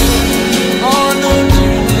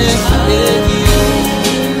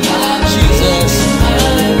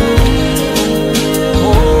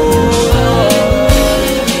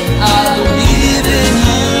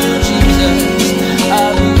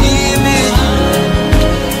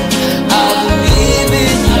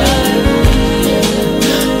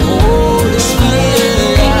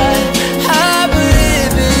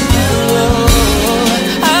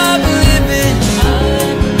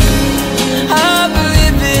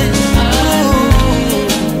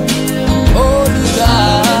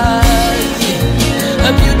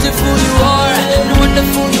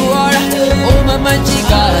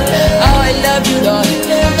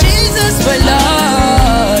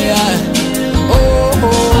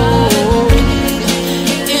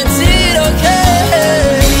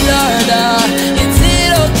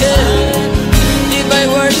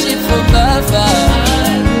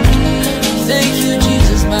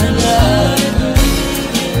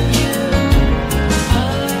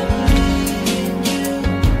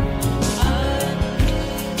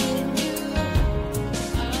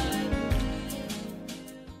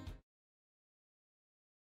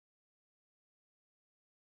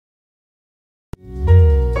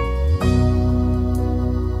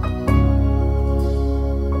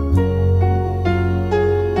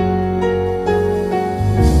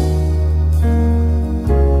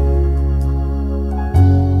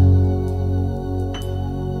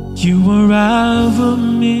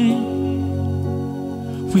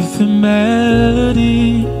 with a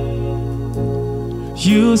melody.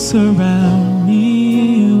 You surround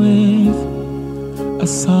me with a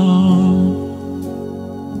song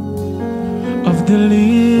of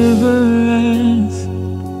deliverance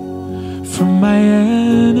from my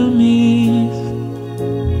enemies,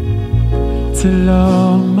 till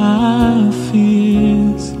all my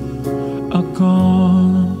fears are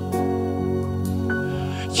gone.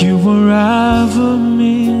 You unravel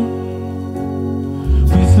me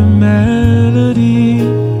with a melody.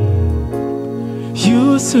 You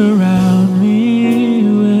surround me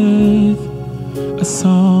with a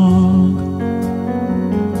song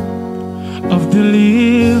of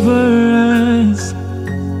deliverance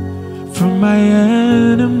from my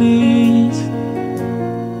enemies,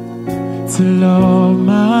 till all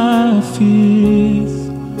my fears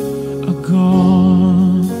are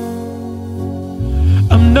gone.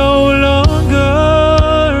 I'm no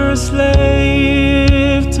longer a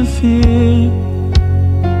slave to fear.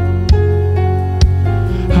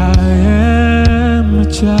 I am a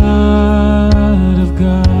child of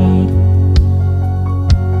God.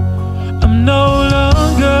 I'm no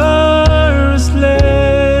longer a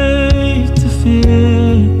slave to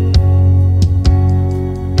fear.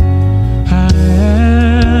 I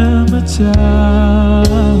am a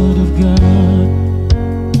child of God.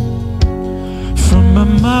 From my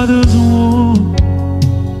mother's womb,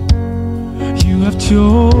 you have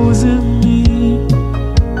chosen me.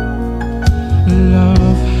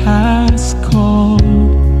 Love has called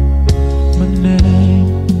my name.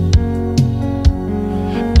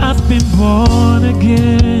 I've been born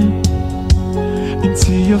again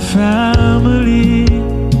into your family.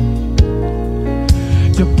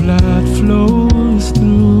 Your blood flows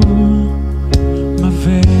through my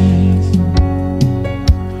veins.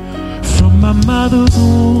 From my mother's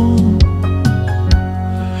womb,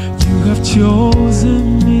 you have chosen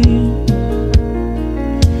me.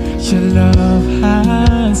 Your love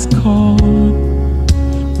has called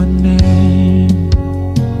my name.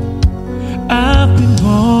 I've been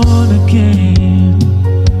born again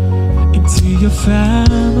into your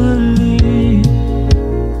family.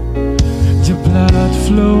 Your blood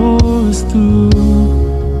flows through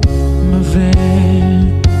my veins.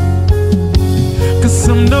 'Cause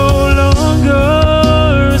I'm no longer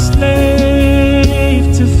a slave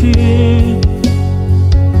to fear.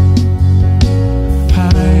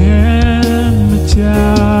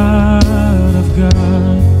 Child of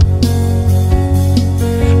God.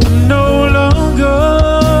 I'm no longer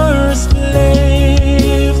a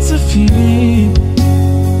slave to fear.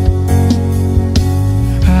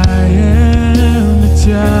 I am a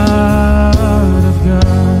child of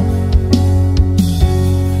God.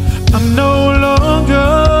 I'm no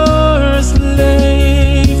longer a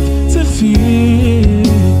slave to fear.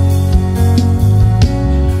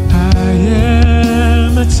 I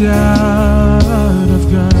am a child of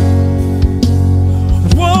God.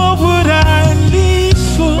 What would I live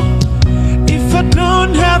for if I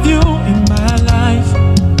don't have you in my life?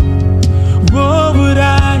 What would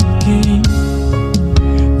I gain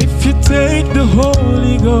if you take the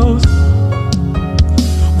Holy Ghost?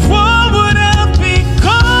 What would have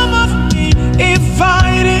become of me if I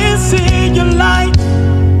didn't see your light?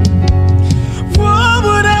 What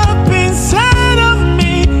would have been said of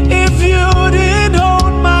me if you didn't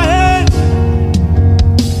hold my hand?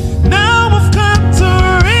 Now I've come to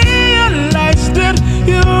realize that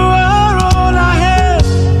you are all I have.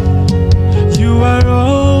 You are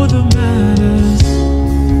all that matters.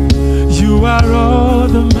 You are all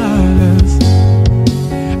that matters.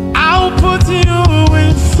 I'll put you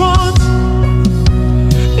in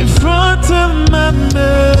front of my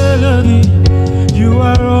melody. You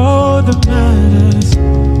are all that matters.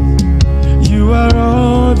 You are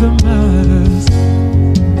all that matters.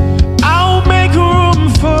 I'll make room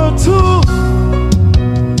for two.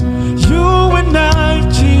 You and I,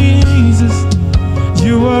 Jesus.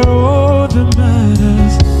 You are all that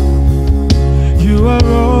matters. You are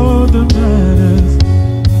all that matters.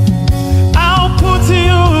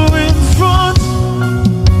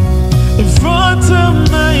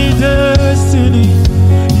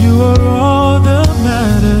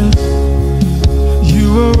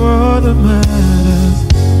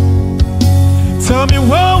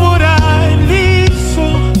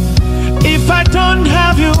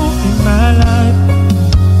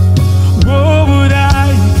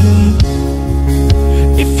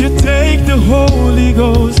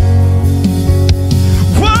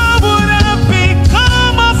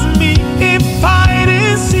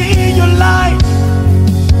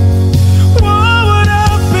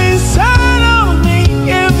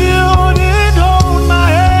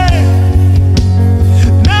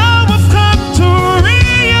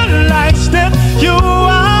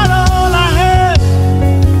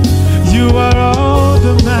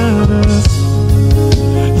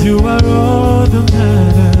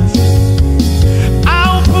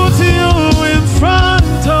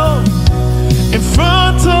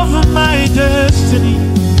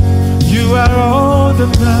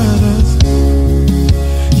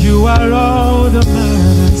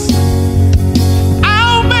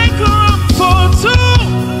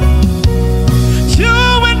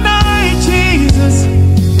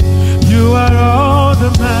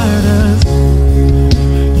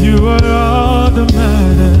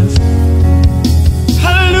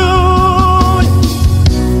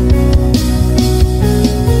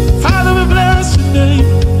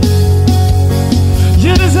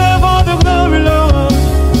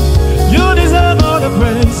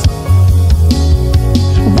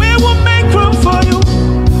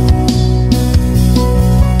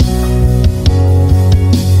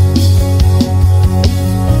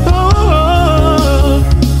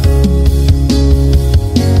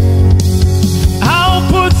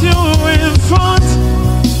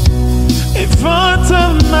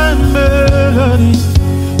 melody.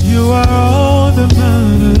 You are all that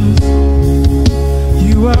matters.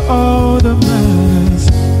 You are all that matters.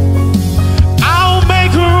 I'll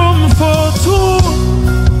make room for two.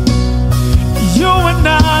 You and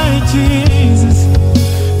I, Jesus.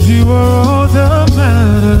 You are all that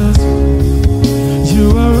matters. You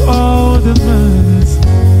are all that matters.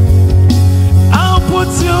 I'll put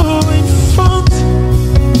you in front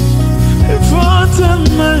of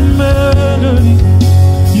my melody.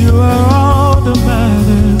 You are all that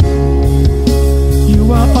matters.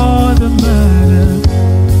 You are all that matters.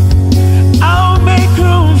 I'll make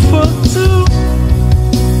room for two.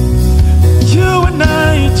 You and I,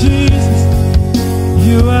 Jesus.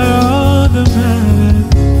 You are all that matters.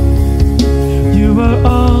 You are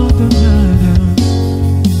all that matters.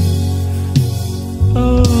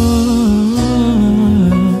 Oh,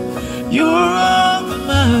 you are all that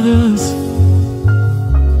matters.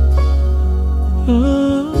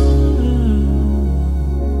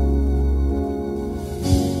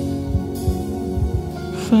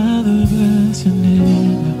 Father, bless your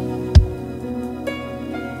name.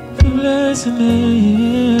 Bless your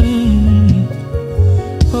name.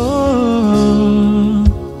 Oh,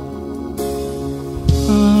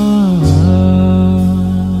 oh,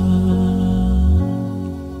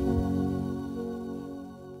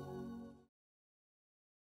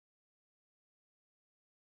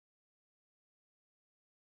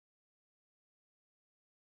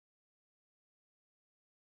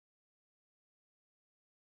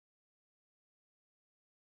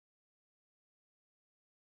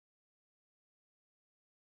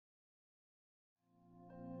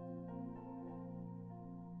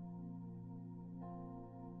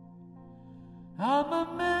 I'm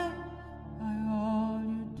amazed by all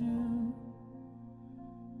you do.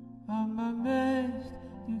 I'm amazed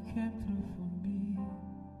you came through for me.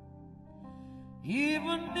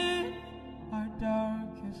 Even in my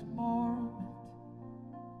darkest moment,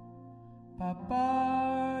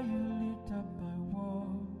 Papa, you lit up my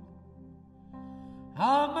world.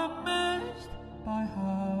 I'm amazed by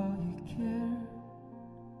how you care.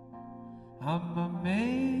 I'm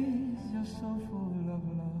amazed you're so full of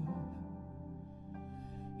love.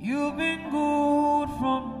 You've been good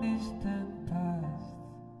from distant past,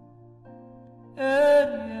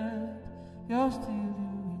 and yet you're still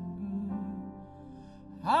doing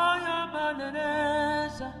good. I am an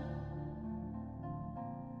Ananesa,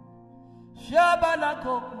 Shabala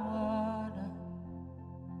Kokuada.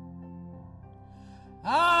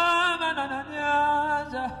 I'm an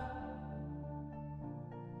Ananesa,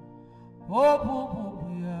 Popu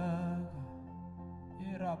Pupuyaga,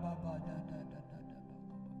 Irababada.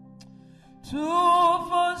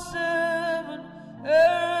 247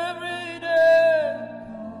 every day,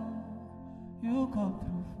 you come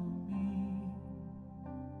through for me.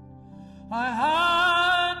 I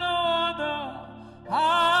had no other,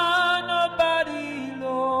 had nobody,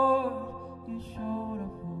 Lord. You showed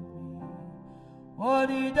up for me. What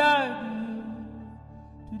did I do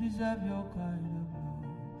to deserve your kind of love?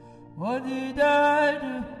 What did I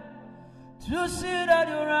do to sit at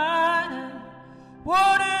your right hand?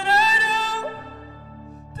 What did I do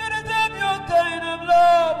to deserve your kind of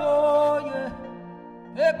love? Oh yeah.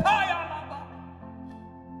 Hey,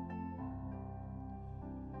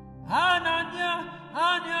 Ananya,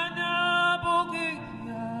 Ananya,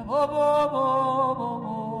 Bogiya, Bobo,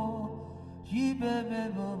 Bobo, Jibebe,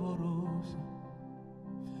 Boborosa.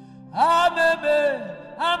 Amame,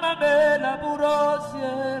 la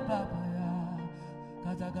Burosie, Papaya,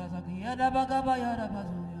 Kazakazakia, Bagabaya,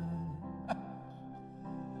 Bazuya.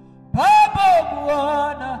 Papa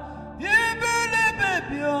Buana, Ibele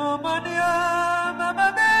Bebio, Mania,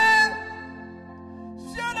 Mamame,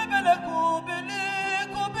 Shalabella Kubili,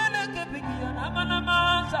 Kubili Kepikian,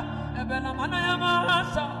 Amanamasa, Ebela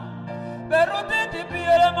Manayamasa, Berote di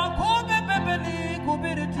Piera, Kube Bebeli,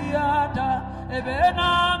 Kubiri Tiata,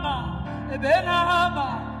 Ebenama,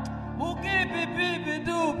 Uki Bibi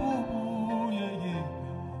Dubu,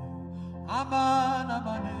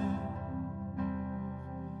 Amanamane.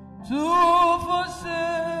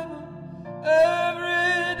 247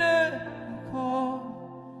 every day you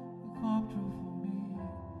come through for me.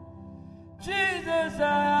 Jesus, I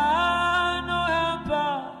have no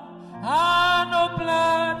helper, I have no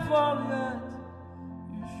plan for yet.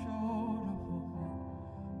 You showed up for me.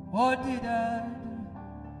 What did I do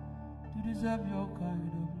to deserve your kind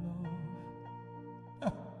of love?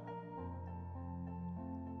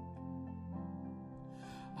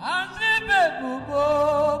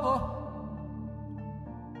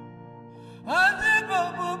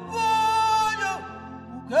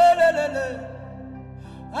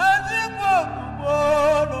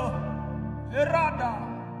 da.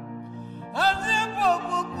 Azipo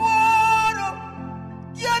Poro,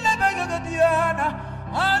 Yana Bega Diana,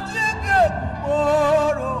 Azipo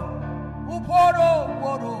Poro, Uporo,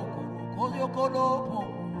 Poro, Koyokolo,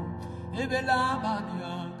 Ebela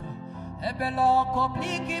Manianka, Ebela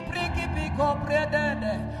Kopliki, Priki, Pico,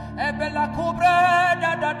 Predene, Ebela Cubre,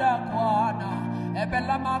 da Quana,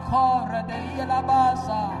 Ebela Macora, de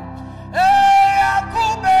Yelabasa,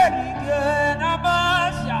 Akuberi,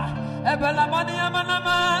 Namasia, Ebela Mania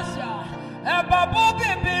Manamasia. Eba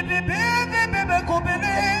bubi bibi bibi bibi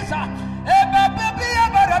kubilisa. Eba bibi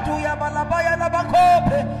abaratu ya balabaya la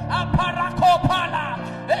bakope. Aparakopala.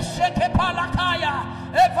 Esheke palakaya.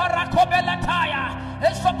 Evarakobelataya.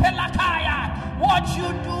 Esopelakaya. What you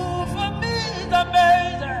do for me is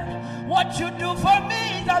amazing. What you do for me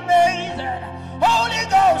is amazing. Holy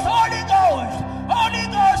Ghost, Holy Ghost, Holy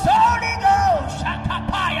Ghost, Holy Ghost.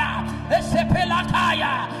 Shakapaya.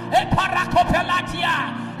 Esepelakaya.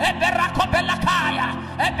 Eparakopelatia. Eberakopelakaya,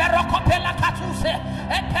 Eberokopelakatuse,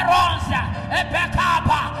 Eperonsia,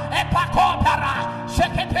 Ebekaba, Epakopera,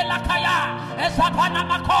 Shekepelakaya, Ezapana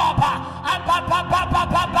Makopa,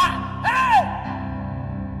 Ababa, hey!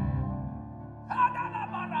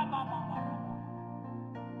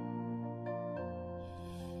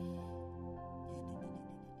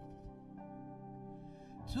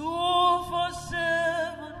 Two for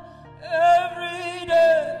 7 every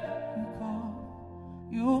day.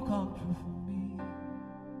 You come true for me.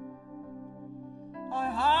 I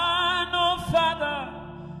had no father,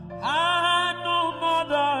 had no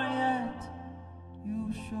mother yet. You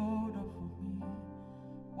showed up for me.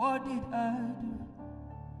 What did I do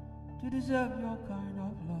to deserve your kind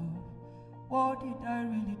of love? What did I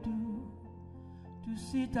really do to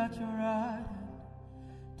sit at your right hand,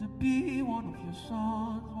 to be one of your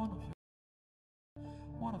sons,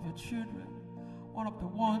 one of your children, one of the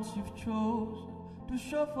ones you've chosen? To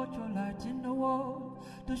show forth your light in the world,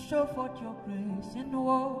 to show forth your grace in the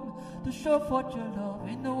world, to show forth your love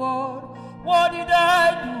in the world. What did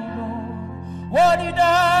I do, Lord? What did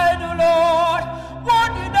I do, Lord?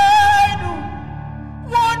 What did I do?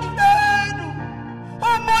 What did I do?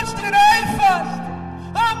 How much did I fast?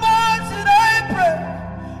 How much did I pray?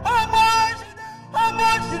 How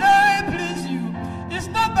much did I please you? It's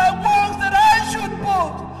not by works that I should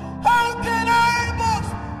boast. How can I boast?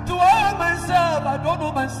 To all myself, I don't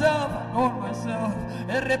know myself, I know myself.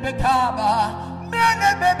 Rebekaba,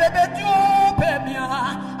 mene bebe jupemia,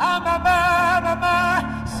 mama,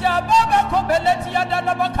 siababa kobeleti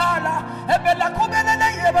adana bakala, ebela kobelele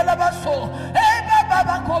yebela baso,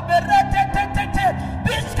 baba koberete te.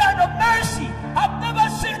 This kind of mercy, I've never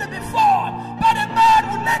seen it before. But a man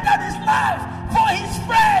who laid down his life for his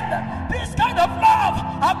friend. This kind of love,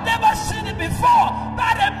 I've never seen it before.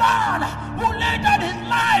 But a man who laid down his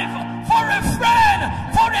life for a friend,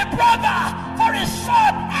 for a brother, for his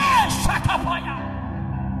son. Shakapaya.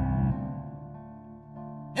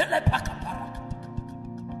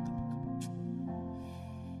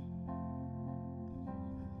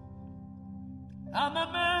 I'm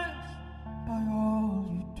amazed by all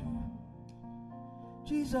you do.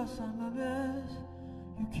 Jesus, I'm amazed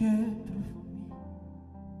you came through for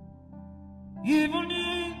me. Even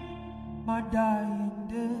in my dying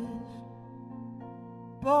days,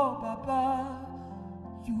 oh Papa,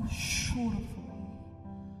 you showed up for me.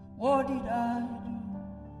 What did I do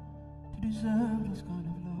to deserve this kind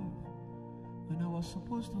of love? When I was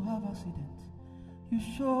supposed to have accidents, you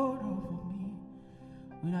showed up for me.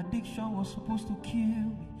 When addiction was supposed to kill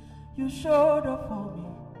me, you showed up for me.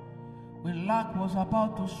 When lack was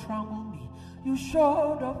about to strangle me, you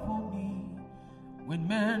showed up for me. When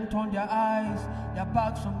men turned their eyes, their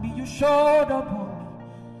backs on me, you showed up for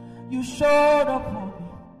me. You showed up for me.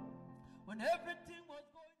 When everything was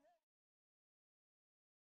going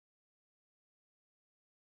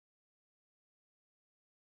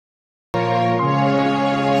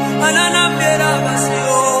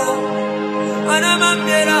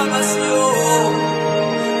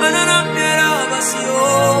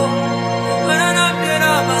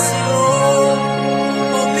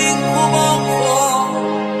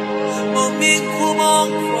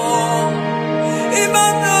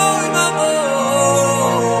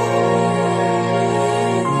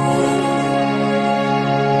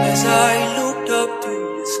As I looked up to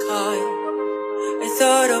the sky, I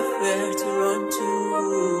thought of where to run to.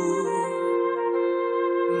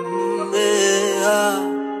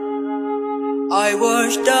 I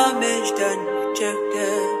was damaged and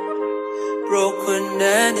rejected, broken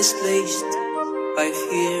and displaced by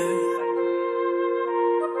fear.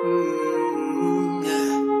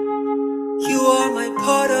 You are my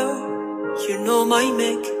potter, you know my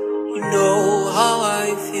make, You know how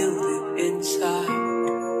I feel deep inside.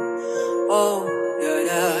 Oh, yeah,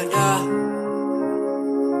 yeah, yeah.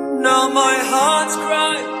 Now my heart's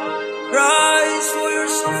cries for your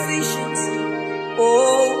sufficiency.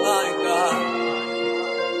 Oh my God.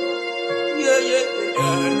 Yeah, yeah,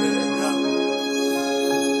 yeah, yeah.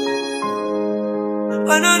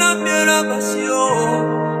 Anana miera basio.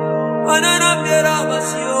 Anana miera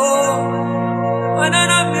basio.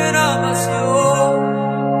 Anana miera basio.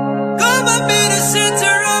 Come and be the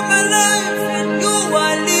center of my life, and you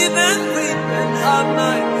I live and breathe and have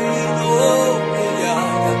my being. Oh, yeah.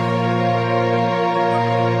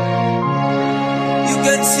 You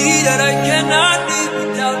can see that I cannot live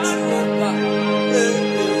without you, oh God. Yeah,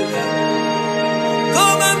 yeah.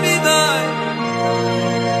 Come and be mine,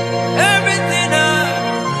 everything I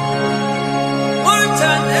want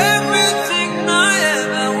and everything I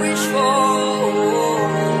ever wish for.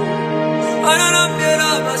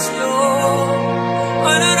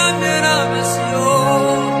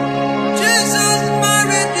 Jesus, my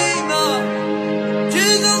Redeemer,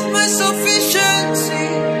 Jesus, my sufficiency,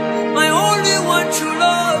 my only one true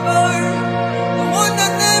lover, the one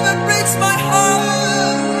that never breaks my heart.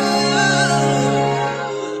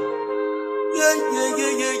 Yeah, yeah,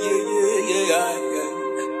 yeah, yeah, yeah, yeah, yeah, yeah.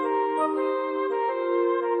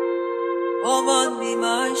 Come on, be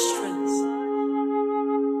my strength.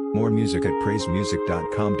 More music at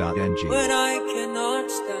praisemusic.com.ng. When I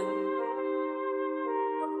cannot stand,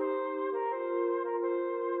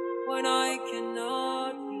 when I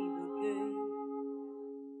cannot live again.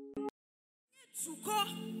 Tuko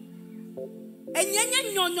enyenye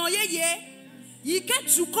nyonyo yeye yike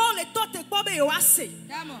tuko le tote kpobe yo ase.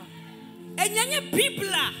 Enyenye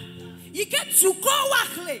bibla yike tuko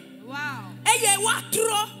wakle. Wow. Eye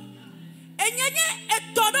watro enyenye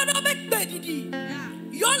etododo bekbedidi.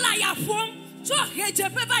 Yola ya fom so heje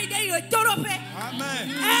pe ba ide yo torope. Amen.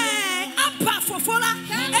 Apa fofola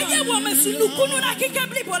eye wo mesunukunu na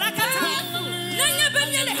kikebli bola kata. Nenye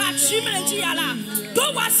benyele ha chimrenji yala. Do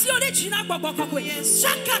wasi ode china gbogbo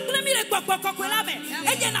Shaka klemi le gbogbo la me.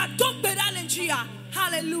 Eye na dogbe da lenjia.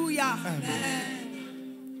 Hallelujah. Amen.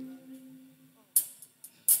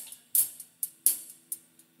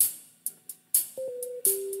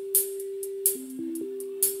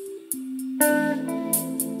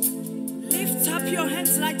 Lift up your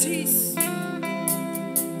hands like this.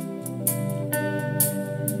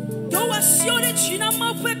 Do wasi ode china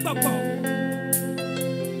ma fe gbogbo.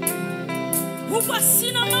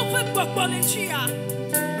 Voici ma fe gbogbo lenjia.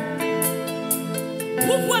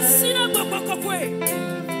 Voici na gbogbo kokwe.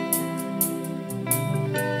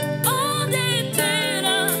 All day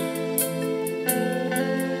tena.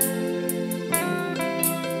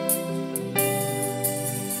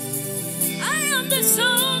 I am the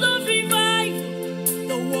sound of revival.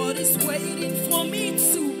 The world is waiting for me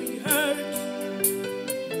to be heard.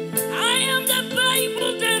 I am the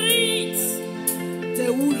Bible that reads. They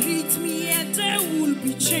will read me and they will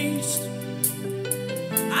be changed.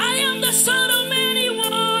 I am the son of many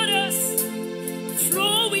waters,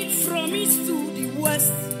 flowing from east to the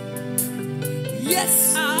west.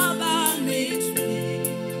 Yes, Abba made me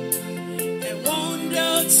a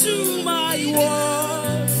wonder to my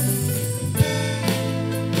world.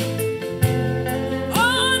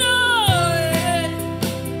 Oh no,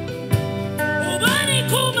 Obani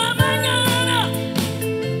kuma manyana.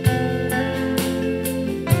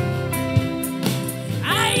 I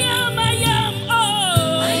am, oh.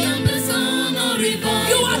 I am the son of revival.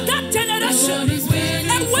 You are that generation.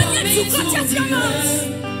 And when you got your mouth,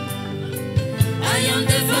 I am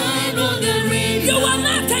the vine of the rain. You are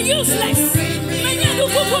not a useless.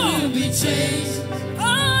 Will be changed.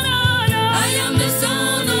 Oh no, no. I am the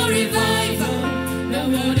son of revival. The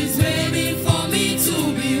world is waiting for me to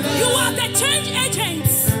be heard. You are the change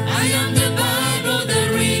agents. I am the Bible they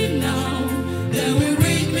read now. They will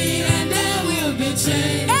read me and they will be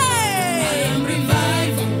changed. Hey. I am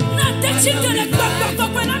revival. Not the children of God.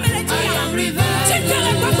 I am revival.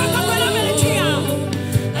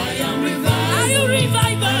 I am revival. Are you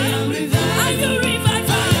revival? I am revival. Are you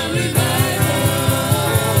revival? I am revival.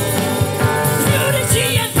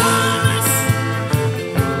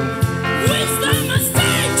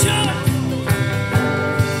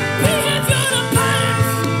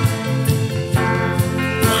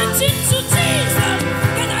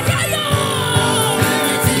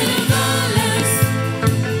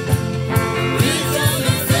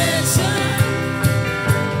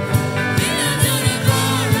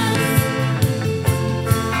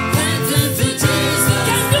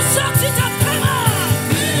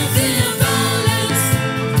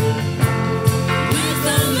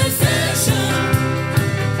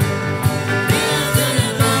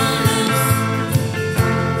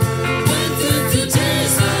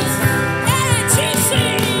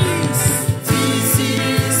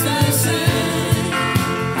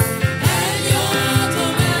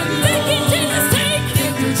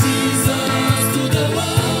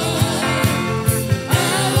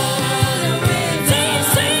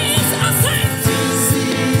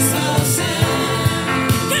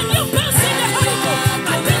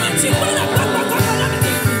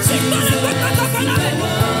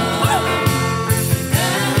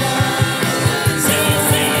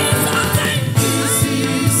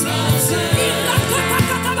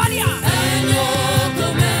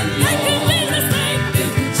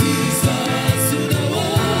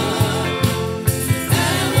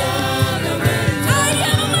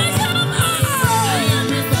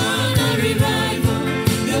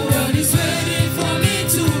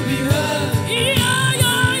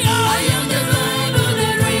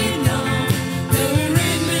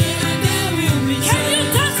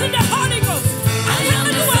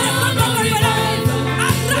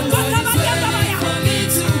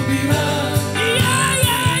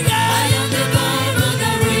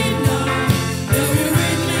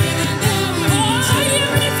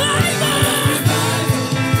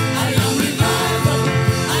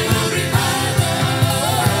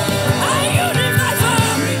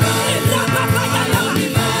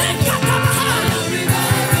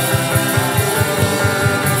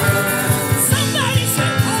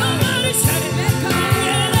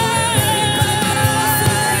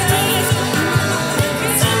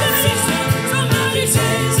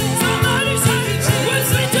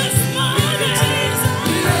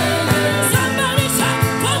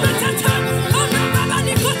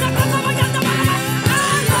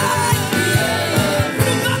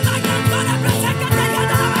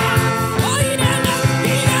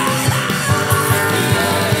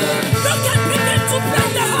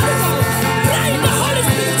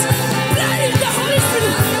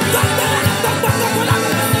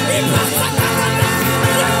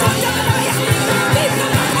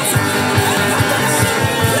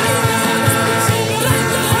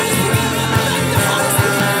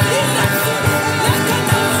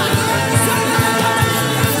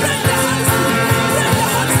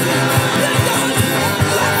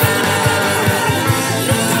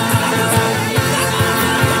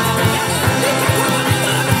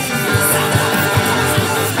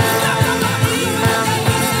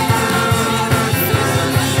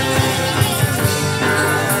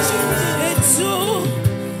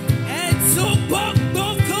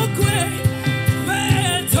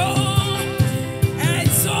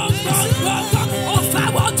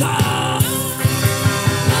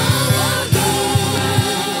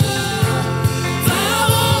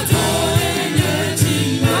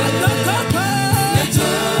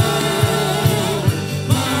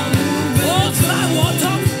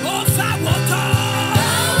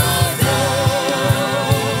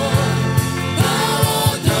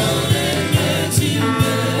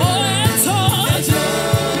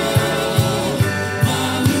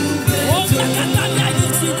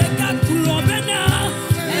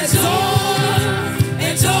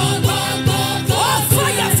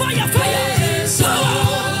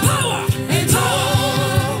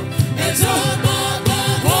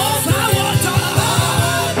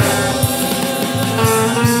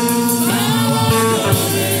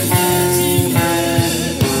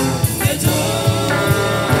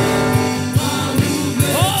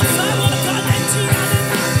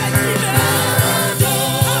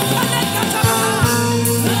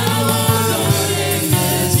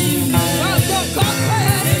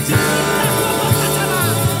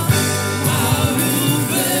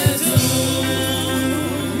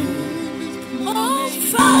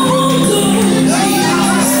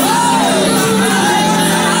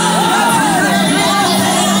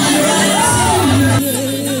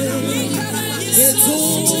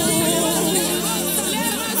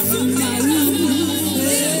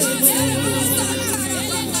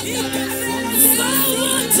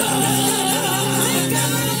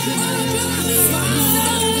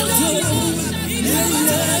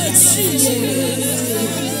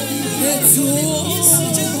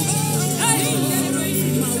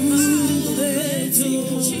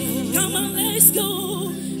 Come on, let's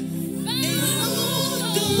go.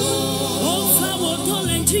 Oh,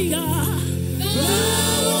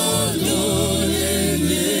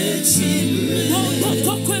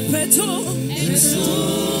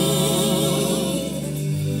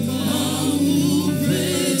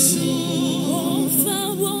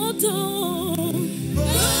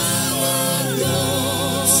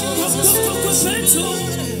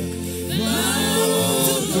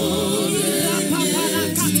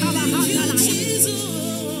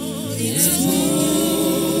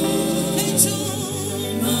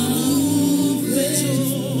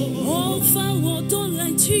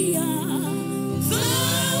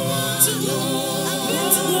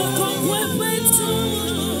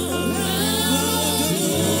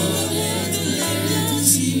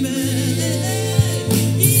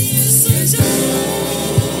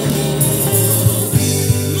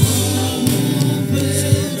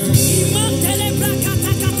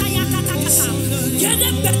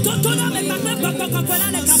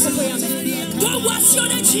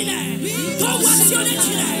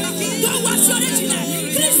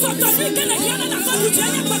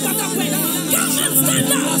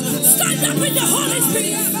 Stand up in the Holy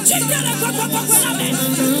Spirit.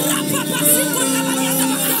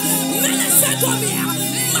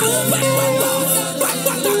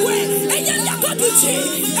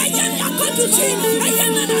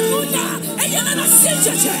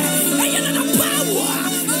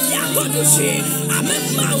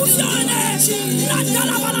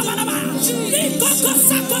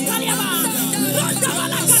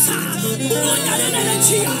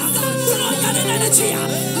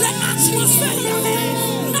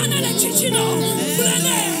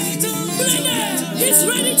 He's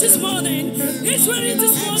ready this morning. He's ready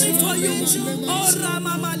this morning for you. Oh,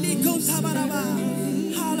 Ramamaliko Tabaraba.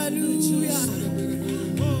 Hallelujah.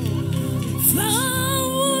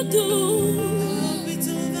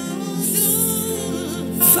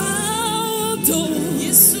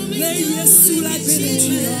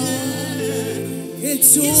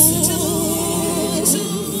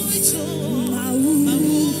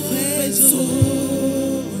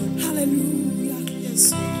 Hallelujah.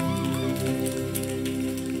 Yes.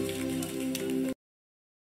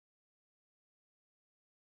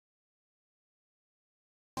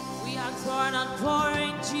 We are torn and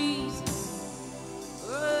pouring Jesus.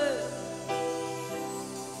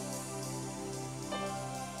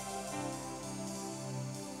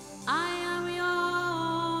 I am your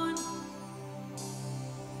own.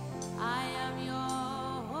 I am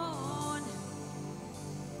your own.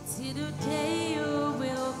 Till the day you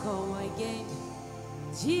will come again.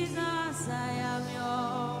 Jesus, I am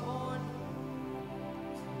your own.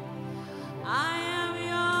 I am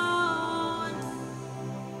your own.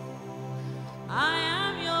 I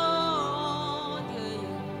am your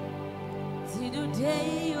own. Till the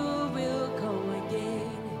day you will come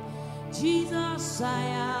again. Jesus, I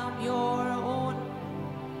am your own.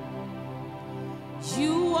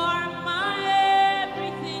 You are my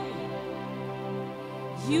everything.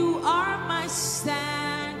 You are my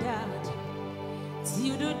standard.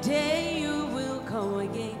 Till the day you will come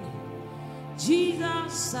again.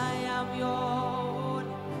 Jesus, I am your own.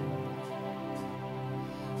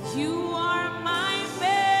 You are my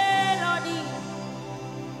melody.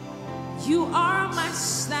 You are my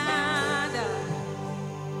standard.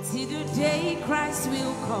 Till the day Christ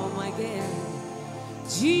will come again.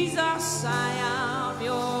 Jesus, I am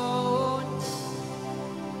your own.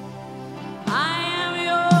 I am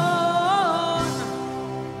your own.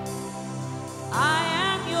 I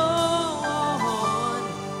am your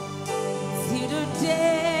own. Till the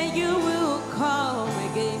day you will come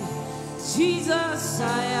again. Jesus,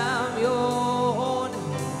 I am your own.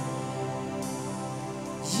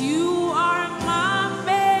 You are my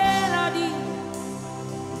melody.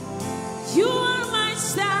 You are my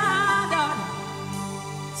standard.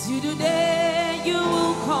 Till the day you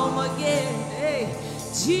will come again. Hey,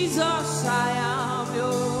 Jesus, I am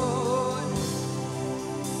your own.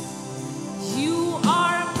 You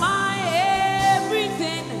are my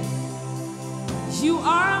everything. You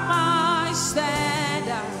are my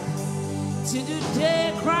standard. Till the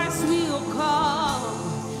day Christ will come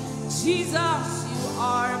Jesus, you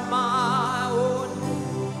are my own.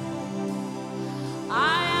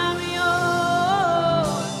 I am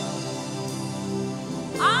yours.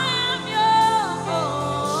 I am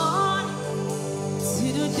yours.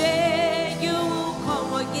 Till the day you will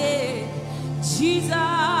come again.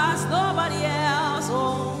 Jesus, nobody else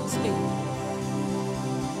owns me.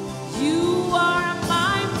 You are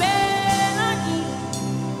my melody.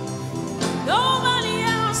 Nobody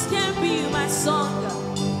else can be my song.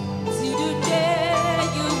 Till the day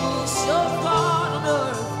you will show God on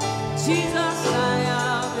earth. Jesus, I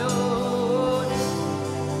am yours.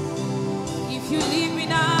 If you leave me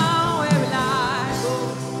now, where will I go?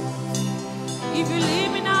 If you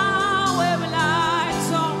leave me now, where will I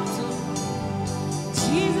talk to?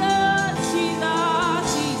 Jesus, Jesus,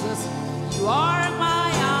 Jesus, you are my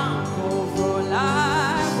anchor for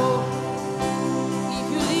life. Oh, if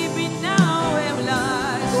you leave me now, where will I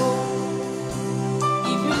go?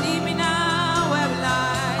 If you leave me now, where will I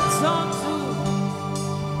talk to?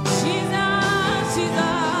 Jesus,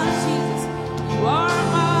 Jesus, Jesus, you are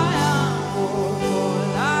my anchor for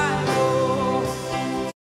life. Oh.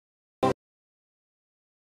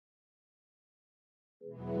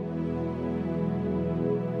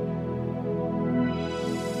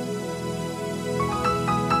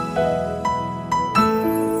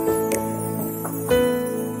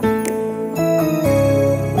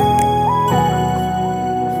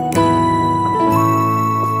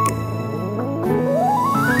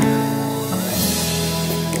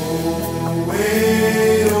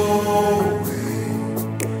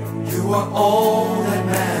 You are all that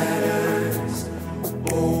matters.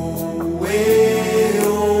 Oh, way,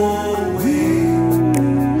 you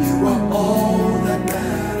are all that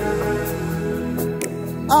matters.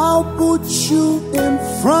 I'll put you in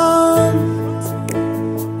front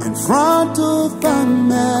of the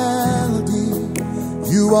melody.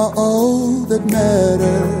 You are all that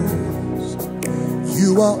matters.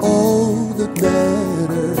 You are all that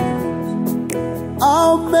matters.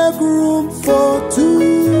 I'll make room for two.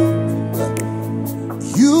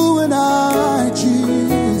 You and I,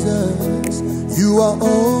 Jesus. You are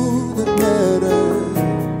all that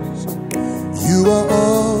matters. You are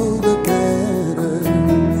all that matters.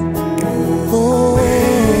 Oh,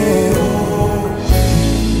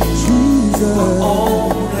 Jesus. You are all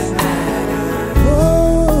that matters.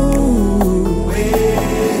 Oh,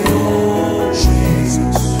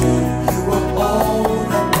 Jesus. You are all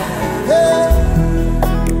that matters.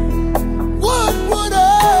 What would I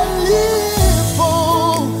live for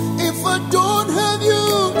if I don't have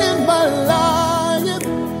you in my life?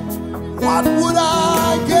 What would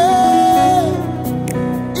I get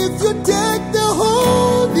if you take the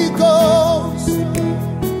Holy Ghost?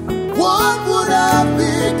 What would have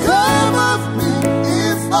become of me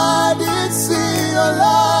if I didn't see your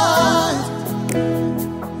light?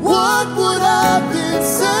 What would have been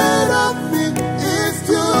said of me if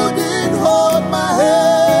you didn't hold my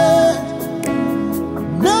hand?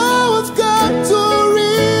 Now I've got to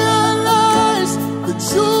realize that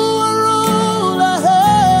you are all I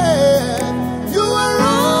have. You are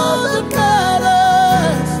all that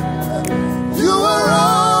matters. You are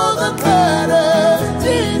all that matters,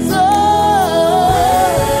 Jesus.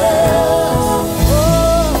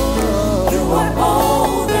 You are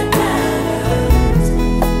all that matters.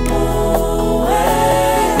 Oh,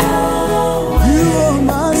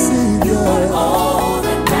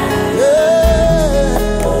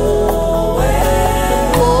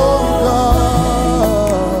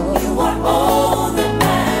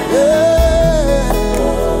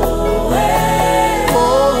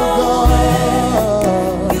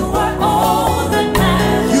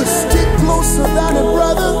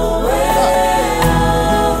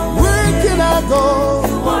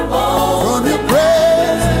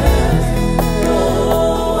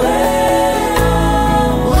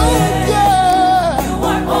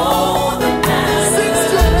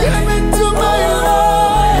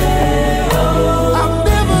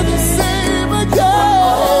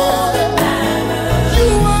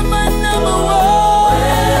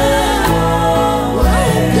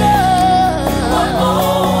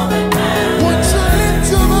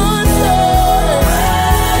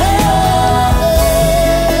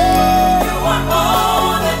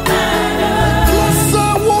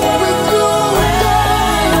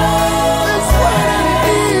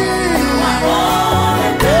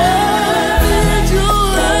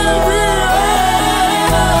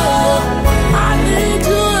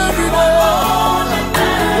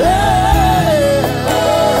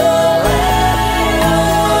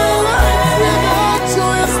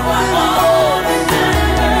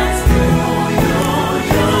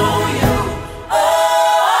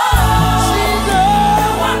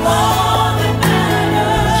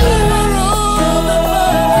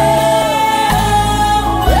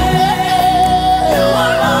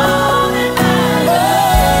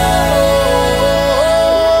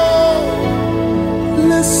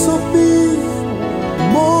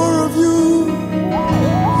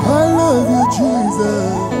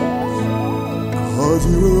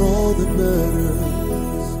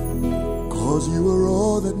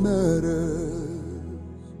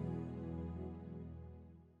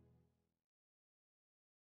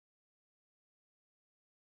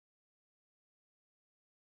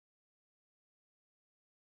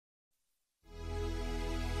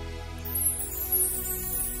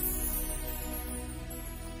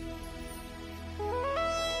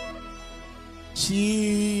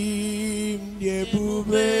 Chim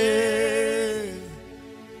Yebube,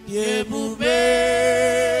 Yebube,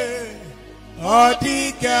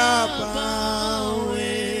 Odikabawe,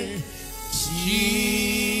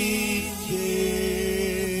 Chim Yebube,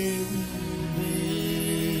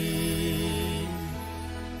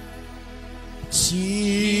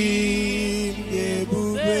 Chim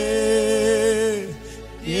Yebube,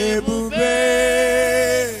 Yebube,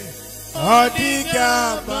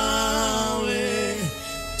 Odikabawe.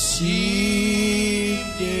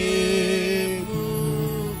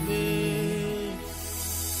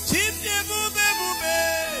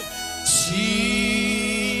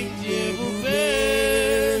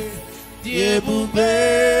 Yebube,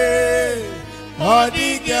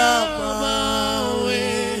 Odigamawe,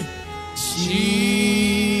 Chibebube,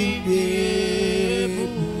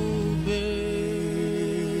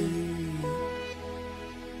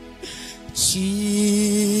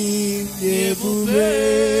 Chibebube,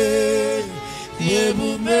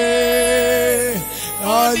 Yebube,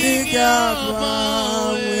 Odigamawe,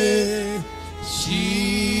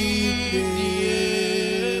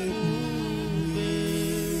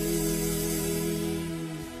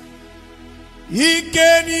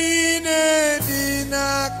 Ikenine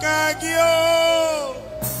dinakagio,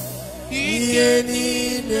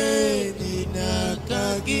 Ikenine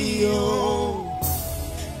dinakagio,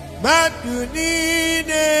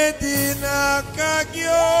 Madunine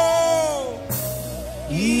dinakagio,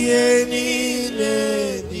 Ikenine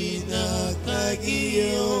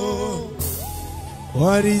dinakagio.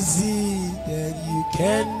 What is it that you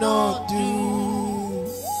cannot do?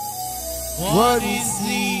 What is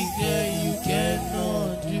it that you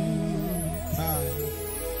cannot do?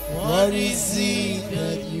 What is it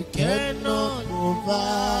that you cannot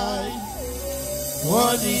provide?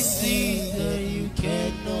 What is it that you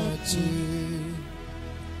cannot do?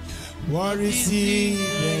 What is it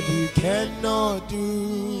that you cannot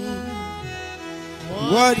do?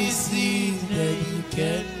 What is it that you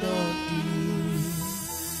cannot do?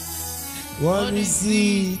 What is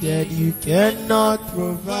it that you cannot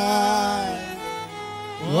provide?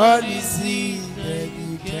 What is it that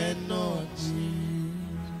you cannot do?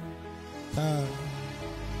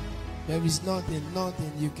 There is nothing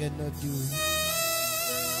you cannot do.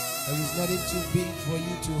 There is nothing too big for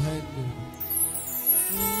you to handle.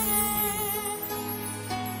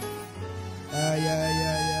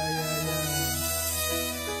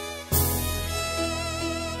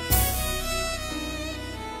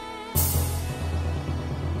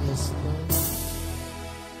 Yes, Lord.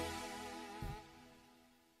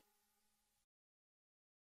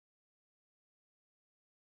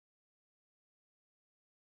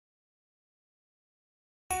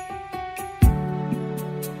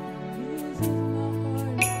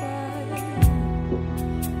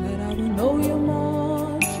 Know you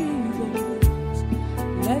more, Jesus.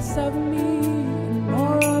 Less of me and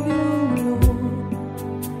more of you, Lord.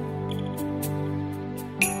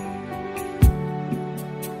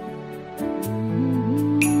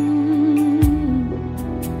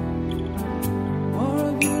 More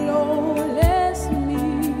of you, Lord, less of me.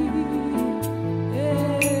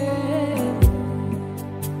 Yeah.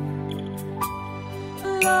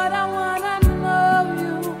 Lord, I wanna know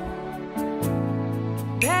you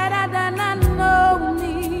better than I know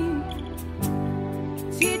me.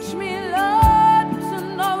 Teach me, Lord, to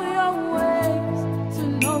know your ways, to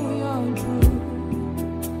know your truth.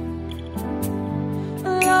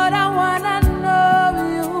 Lord, I wanna know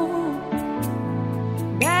you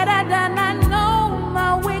better than I know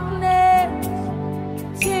my weakness.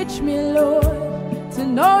 Teach me, Lord, to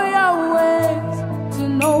know your ways, to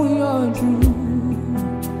know your truth.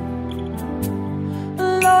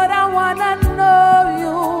 Lord, I wanna know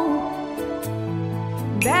you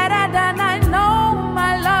better than I know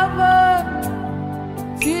my lover.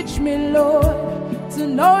 Teach me, Lord, to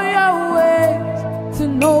know your ways, to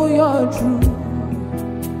know your truth.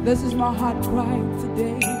 This is my heart cry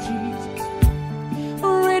today, Jesus.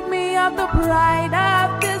 Rid me of the pride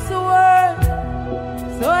of this world,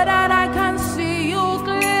 so that I can see you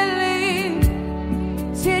clearly.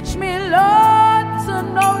 Teach me, Lord, to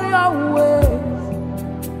know your ways.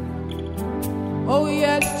 Oh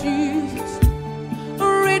yes, Jesus.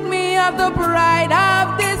 Rid me of the pride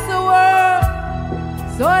of this world,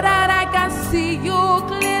 so that I can see you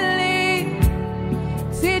clearly.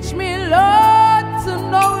 Teach me, Lord, to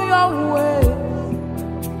know your ways.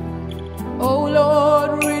 Oh Lord,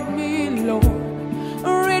 rid me, Lord.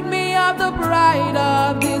 Rid me of the pride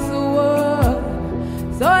of this world,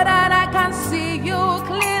 so that I can see you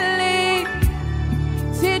clearly.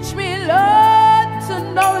 Teach me, Lord,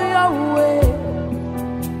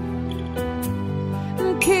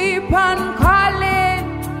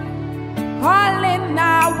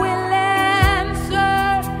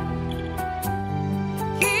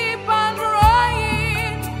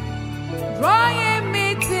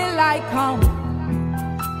 come.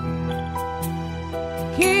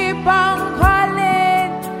 Keep on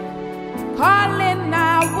calling, calling,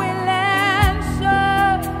 I will answer.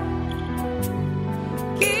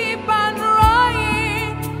 Keep on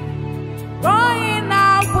roaring, roaring, I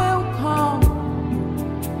will come.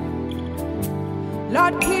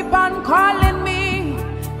 Lord, keep on calling me,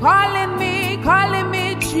 calling me, calling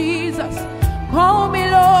me, Jesus. Call me,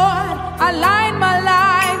 Lord, align my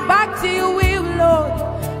life back to your will, Lord.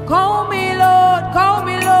 Call me, Lord, call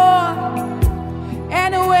me, Lord.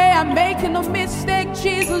 Anyway, I'm making a mistake,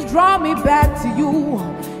 Jesus, draw me back to you.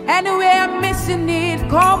 Anyway, I'm missing it,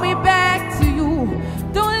 call me back to you.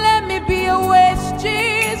 Don't let me be a waste,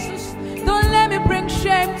 Jesus. Don't let me bring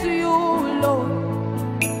shame to you, Lord.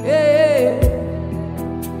 Yeah.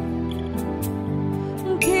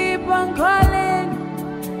 Keep on calling,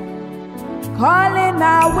 calling,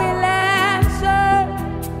 I will answer.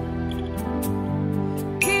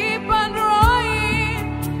 Keep on drawing,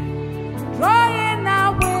 drawing, I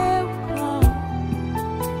will come.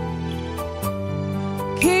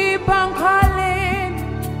 Keep on calling,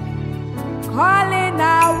 calling, I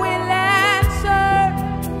will answer.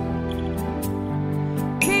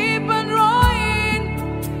 Keep on drawing,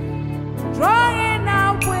 drawing, I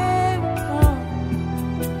will come.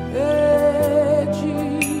 Hey,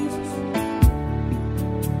 Jesus,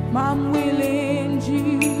 I'm willing,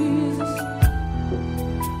 Jesus.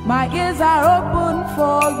 My ears are open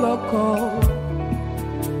for your call.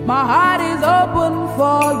 My heart is open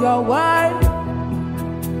for your word.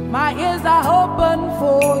 My ears are open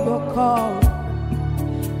for your call.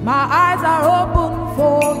 My eyes are open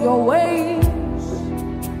for your ways.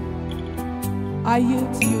 I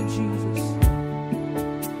yield to you, Jesus.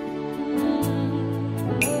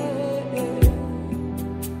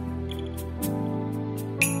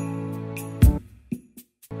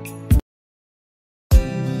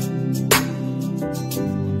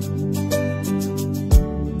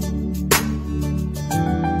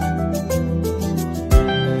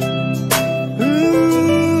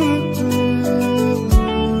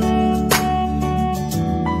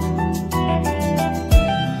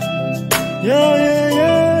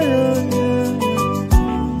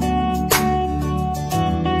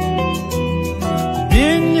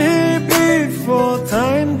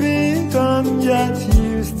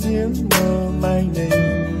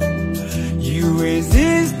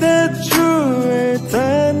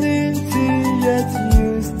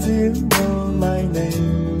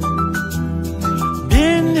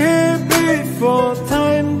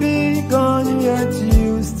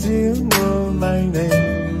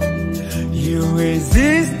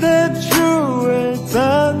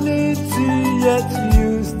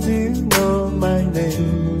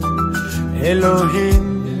 Elohim,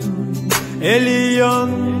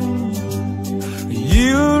 Elion,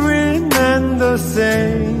 you remain the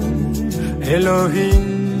same.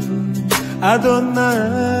 Elohim,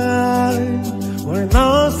 Adonai, what an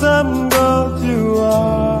awesome God you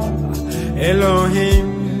are. Elohim,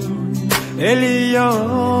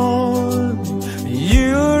 Elion,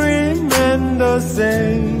 you remain the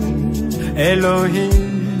same.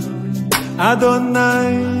 Elohim,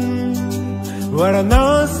 Adonai, what an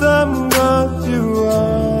awesome God you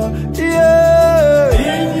are. Yeah.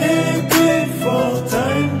 In here before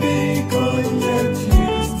time begun, yet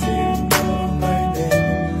you still know my name.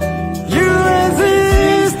 You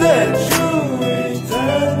existed through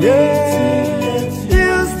eternity, yet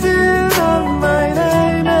you still know my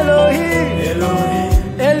name. Elohim, Elohim,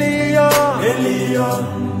 Elion, Elion.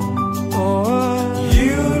 Oh,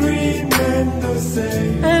 you remain the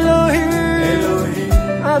same. Elohim, Elohim,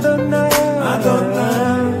 Adonai,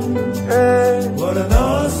 Adonai, hey. What an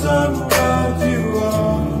awesome God you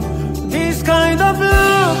are. This kind of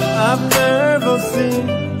love I've never seen.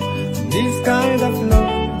 This kind of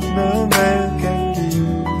love no man can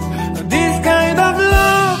give. This kind of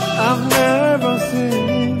love I've never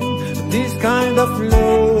seen. This kind of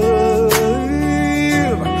love.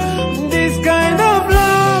 This kind of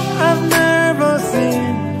love I've never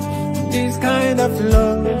seen. This kind of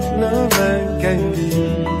love no man can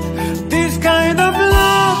give. This kind of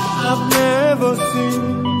love I've never seen.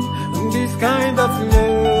 This kind of love.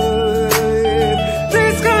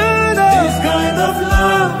 This kind of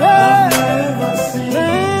love I've never seen.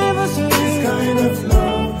 Never seen. This kind of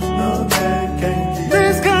love no man can give.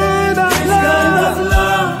 This kind of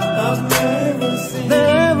love I've never seen.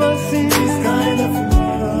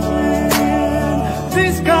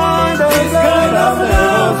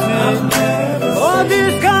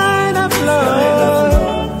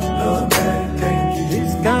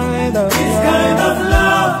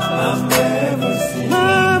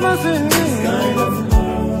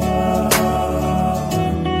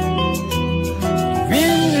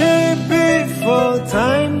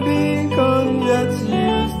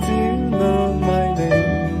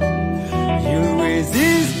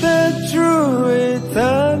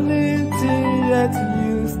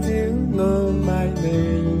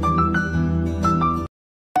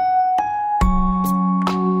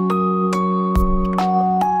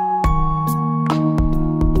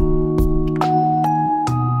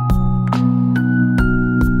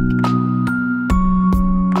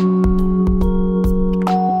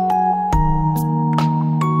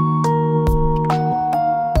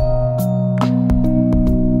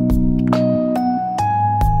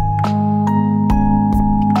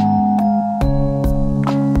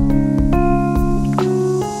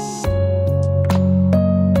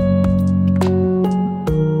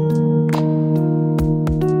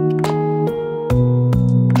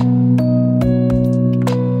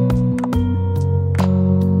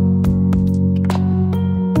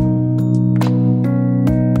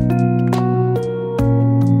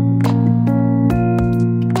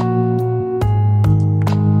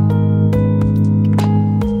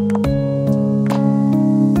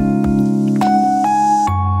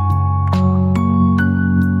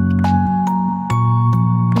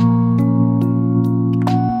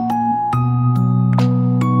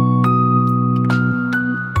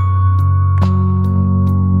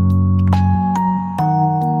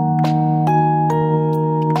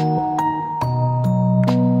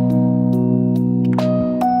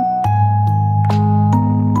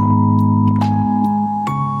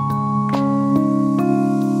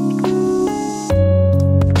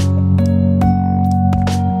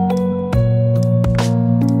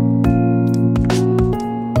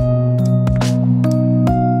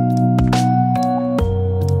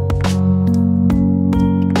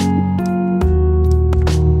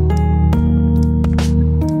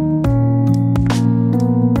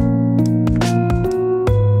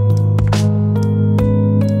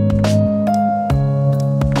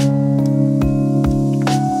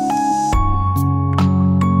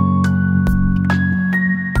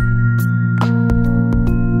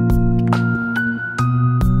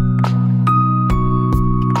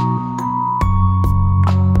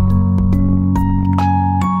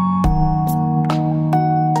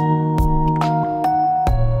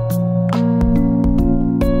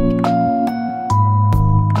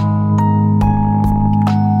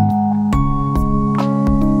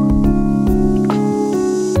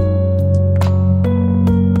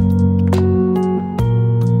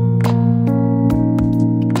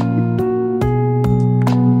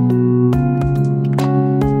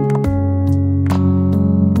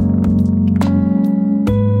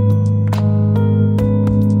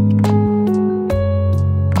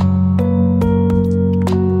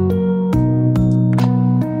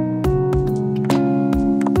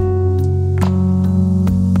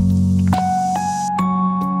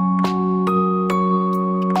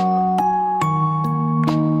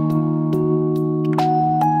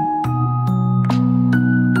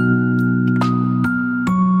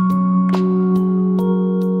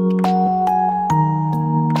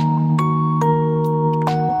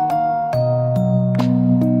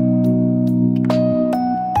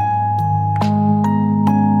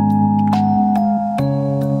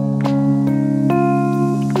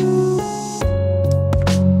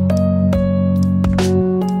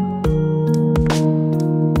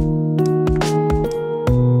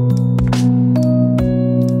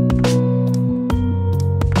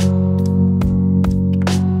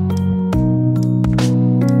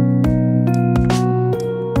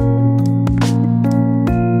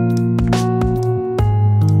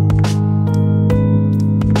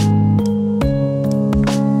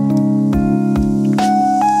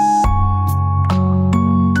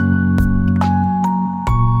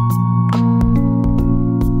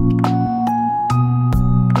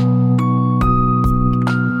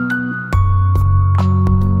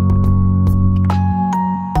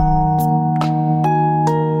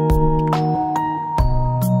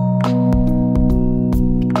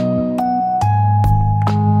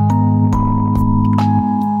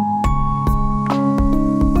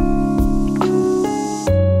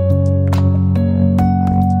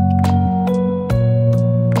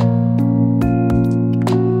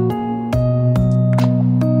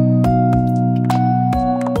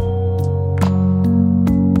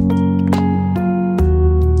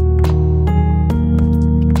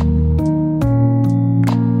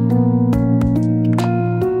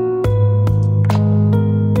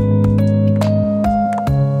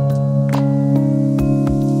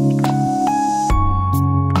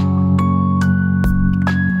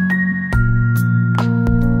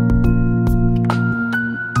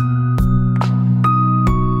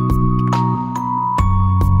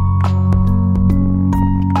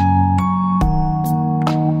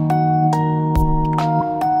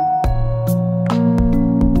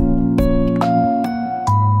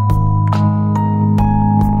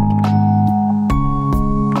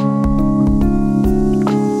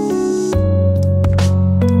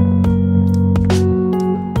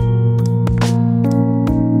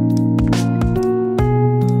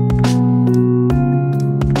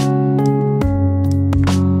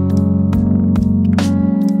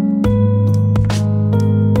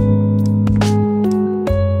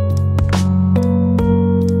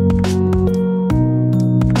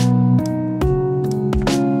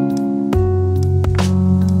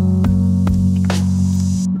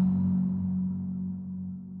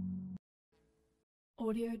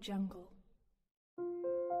 Jungle.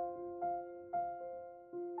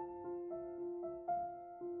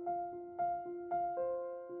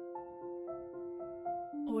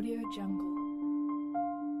 Audio Jungle.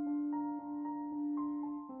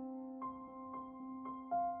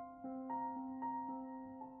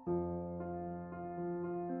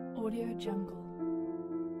 Audio Jungle.